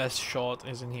best shot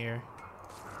is in here.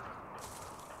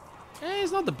 Eh,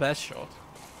 it's not the best shot.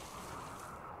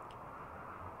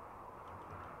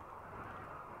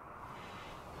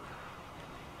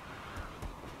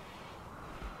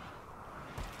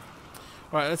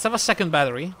 Alright, let's have a second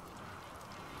battery.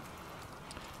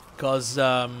 Because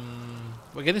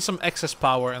we're getting some excess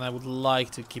power and I would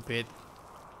like to keep it.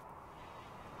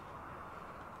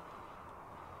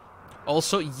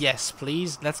 Also, yes,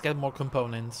 please, let's get more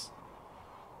components.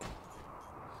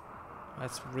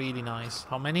 That's really nice.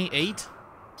 How many? 8?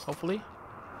 Hopefully.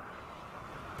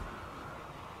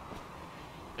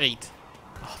 8.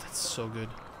 Oh, that's so good.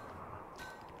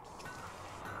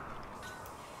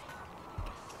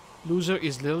 Loser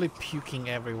is literally puking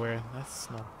everywhere. That's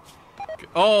not good.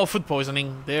 Oh, food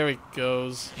poisoning. There it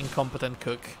goes. Incompetent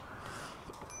cook.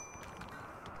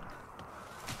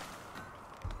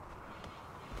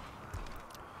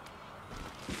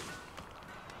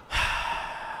 There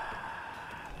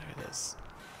it is.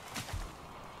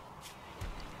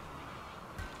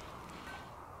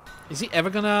 Is he ever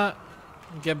gonna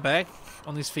get back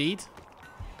on his feet?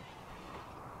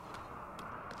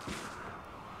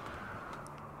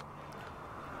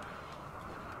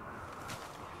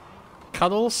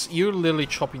 Cuddles, you're literally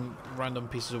chopping random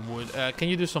pieces of wood. Can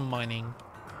you do some mining?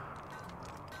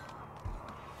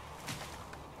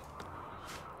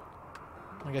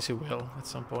 I guess you will at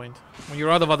some point. When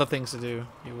you're out of other things to do,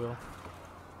 you will.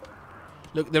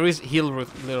 Look, there is heal root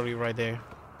literally right there.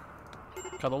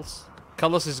 Cuddles.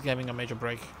 Cuddles is having a major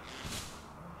break.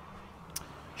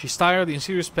 She's tired, in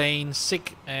serious pain,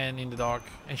 sick, and in the dark.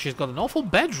 And she's got an awful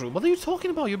bedroom. What are you talking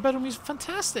about? Your bedroom is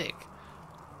fantastic.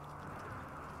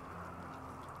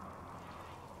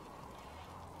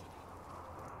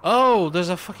 Oh, there's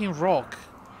a fucking rock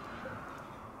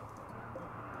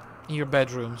in your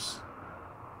bedrooms.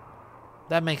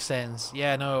 That makes sense.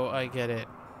 Yeah, no, I get it.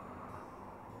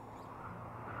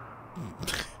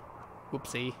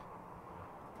 Whoopsie.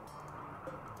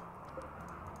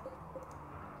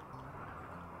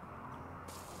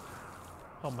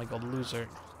 Oh my god, loser.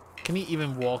 Can he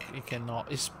even walk? He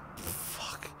cannot.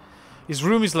 Fuck. His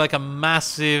room is like a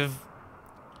massive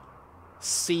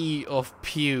sea of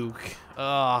puke.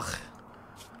 Ugh.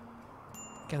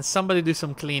 Can somebody do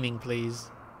some cleaning, please?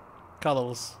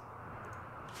 Cuddles.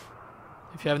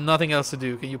 If you have nothing else to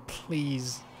do, can you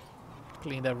please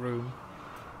clean that room?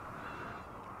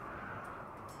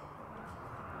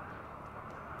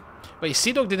 Wait,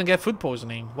 Sea Dog didn't get food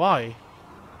poisoning. Why?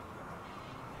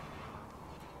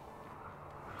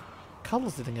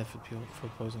 Cuddles didn't get food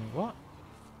poisoning. What?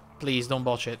 Please, don't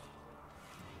botch it.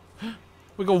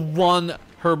 We got 1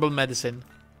 herbal medicine.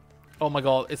 Oh my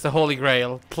god, it's the holy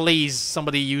grail. Please,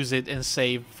 somebody use it and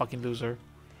save fucking loser.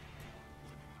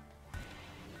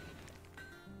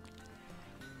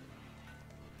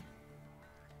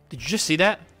 Did you just see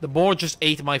that? The boar just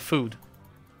ate my food.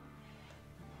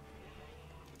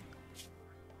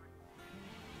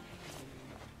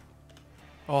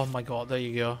 Oh my god, there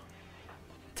you go.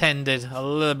 Tended a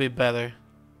little bit better.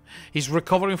 He's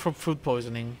recovering from food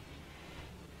poisoning.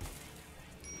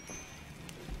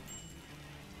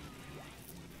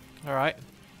 Alright.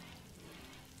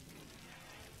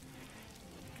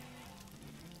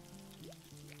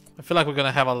 I feel like we're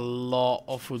gonna have a lot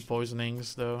of food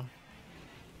poisonings though.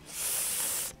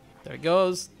 There it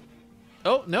goes.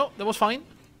 Oh, no, that was fine.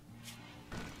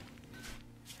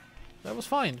 That was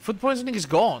fine. Food poisoning is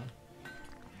gone.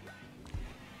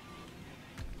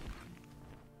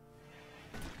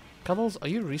 Cuddles, are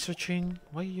you researching?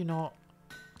 Why are you not...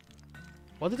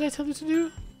 What did I tell you to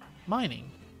do?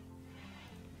 Mining.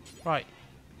 Right.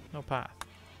 No path.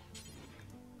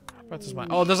 Path is mine.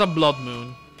 Oh, there's a blood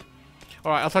moon.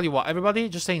 Alright, I'll tell you what. Everybody,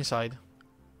 just stay inside.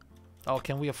 Oh,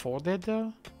 can we afford it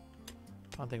though?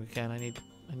 I don't think we can. I need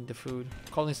the food.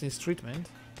 Collins needs treatment.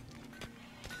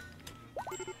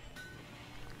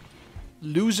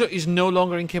 Loser is no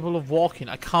longer incapable of walking.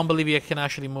 I can't believe he can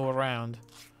actually move around.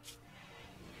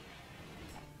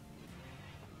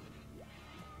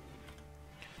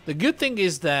 The good thing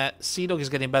is that Sea-Dog is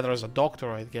getting better as a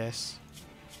doctor, I guess.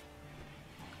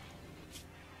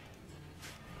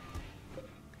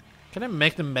 Can I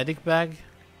make the medic bag?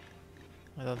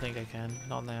 I don't think I can.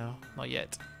 Not now. Not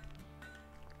yet.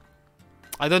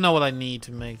 I don't know what I need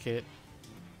to make it.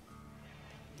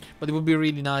 But it would be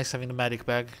really nice having the medic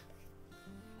bag.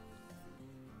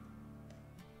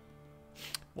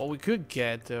 What we could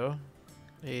get, though,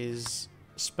 is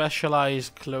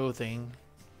specialized clothing.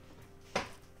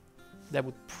 That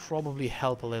would probably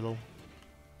help a little.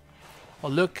 Oh,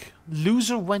 look.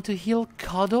 Loser went to heal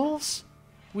Cuddles?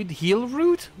 With heal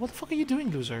root? What the fuck are you doing,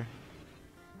 Loser?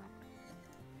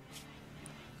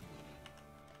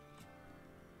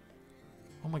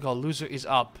 Oh my god, Loser is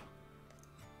up.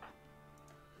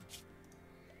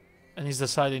 And he's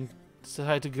decided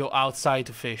to go outside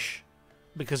to fish.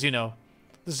 Because, you know,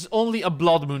 this is only a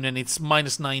blood moon and it's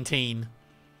minus 19.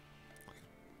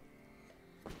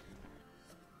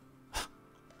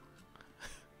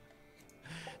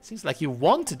 Seems like you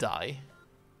want to die.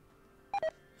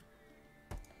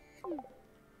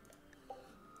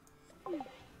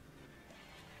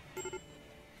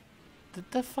 Did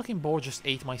that fucking boar just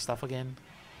ate my stuff again?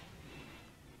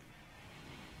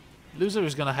 Loser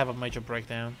is gonna have a major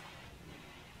breakdown.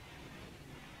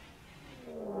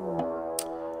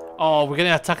 Oh, we're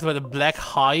getting attacked by the Black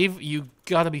Hive? You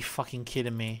gotta be fucking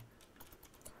kidding me.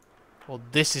 Well,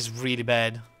 this is really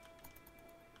bad.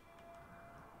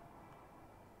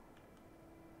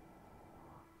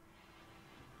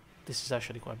 This is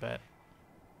actually quite bad.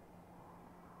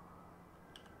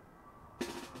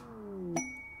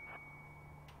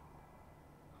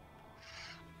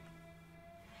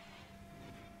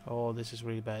 Oh, this is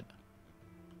really bad.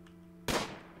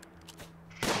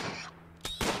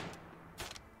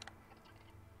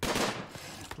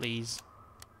 Please.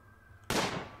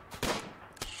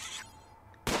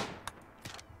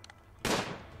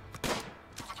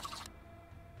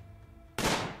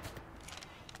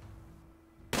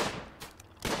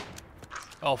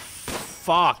 Oh,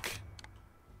 fuck.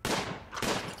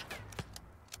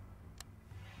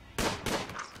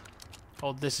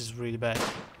 Oh, this is really bad.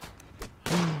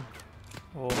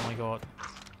 Oh my god.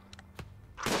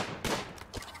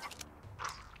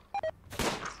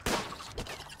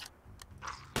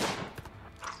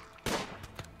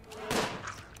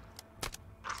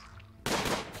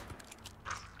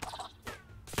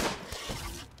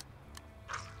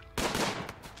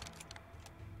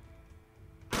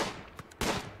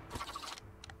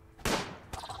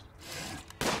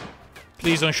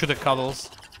 Please don't shoot the Cuddles.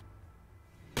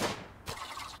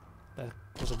 That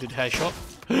was a good headshot.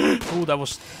 Oh, that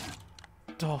was...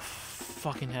 Oh,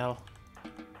 fucking hell.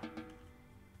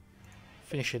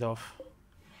 Finish it off.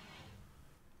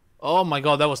 Oh my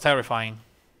god, that was terrifying.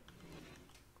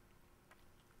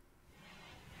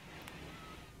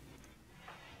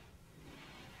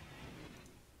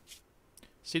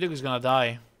 Sea-Dog is gonna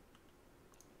die.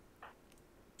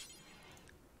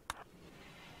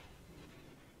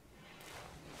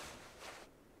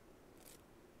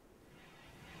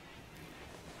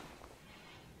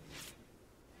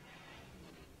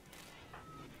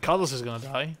 Cuddles is gonna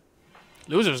die.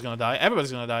 Loser is gonna die.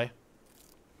 Everybody's gonna die.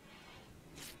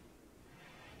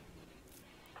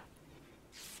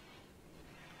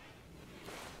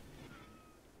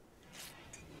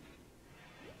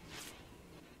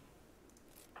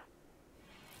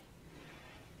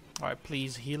 Alright,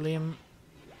 please heal him.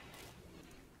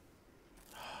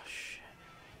 Oh, shit.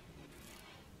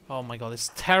 Oh my god, it's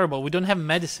terrible. We don't have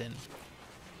medicine.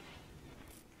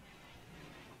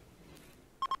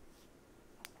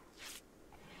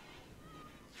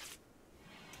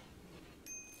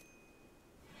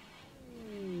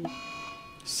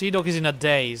 Sea Dog is in a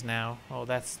daze now. Oh,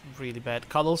 that's really bad.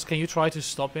 Cuddles, can you try to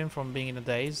stop him from being in a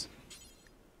daze?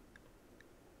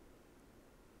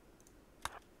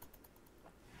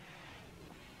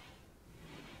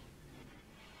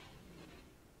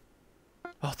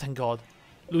 Oh, thank God.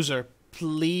 Loser,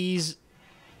 please.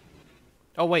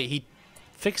 Oh, wait, he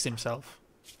fixed himself.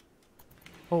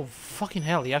 Oh, fucking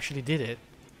hell, he actually did it.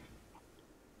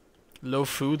 Low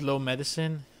food, low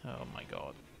medicine. Oh my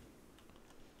God.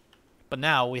 But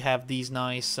now we have these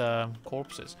nice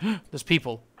corpses. There's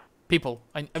people. People.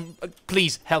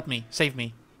 Please, help me. Save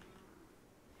me.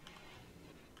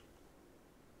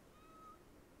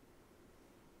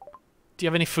 Do you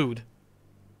have any food?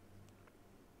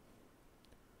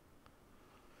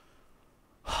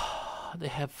 They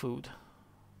have food.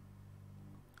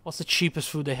 What's the cheapest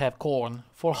food they have? Corn.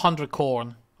 400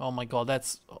 corn. Oh my god,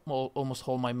 that's almost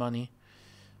all my money.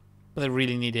 But I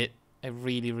really need it. I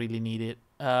really, really need it.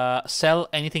 Sell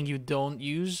anything you don't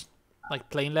use. Like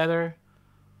plain leather.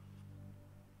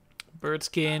 Bird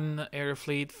skin, air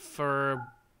fleet, fur.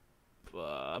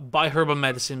 Buy herbal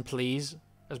medicine, please.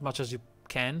 As much as you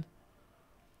can.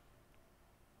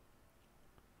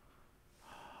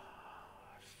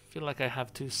 I feel like I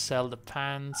have to sell the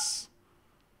pants.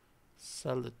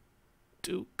 Sell the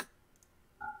Duke.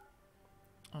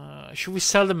 Should we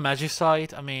sell the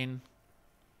Magicite? I mean...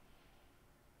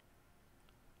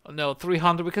 No,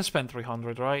 300. We can spend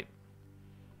 300, right?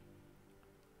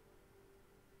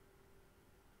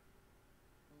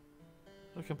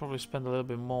 We can probably spend a little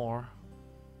bit more.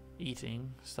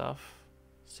 Eating stuff.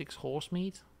 6 horse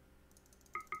meat.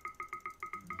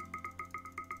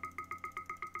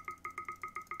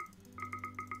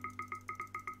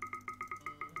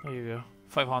 There you go.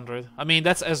 500. I mean,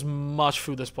 that's as much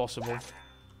food as possible.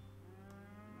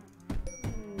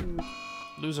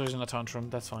 Loser's in a tantrum.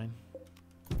 That's fine.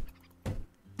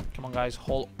 Come on, guys.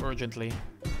 Haul urgently.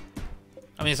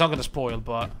 I mean, it's not gonna spoil,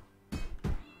 but...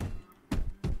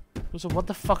 Loser, what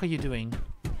the fuck are you doing?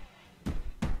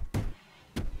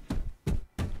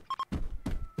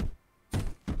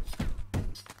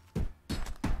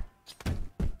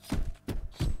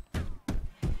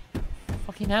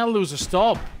 Fucking hell, Loser,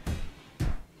 stop!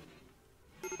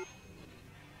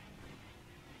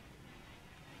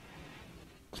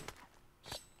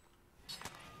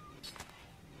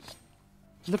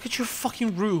 Look at your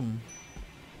fucking room.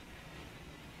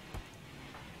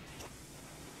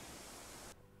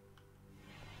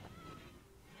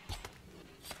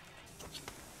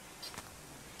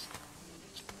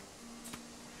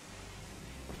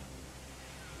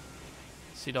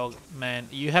 Sea Dog, man,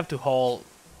 you have to haul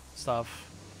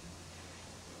stuff.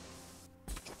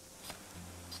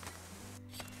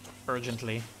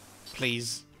 Urgently.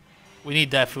 Please. We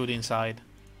need that food inside.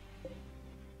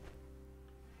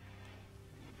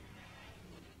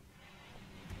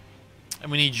 And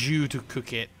we need you to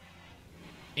cook it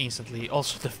instantly.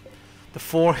 Also, the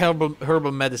 4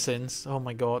 herbal medicines. Oh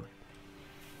my god.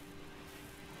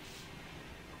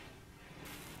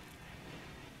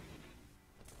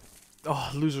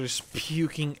 Oh, Loser is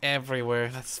puking everywhere.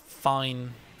 That's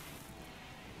fine.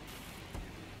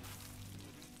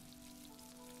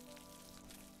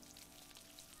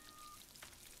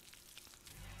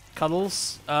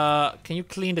 Cuddles, can you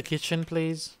clean the kitchen,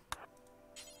 please?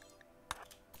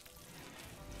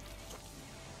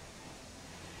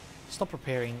 Stop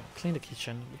preparing. Clean the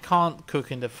kitchen. We can't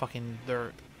cook in the fucking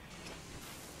dirt.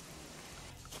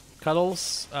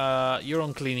 Cuddles, you're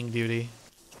on cleaning duty.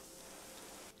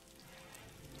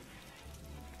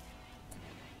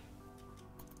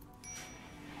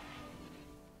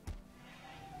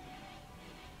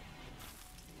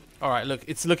 Alright, look,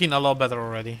 it's looking a lot better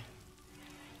already.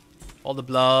 All the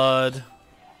blood.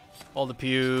 All the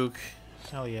puke.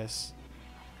 Hell yes.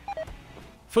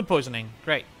 Food poisoning.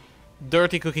 Great.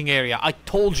 Dirty cooking area. I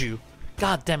told you.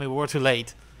 God damn it, we were too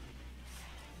late.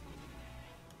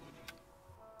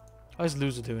 How is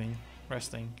Loser doing?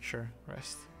 Resting. Sure,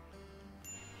 rest.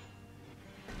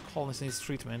 Colonist needs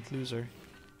treatment. Loser.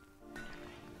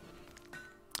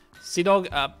 Sea Dog,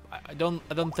 I don't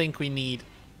think we need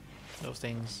those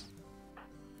things.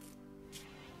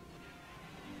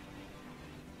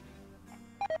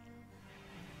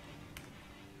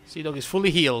 Sea Dog is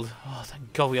fully healed. Oh,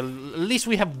 thank God. At least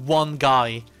we have one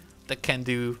guy that can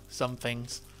do some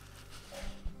things.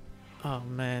 Oh,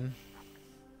 man.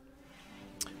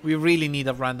 We really need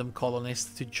a random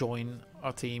colonist to join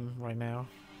our team right now.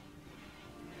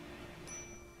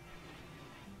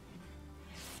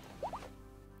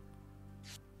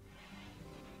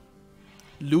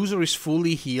 Loser is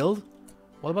fully healed?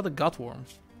 What about the gutworm?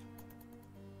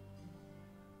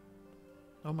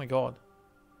 Oh my god.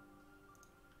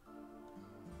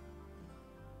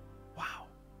 Wow.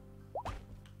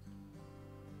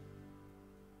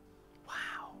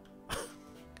 Wow.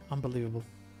 Unbelievable.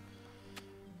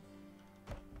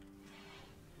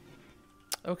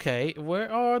 Okay,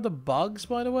 where are the bugs,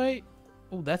 by the way?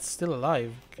 Oh, that's still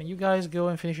alive. Can you guys go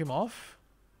and finish him off?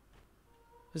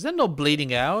 Is that not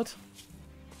bleeding out?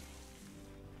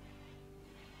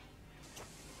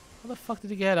 How the fuck did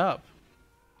he get up?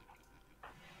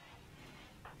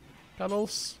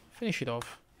 Cuddles, finish it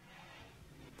off.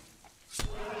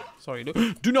 Sorry,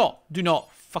 do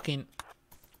not fucking...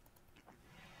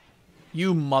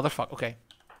 You motherfucker. Okay,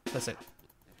 that's it.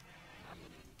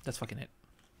 That's fucking it.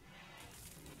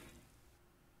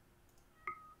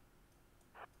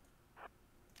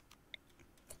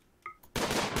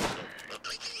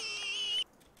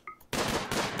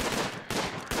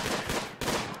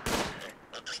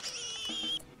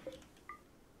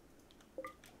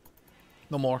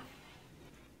 No more.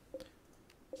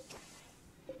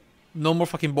 No more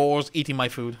fucking boars eating my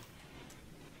food.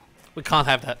 We can't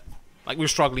have that. Like, we're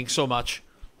struggling so much.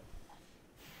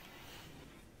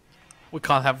 We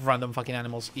can't have random fucking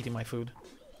animals eating my food.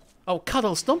 Oh,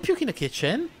 Cuddles, don't puke in the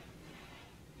kitchen.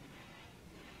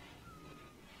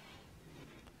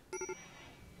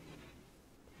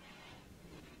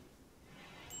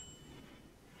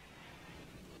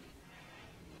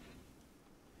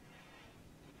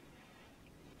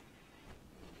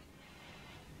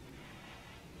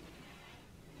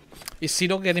 Is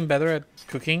Cedo getting better at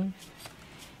cooking?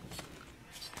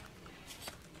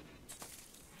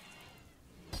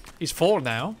 He's 4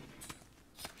 now.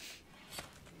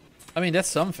 I mean, that's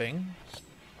something.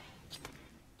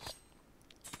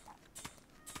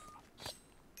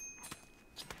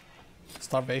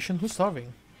 Starvation? Who's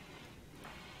starving?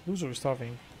 Loser is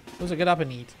starving. Loser, get up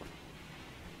and eat.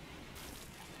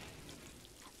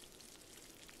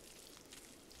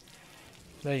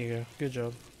 There you go. Good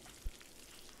job.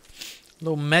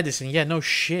 No medicine. Yeah, no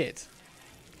shit.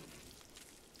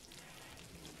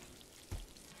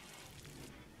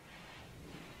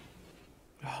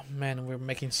 Oh man, we're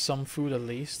making some food at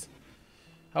least.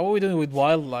 How are we doing with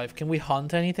wildlife? Can we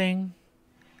hunt anything?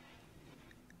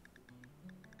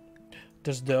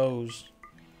 There's those.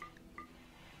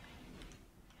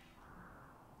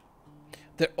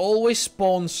 They're always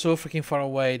spawned so freaking far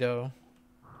away though.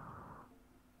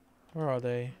 Where are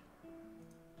they?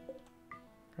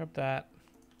 Grab that.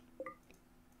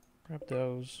 Grab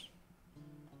those.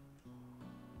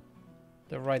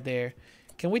 They're right there.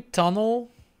 Can we tunnel?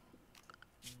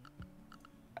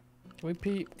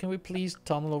 Can we please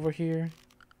tunnel over here?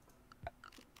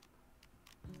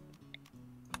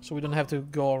 So we don't have to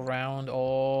go around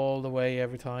all the way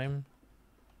every time.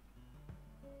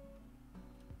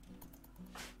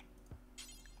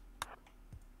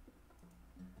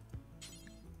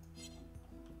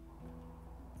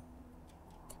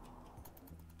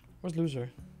 Where's Loser?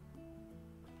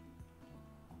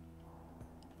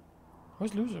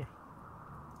 Where's Loser?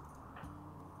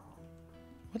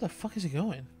 Where the fuck is he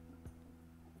going?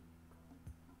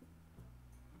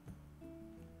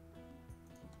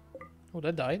 Oh,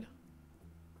 that died.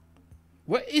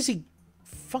 Where is he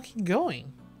fucking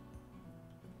going?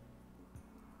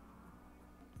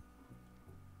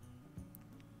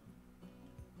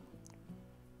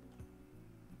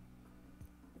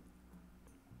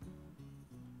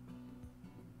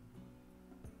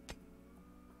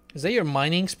 Is that your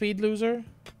mining speed, Loser?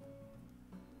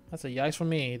 That's a yikes for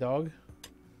me, dog.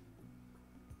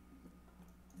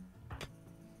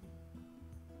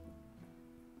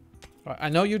 Right, I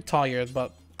know you're tired,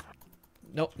 but...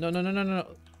 No,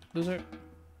 Loser.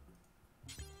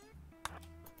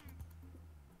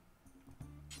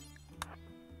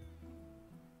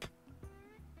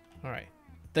 Alright.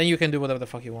 Then you can do whatever the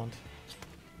fuck you want.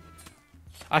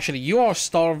 Actually, you are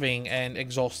starving and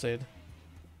exhausted.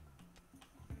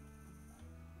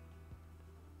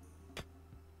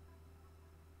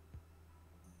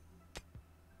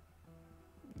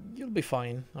 You'll be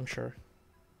fine, I'm sure.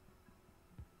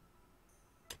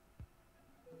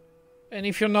 And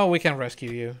if you're not, we can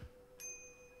rescue you.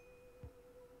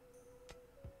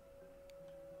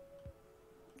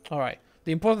 Alright.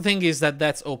 The important thing is that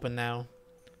that's open now.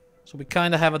 So we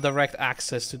kind of have a direct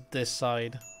access to this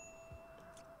side.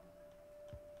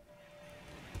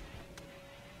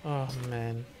 Oh,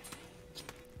 man.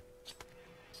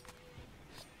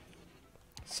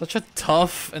 Such a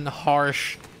tough and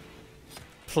harsh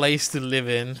place to live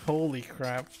in. Holy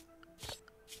crap.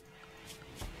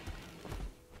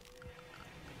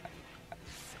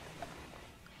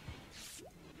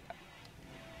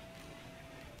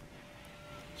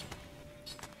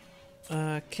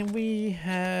 Can we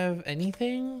have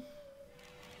anything?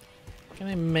 Can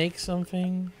I make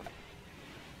something?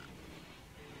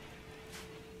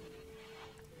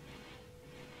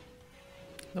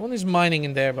 No one is mining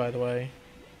in there, by the way.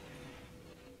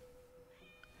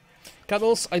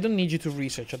 Cuddles, I don't need you to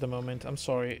research at the moment. I'm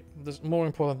sorry. There's more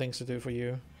important things to do for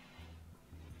you.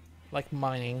 Like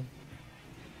mining.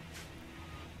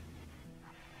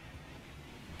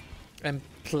 And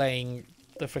playing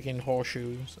the freaking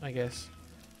horseshoes, I guess.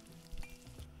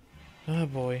 Oh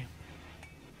boy.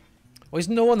 Why is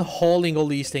no one hauling all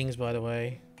these things, by the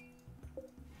way?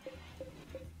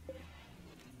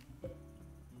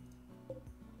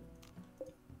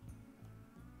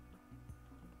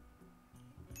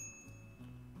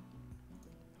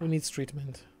 Who needs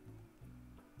treatment?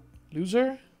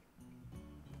 Loser?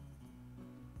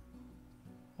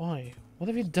 Why? What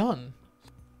have you done?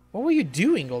 What were you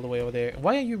doing all the way over there?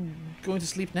 Why are you going to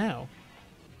sleep now?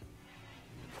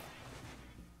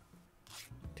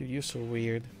 Dude, you're so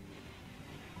weird.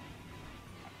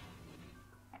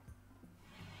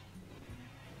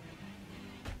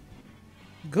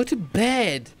 Go to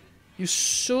bed! You're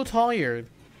so tired.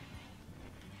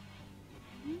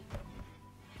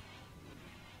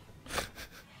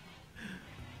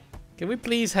 Can we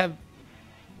please have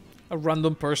a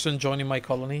random person joining my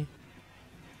colony?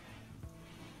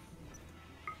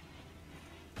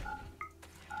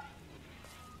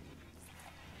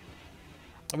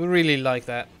 I would really like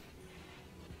that.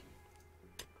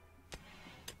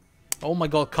 Oh my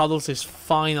god, Cuddles is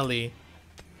finally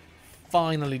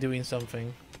doing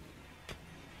something.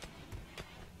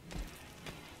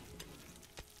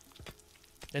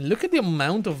 And look at the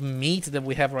amount of meat that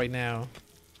we have right now.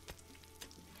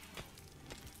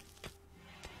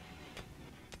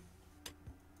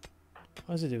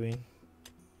 How's he doing?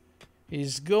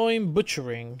 He's going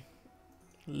butchering.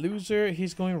 Loser,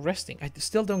 he's going resting. I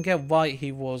still don't get why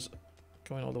he was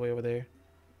going all the way over there.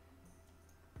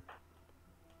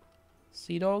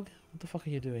 Sea Dog? What the fuck are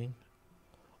you doing?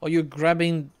 Oh, you're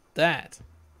grabbing that.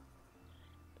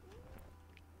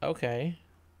 Okay.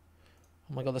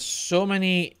 Oh my god, there's so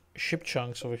many ship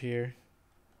chunks over here.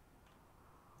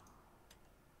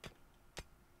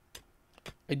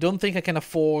 I don't think I can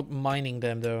afford mining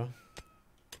them though.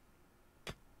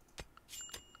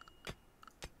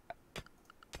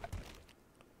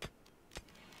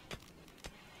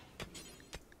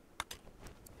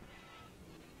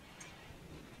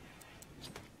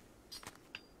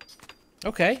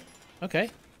 Okay,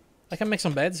 okay. I can make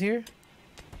some beds here.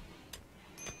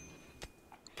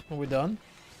 Are we done?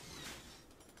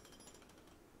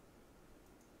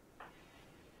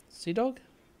 Sea Dog?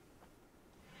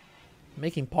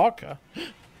 Making parka?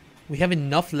 We have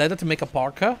enough leather to make a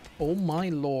parka? Oh my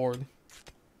lord.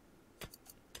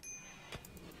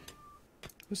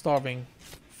 Who's starving?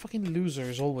 Fucking loser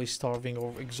is always starving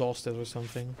or exhausted or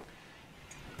something.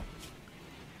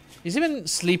 He's even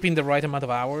sleeping the right amount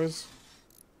of hours.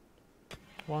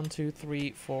 1, 2,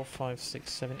 3, 4, 5,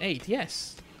 6, 7, 8.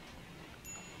 Yes.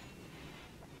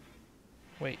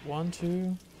 Wait, 1,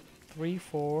 2, 3,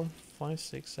 4, 5,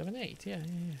 6, 7, 8. Yeah.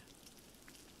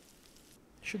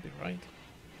 Should be right.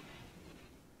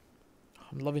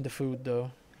 I'm loving the food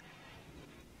though.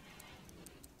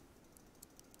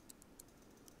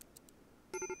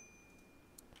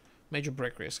 Major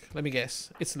break risk. Let me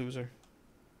guess. It's loser.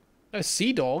 A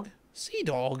Sea Dog? Sea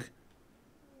Dog?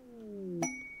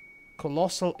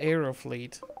 Colossal Aero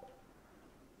Fleet.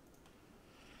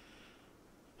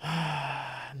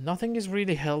 Nothing is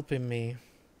really helping me.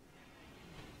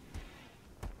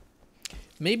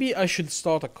 Maybe I should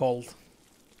start a cult.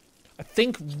 I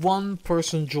think one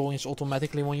person joins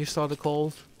automatically when you start a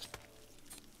cult.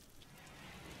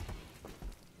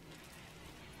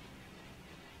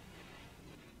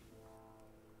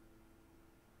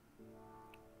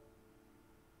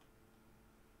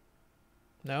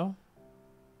 No?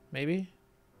 Maybe?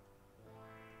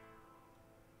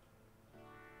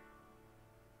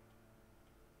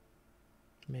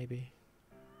 Maybe.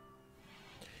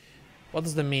 What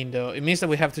does that mean though? It means that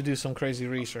we have to do some crazy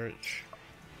research.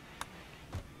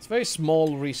 It's very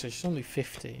small research, it's only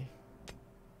 50.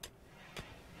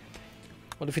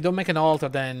 But if we don't make an altar,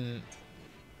 then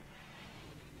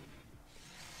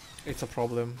it's a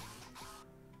problem.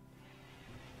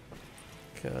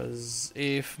 Because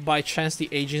if by chance the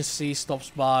agency stops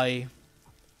by,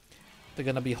 they're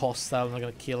gonna be hostile and they're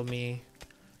gonna kill me.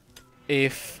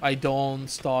 If I don't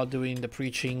start doing the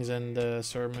preachings and the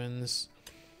sermons,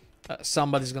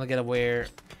 somebody's gonna get aware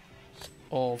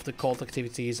of the cult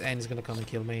activities and is gonna come and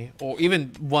kill me. Or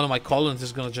even one of my colonists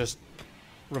is gonna just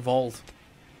revolt.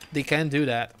 They can do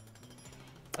that.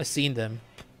 I've seen them.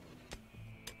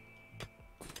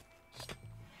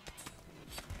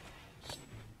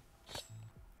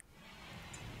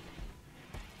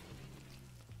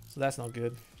 that's not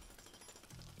good.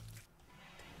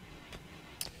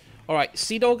 Alright,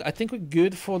 Sea Dog, I think we're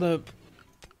good for the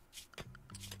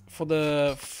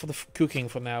cooking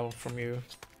for now from you.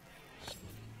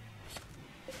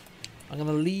 I'm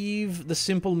gonna leave the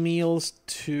simple meals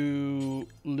to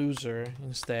Loser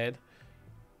instead.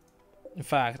 In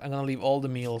fact, I'm gonna leave all the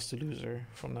meals to Loser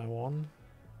from now on.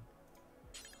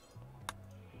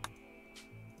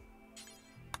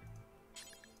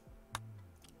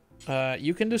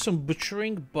 You can do some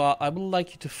butchering, but I would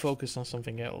like you to focus on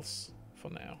something else for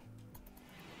now.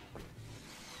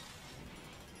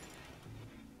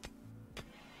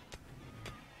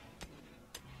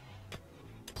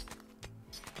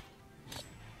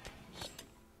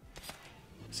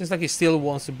 Seems like he still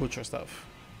wants to butcher stuff.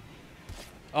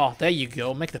 Oh, there you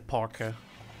go. Make the parka.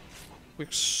 We're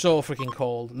so freaking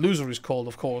cold. Loser is cold,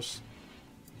 of course.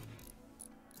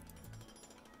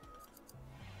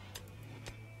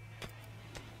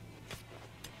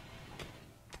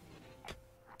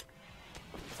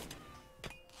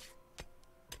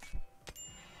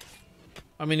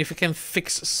 I mean, if we can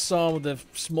fix some of the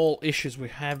small issues we're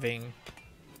having.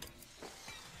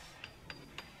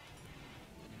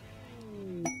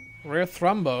 Rare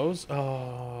thrombos.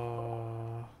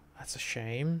 Oh, that's a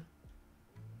shame.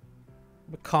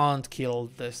 We can't kill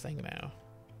this thing now.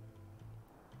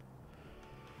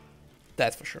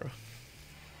 That's for sure.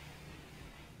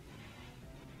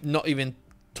 Not even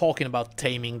talking about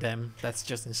taming them. That's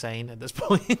just insane at this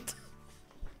point.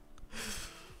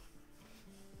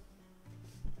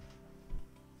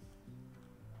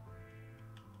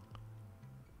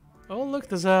 Oh look,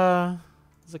 there's a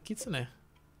kitsune.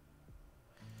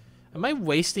 Am I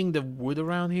wasting the wood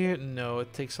around here? No,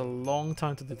 it takes a long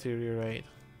time to deteriorate.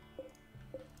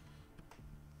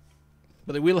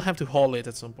 But I will have to haul it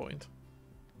at some point.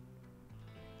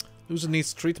 Loser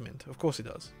needs treatment. Of course he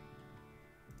does.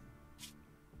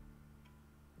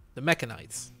 The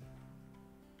mechanites.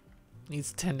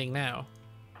 Needs tending now.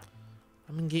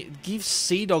 I mean, give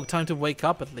Sea Dog time to wake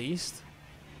up at least.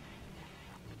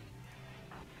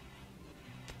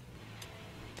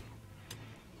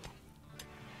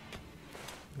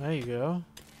 There you go.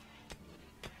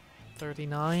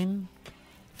 39.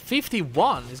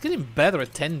 51. He's getting better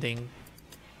at tending.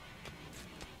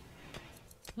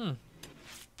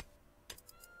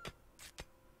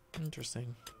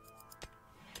 Interesting.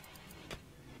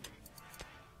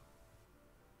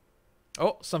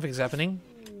 Oh, something's happening.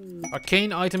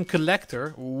 Arcane item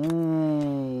collector.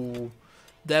 Ooh.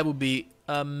 That would be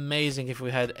amazing if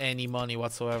we had any money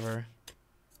whatsoever.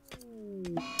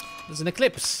 There's an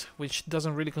eclipse, which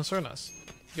doesn't really concern us.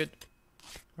 Good.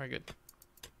 Very good.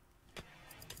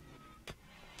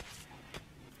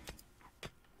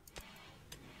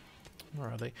 Where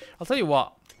are they? I'll tell you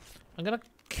what. I'm gonna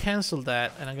cancel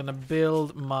that and I'm gonna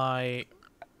build my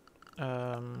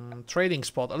trading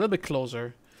spot a little bit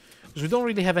closer. Because we don't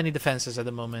really have any defenses at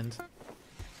the moment.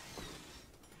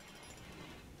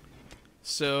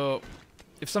 So,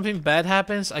 if something bad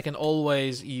happens, I can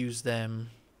always use them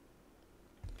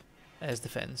as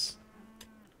defense.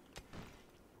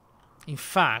 In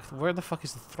fact, where the fuck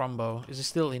is the thrombo? Is it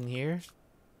still in here?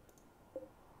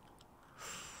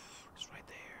 It's right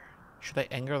there. Should I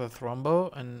anger the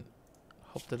thrombo and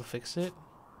hope that'll fix it?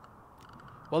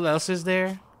 What else is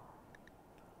there?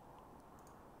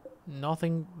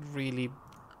 Nothing really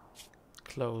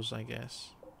close, I guess.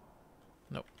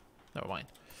 Nope. Never mind.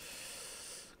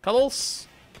 Cuddles?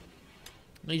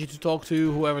 Need you to talk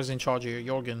to whoever's in charge here.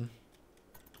 Jorgen.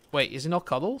 Wait, is it not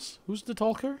Cuddles? Who's the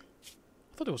talker?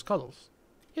 I thought it was Cuddles.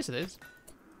 Yes, it is.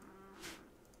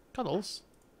 Cuddles.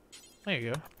 There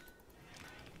you go.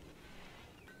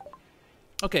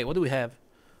 Okay, what do we have?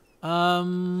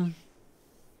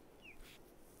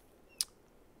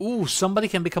 Ooh, somebody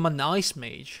can become an ice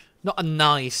mage. Not a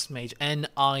nice mage, an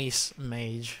ice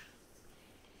mage.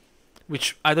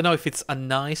 Which, I don't know if it's a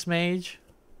nice mage,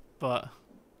 but...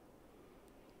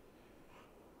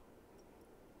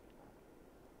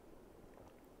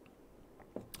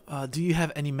 do you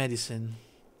have any medicine?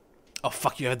 Oh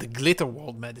fuck, you have the Glitter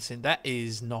World medicine. That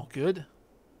is not good.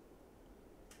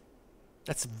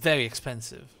 That's very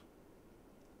expensive.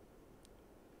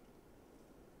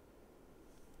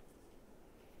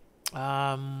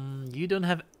 You don't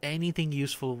have anything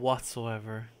useful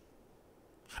whatsoever.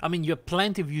 I mean, you have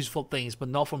plenty of useful things, but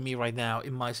not for me right now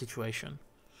in my situation.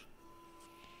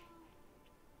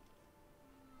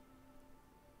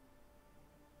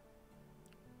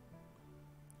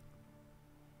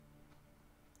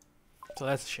 So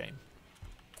that's a shame.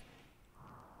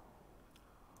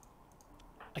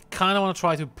 I kind of want to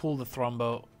try to pull the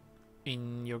thrombo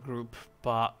in your group,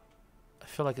 but I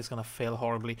feel like it's gonna fail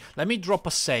horribly. Let me drop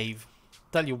a save.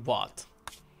 Tell you what.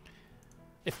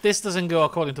 If this doesn't go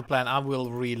according to plan, I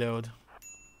will reload.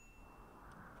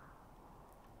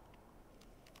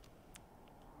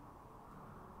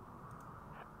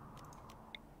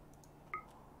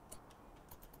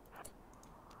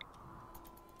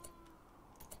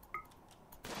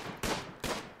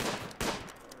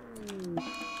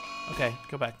 Okay,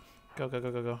 go back. Go, go,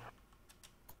 go, go, go.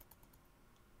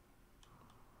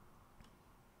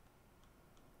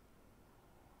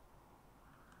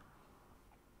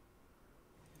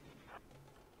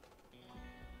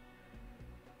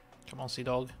 Come on, Sea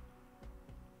Dog.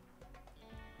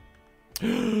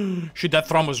 Shoot, that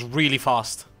Thrum was really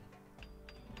fast.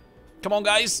 Come on,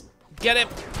 guys. Get him.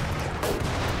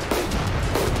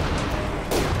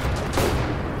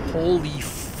 Holy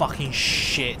fucking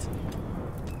shit.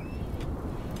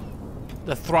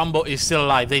 The Thrumbo is still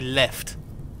alive. They left.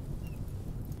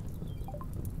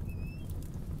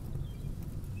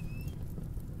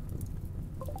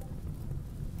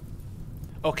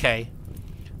 Okay.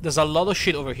 There's a lot of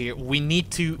shit over here. We need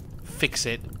to fix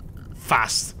it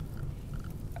fast.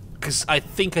 Because I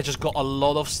think I just got a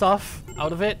lot of stuff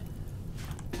out of it.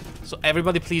 So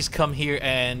everybody please come here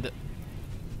and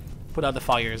put out the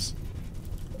fires.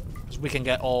 So we can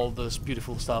get all this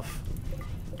beautiful stuff.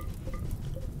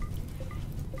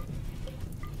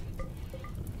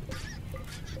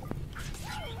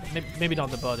 Maybe not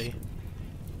the body.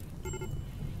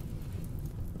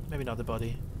 Maybe not the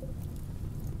body.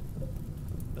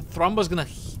 The Thrumbo's gonna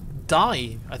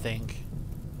die, I think.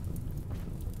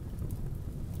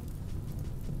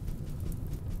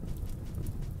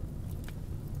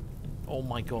 Oh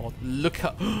my god. Look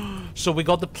how... So we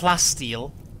got the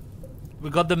Plasteel. We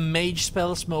got the Mage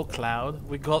spell Smoke Cloud.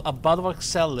 We got a Bud of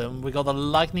Axellum. We got a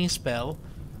Lightning spell.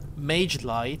 Mage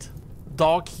Light.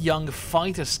 Dark Young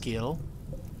Fighter skill.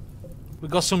 We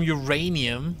got some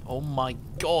uranium. Oh my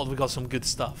god, we got some good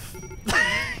stuff.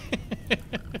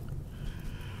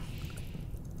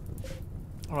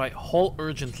 Alright, haul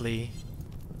urgently.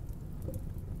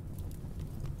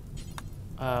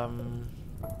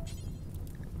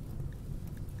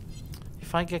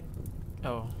 If I get...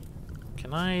 Oh.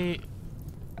 Can I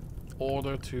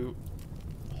order to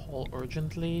haul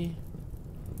urgently?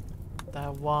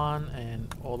 That one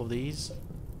and all of these.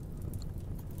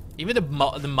 Even the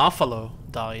Muffalo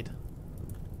died.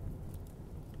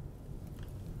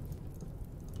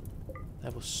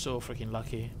 That was so freaking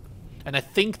lucky. And I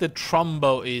think the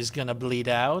Trumbo is gonna bleed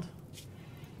out.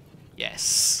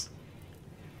 Yes.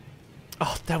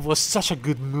 Oh, that was such a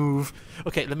good move.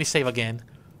 Okay, let me save again.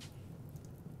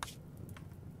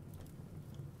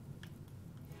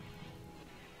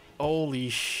 Holy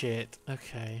shit.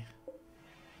 Okay.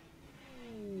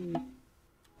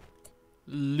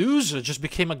 Loser just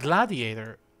became a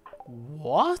gladiator.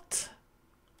 What?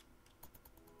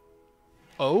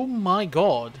 Oh my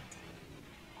god.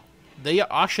 They are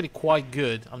actually quite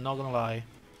good, I'm not gonna lie.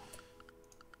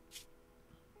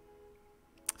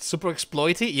 Super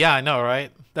exploity? Yeah, I know,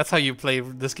 right? That's how you play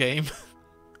this game.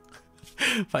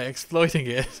 By exploiting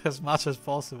it as much as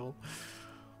possible.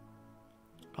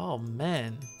 Oh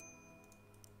man.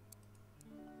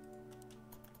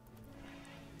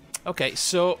 Okay,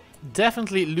 so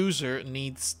definitely Loser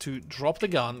needs to drop the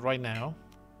gun right now.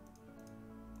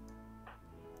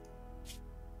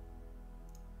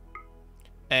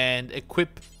 And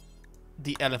equip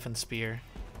the Elephant Spear.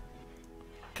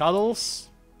 Cuddles,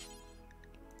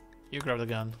 you grab the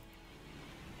gun.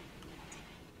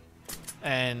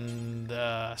 And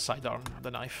sidearm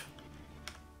the knife.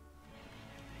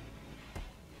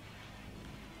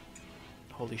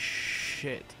 Holy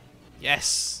shit.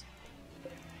 Yes!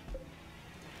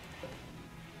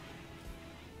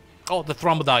 Oh, the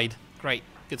Thrumbo died. Great.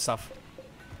 Good stuff.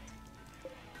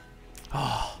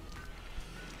 Oh.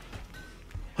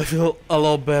 I feel a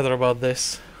lot better about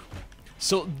this.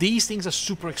 So these things are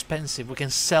super expensive. We can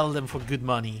sell them for good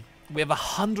money. We have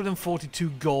 142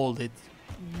 gold. It's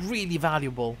really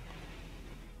valuable.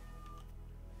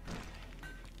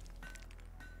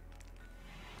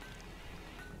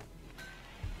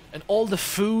 And all the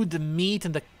food, the meat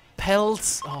and the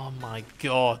pelts. Oh my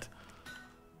god.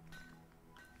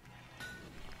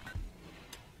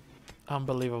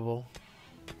 Unbelievable.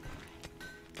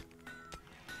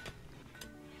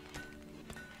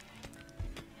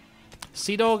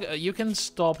 Sea Dog, you can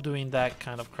stop doing that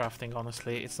kind of crafting,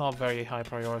 honestly. It's not very high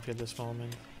priority at this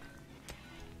moment.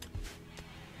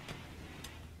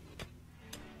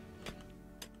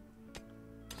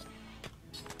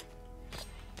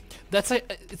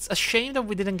 It's a shame that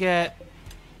we didn't get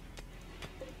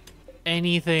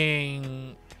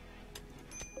anything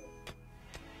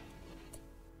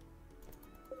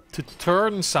to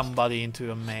turn somebody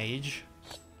into a mage.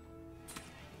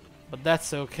 But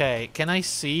that's okay. Can I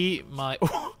see my...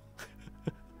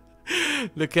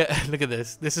 look at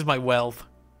this. This is my wealth.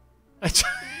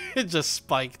 It just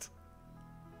spiked.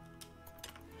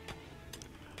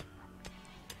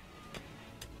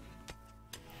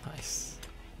 Nice.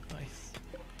 Nice.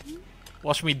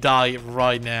 Watch me die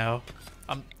right now.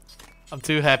 I'm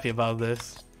too happy about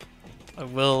this. I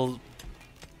will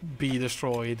be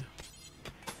destroyed.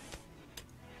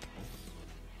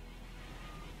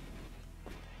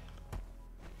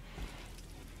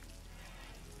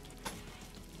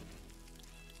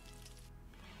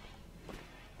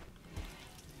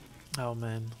 Oh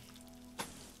man.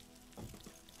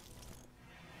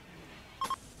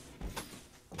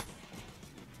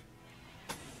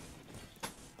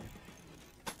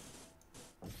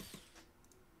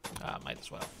 Might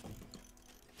as well.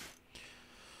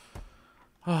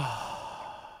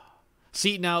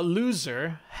 See, now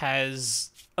Loser has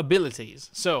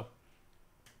abilities. So,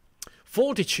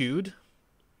 Fortitude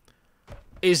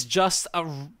is just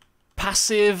a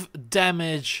passive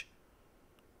damage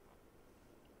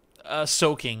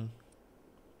soaking,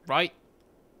 right?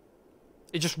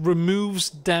 It just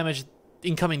removes damage,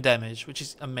 incoming damage, which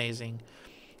is amazing.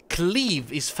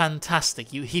 Cleave is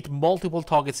fantastic. You hit multiple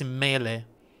targets in melee.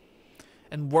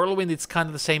 And Whirlwind, it's kind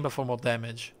of the same but for more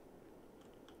damage.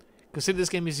 Consider this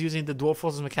game is using the Dwarf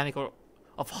Forces mechanic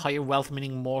of higher wealth,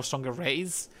 meaning more stronger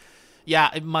raids. Yeah,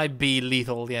 it might be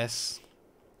lethal, yes.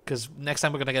 Because next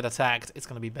time we're going to get attacked, it's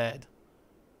going to be bad.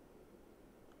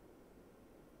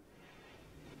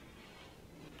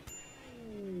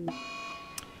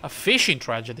 A fishing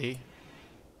tragedy.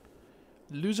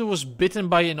 Loser was bitten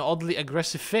by an oddly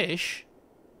aggressive fish.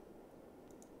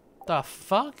 The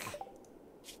fuck?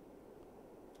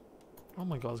 Oh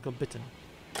my god, it's got bitten.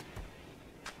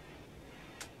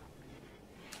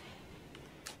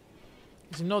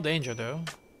 He's in no danger though.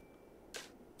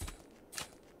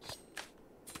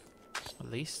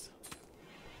 At least.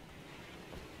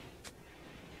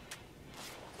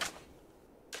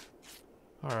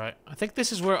 Alright, I think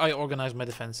this is where I organize my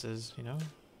defenses, you know?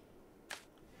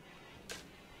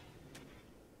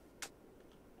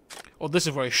 Or this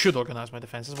is where I should organize my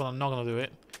defenses, but I'm not gonna do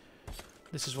it.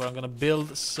 This is where I'm gonna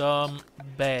build some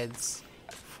beds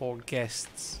for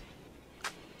guests.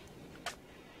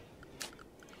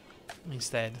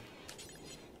 Instead.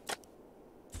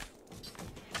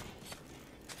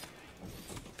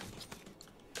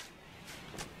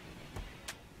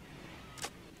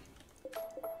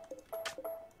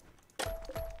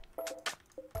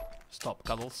 Stop,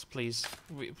 Cuddles, please.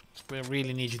 We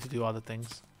really need you to do other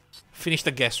things. Finish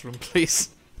the guest room, please.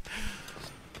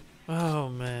 Oh,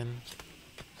 man.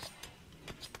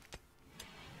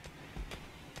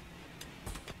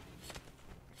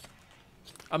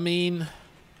 I mean,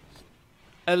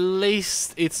 at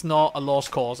least it's not a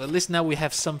lost cause. At least now we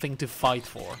have something to fight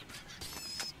for.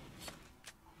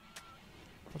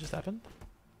 What just happened?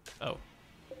 Oh.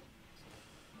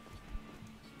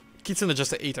 Kitsune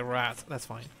just ate a rat. That's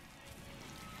fine.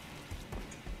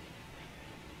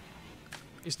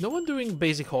 Is no one doing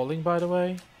basic hauling, by the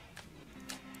way?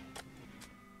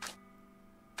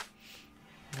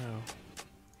 No.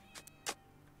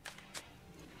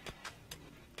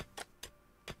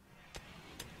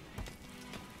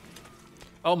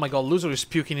 Oh my god, Loser is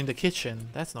puking in the kitchen.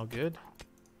 That's not good.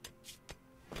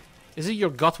 Is it your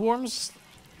gutworms?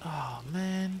 Oh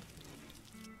man.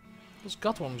 Those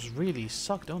gutworms really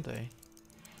suck, don't they?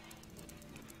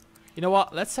 You know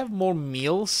what? Let's have more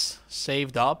meals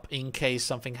saved up in case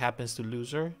something happens to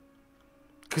Loser.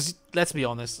 Because, let's be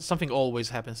honest, something always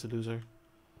happens to Loser.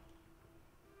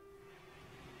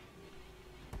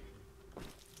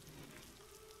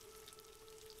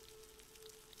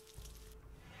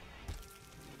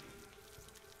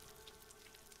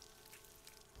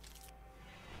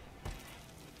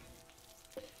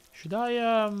 Should I,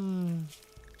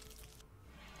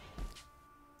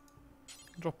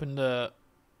 drop in the...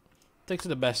 Take to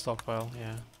the best stockpile,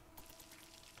 yeah.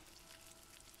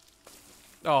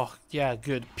 Oh, yeah,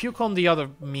 good. Puke on the other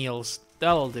meals.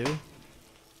 That'll do.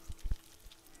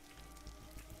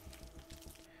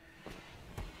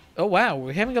 Oh, wow.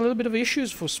 We're having a little bit of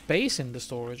issues for space in the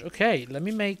storage. Okay, let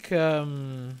me make, let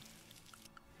me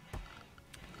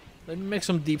make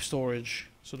some deep storage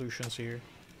solutions here.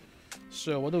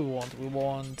 So, what do we want? We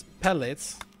want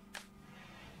pellets.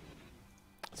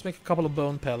 Let's make a couple of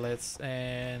bone pellets.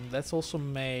 And let's also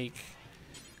make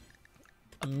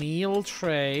a meal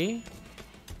tray.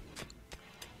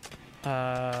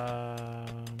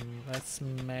 Let's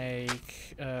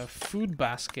make a food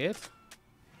basket.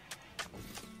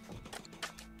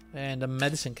 And a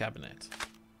medicine cabinet.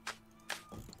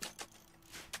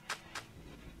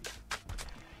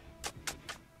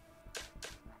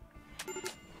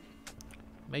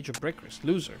 Major brick risk.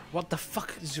 Loser. What the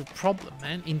fuck is your problem,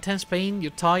 man? Intense pain,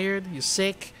 you're tired, you're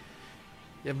sick.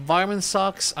 The environment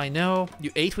sucks, I know.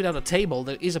 You ate without a table.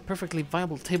 There is a perfectly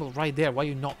viable table right there. Why are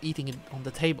you not eating it on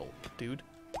the table, dude?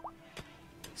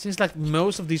 Seems like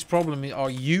most of these problems are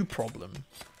you problem.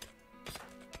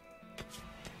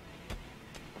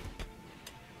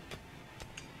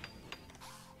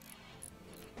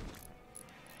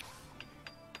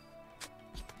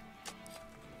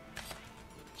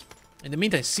 In the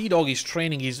meantime, Sea Dog is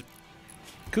training his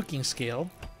cooking skill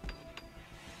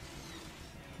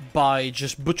by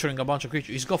just butchering a bunch of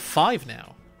creatures. He's got 5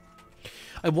 now.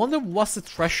 I wonder what's the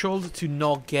threshold to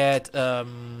not get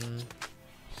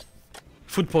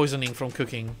food poisoning from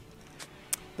cooking.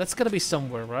 That's gotta be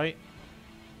somewhere, right?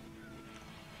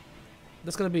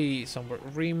 That's gotta be somewhere.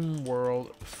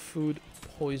 Rimworld, food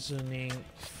poisoning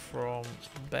from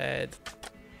bad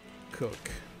cook.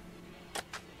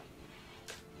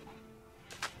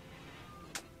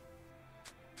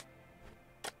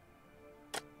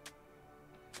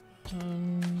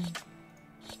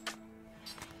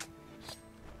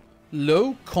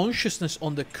 Low consciousness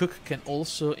on the cook can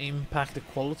also impact the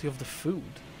quality of the food.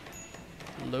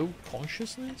 Low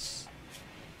consciousness?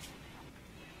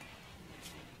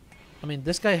 I mean,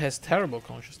 this guy has terrible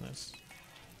consciousness.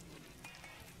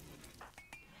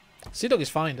 Sea Dog is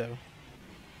fine, though.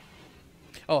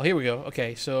 Oh, here we go.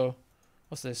 Okay, so...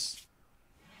 what's this?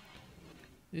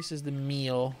 This is the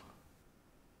meal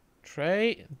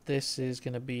tray. This is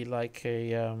gonna be like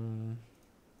a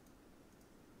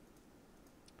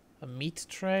meat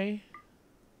tray.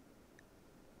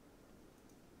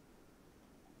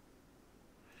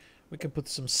 We can put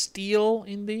some steel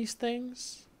in these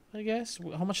things, I guess.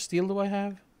 How much steel do I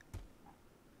have?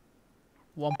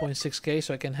 1.6k,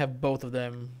 so I can have both of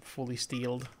them fully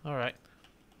steeled. Alright.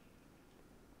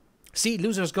 See,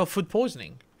 losers got food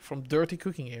poisoning from dirty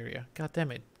cooking area. God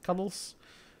damn it. Cuddles.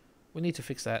 We need to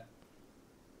fix that.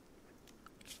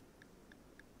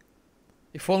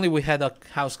 If only we had a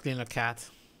house cleaner cat.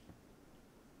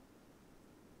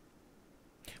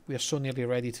 We are so nearly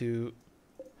ready to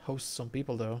host some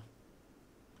people, though.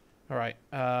 Alright,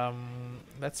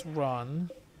 let's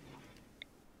run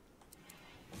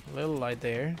a little light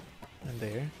there and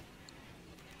there.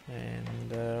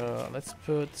 And let's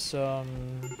put some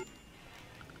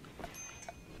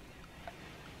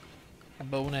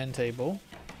bone end table.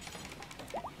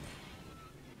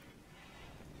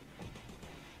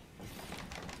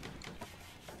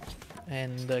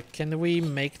 And can we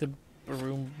make the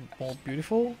room more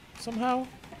beautiful somehow?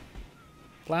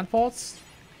 Plant pots?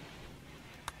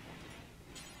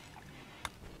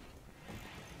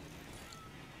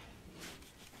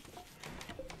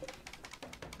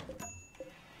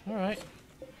 Alright.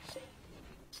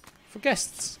 For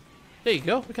guests. There you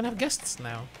go, we can have guests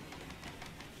now.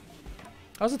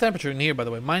 How's the temperature in here, by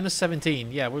the way? Minus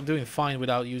 17. Yeah, we're doing fine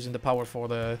without using the power for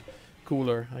the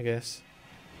cooler, I guess.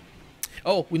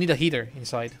 Oh, we need a heater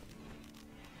inside.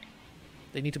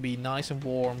 They need to be nice and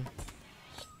warm.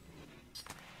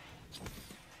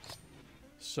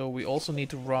 So we also need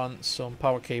to run some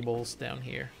power cables down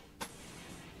here.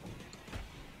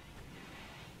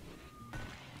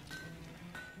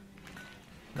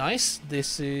 Nice.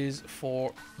 This is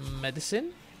for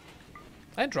medicine.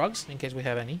 And drugs, in case we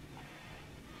have any.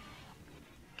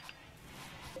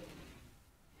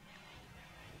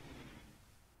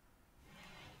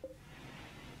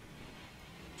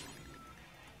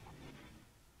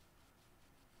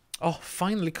 Oh,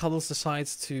 finally Cuddles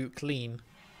decides to clean.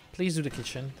 Please do the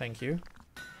kitchen, thank you.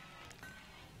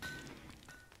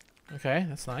 Okay,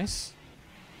 that's nice.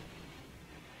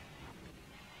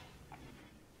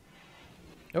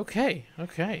 Okay,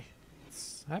 okay.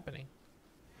 It's happening.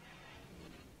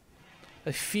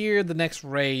 I fear the next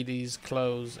raid is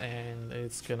close and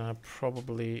it's gonna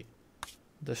probably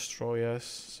destroy us.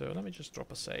 So let me just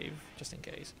drop a save, just in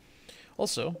case.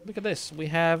 Also, look at this. We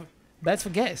have beds for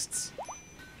guests.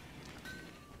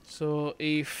 So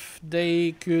if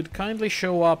they could kindly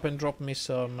show up and drop me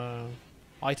some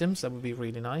items, that would be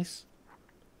really nice.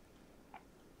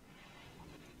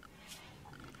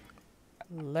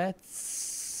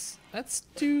 Let's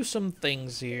do some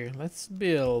things here. Let's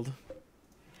build.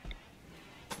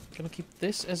 Gonna keep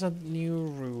this as a new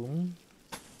room.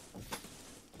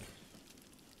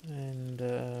 And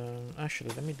actually,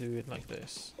 let me do it like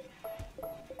this.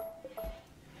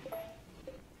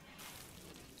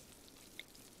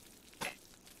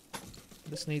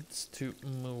 This needs to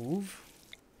move.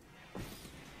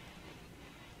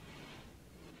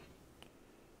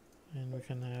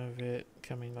 can have it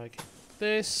coming like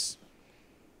this.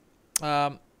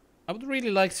 I would really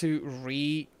like to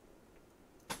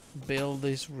rebuild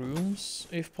these rooms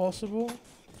if possible.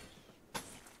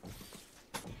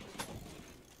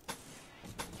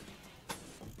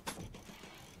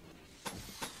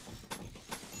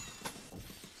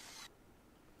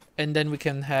 And then we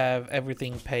can have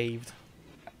everything paved.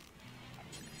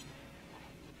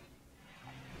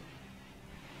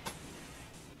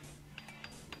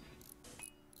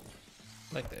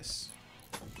 Like this.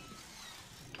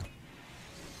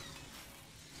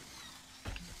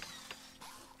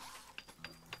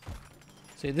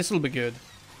 See, this will be good.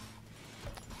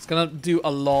 It's gonna do a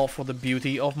lot for the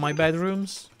beauty of my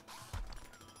bedrooms.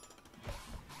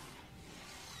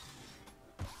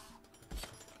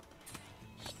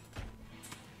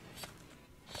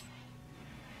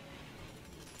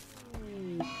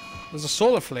 There's a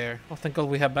solar flare. Oh, thank God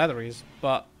we have batteries.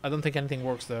 But I don't think anything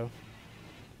works though.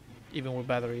 Even with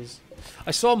batteries.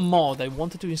 I saw a mod. I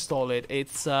wanted to install it.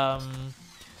 It's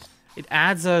it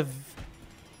adds a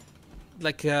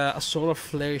solar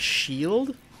flare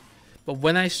shield. But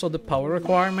when I saw the power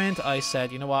requirement, I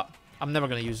said, you know what? I'm never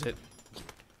gonna use it.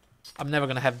 I'm never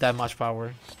gonna have that much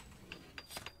power.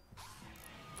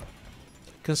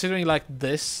 Considering like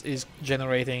this is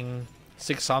generating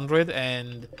 600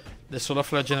 and the solar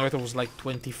flare generator was like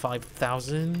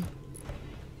 25,000.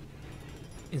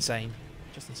 Insane.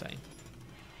 Just insane.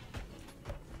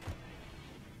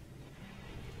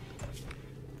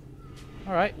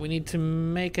 Alright, we need to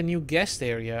make a new guest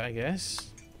area, I guess.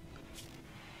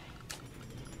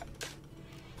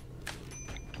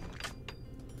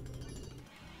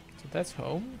 So that's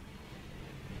home.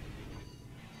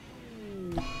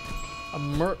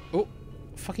 Oh,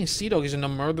 fucking Sea Dog is in a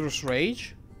murderous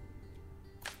rage.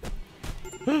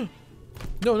 No,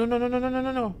 no, no, no, no, no, no,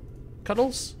 no, no.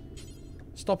 Cuddles?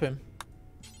 Stop him.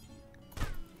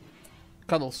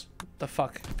 Cuddles. What the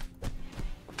fuck?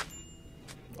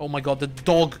 Oh my god, the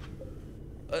dog.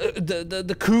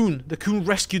 The coon. The coon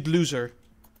rescued loser.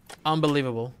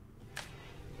 Unbelievable.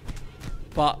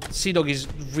 But Sea Dog is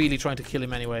really trying to kill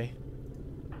him anyway.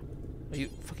 Are you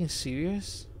fucking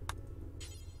serious?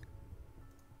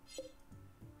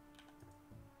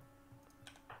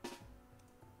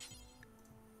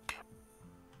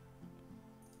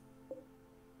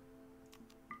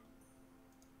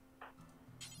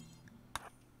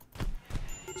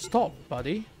 Stop,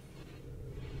 buddy.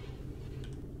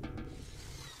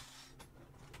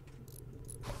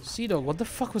 Sea Dog, what the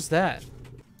fuck was that?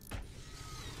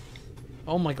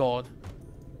 Oh my god.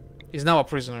 He's now a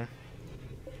prisoner.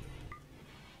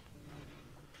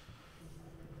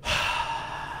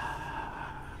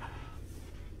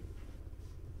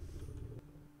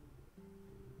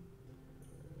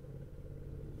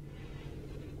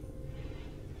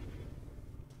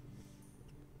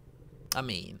 I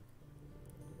mean...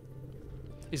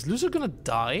 Is Loser gonna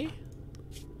die?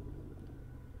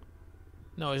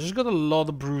 No, he's just got a lot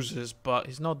of bruises, but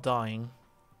he's not dying.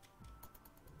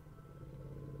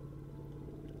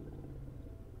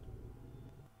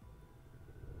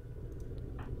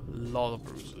 A lot of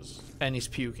bruises. And he's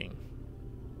puking.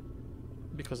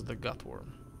 Because of the gut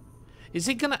worm. Is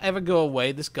he gonna ever go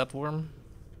away, this gut worm?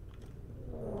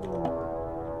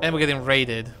 And we're getting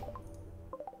raided.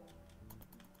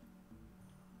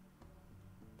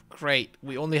 Great,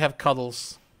 we only have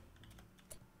Cuddles.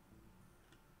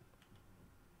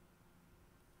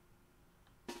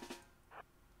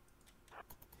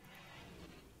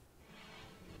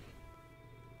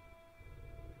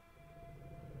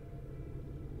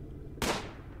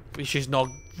 Which is not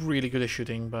really good at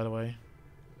shooting, by the way.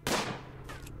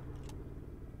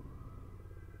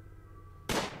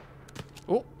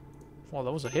 Oh, well,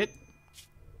 that was a hit.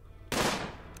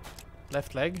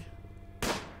 Left leg.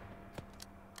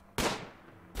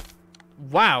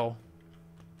 Wow.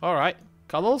 Alright.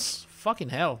 Cuddles? Fucking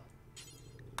hell.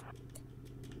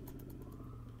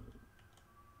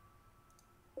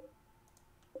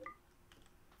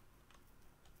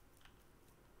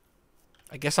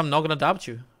 I guess I'm not gonna doubt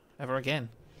you ever again.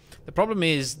 The problem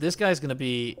is, this guy's gonna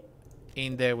be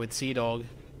in there with Sea Dog.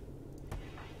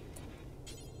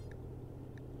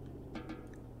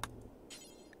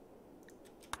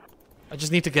 I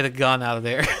just need to get a gun out of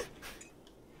there.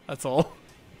 That's all.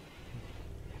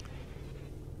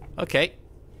 Okay.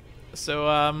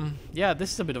 So, yeah,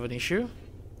 this is a bit of an issue.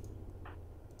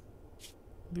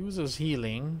 Loser's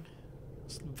healing.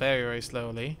 Very, very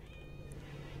slowly.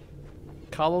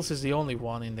 Cuddles is the only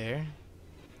one in there.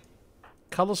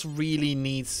 Cuddles really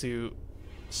needs to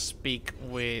speak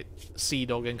with Sea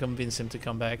Dog and convince him to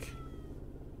come back.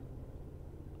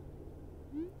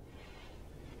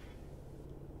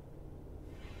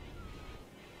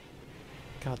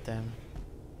 God damn.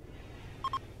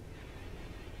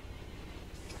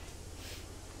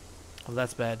 Well,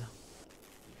 that's bad.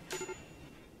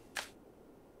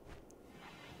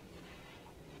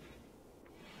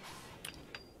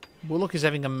 Bullock is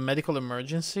having a medical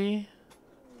emergency.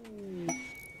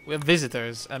 We have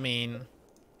visitors. I mean,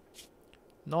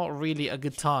 not really a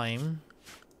good time.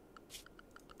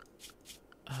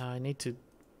 I need to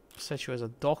set you as a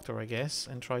doctor, I guess,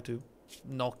 and try to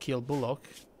not kill Bullock.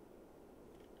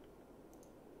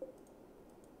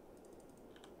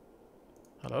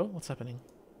 Hello? What's happening?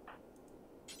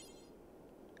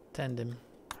 Tend him.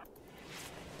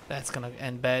 That's gonna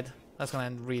end bad. That's gonna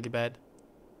end really bad.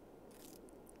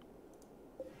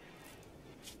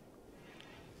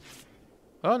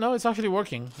 Oh no, it's actually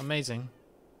working. Amazing.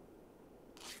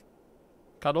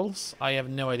 Cuddles? I have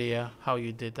no idea how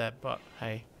you did that, but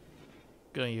hey.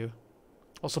 Good on you.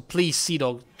 Also, please, Sea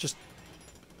Dog, just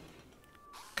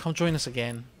come join us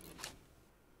again.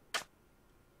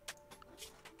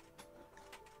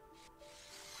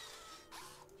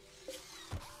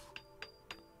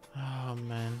 Oh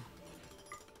man.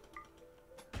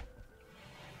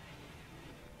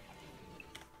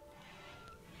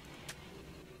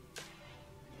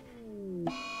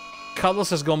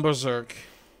 Cuddles has gone berserk.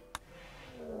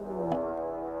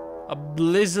 A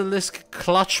Blizzilisk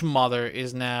Clutch Mother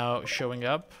is now showing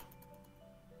up.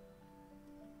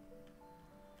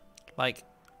 Like,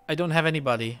 I don't have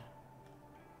anybody.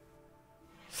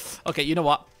 Okay, you know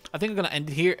what? I think I'm gonna end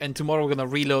it here, and tomorrow we're gonna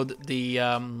reload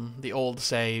the old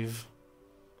save.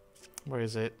 Where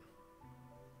is it?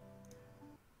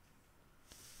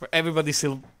 Where everybody's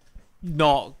still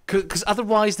not, because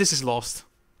otherwise this is lost.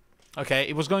 Okay,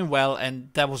 it was going well, and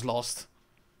that was lost.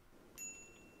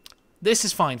 This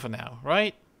is fine for now,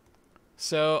 right?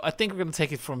 So I think we're gonna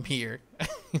take it from here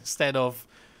instead of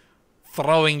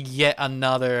throwing yet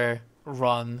another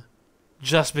run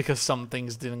just because some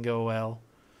things didn't go well.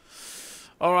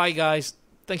 Alright guys,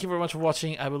 thank you very much for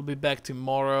watching. I will be back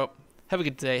tomorrow. Have a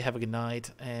good day, have a good night,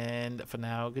 and for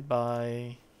now,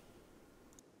 goodbye.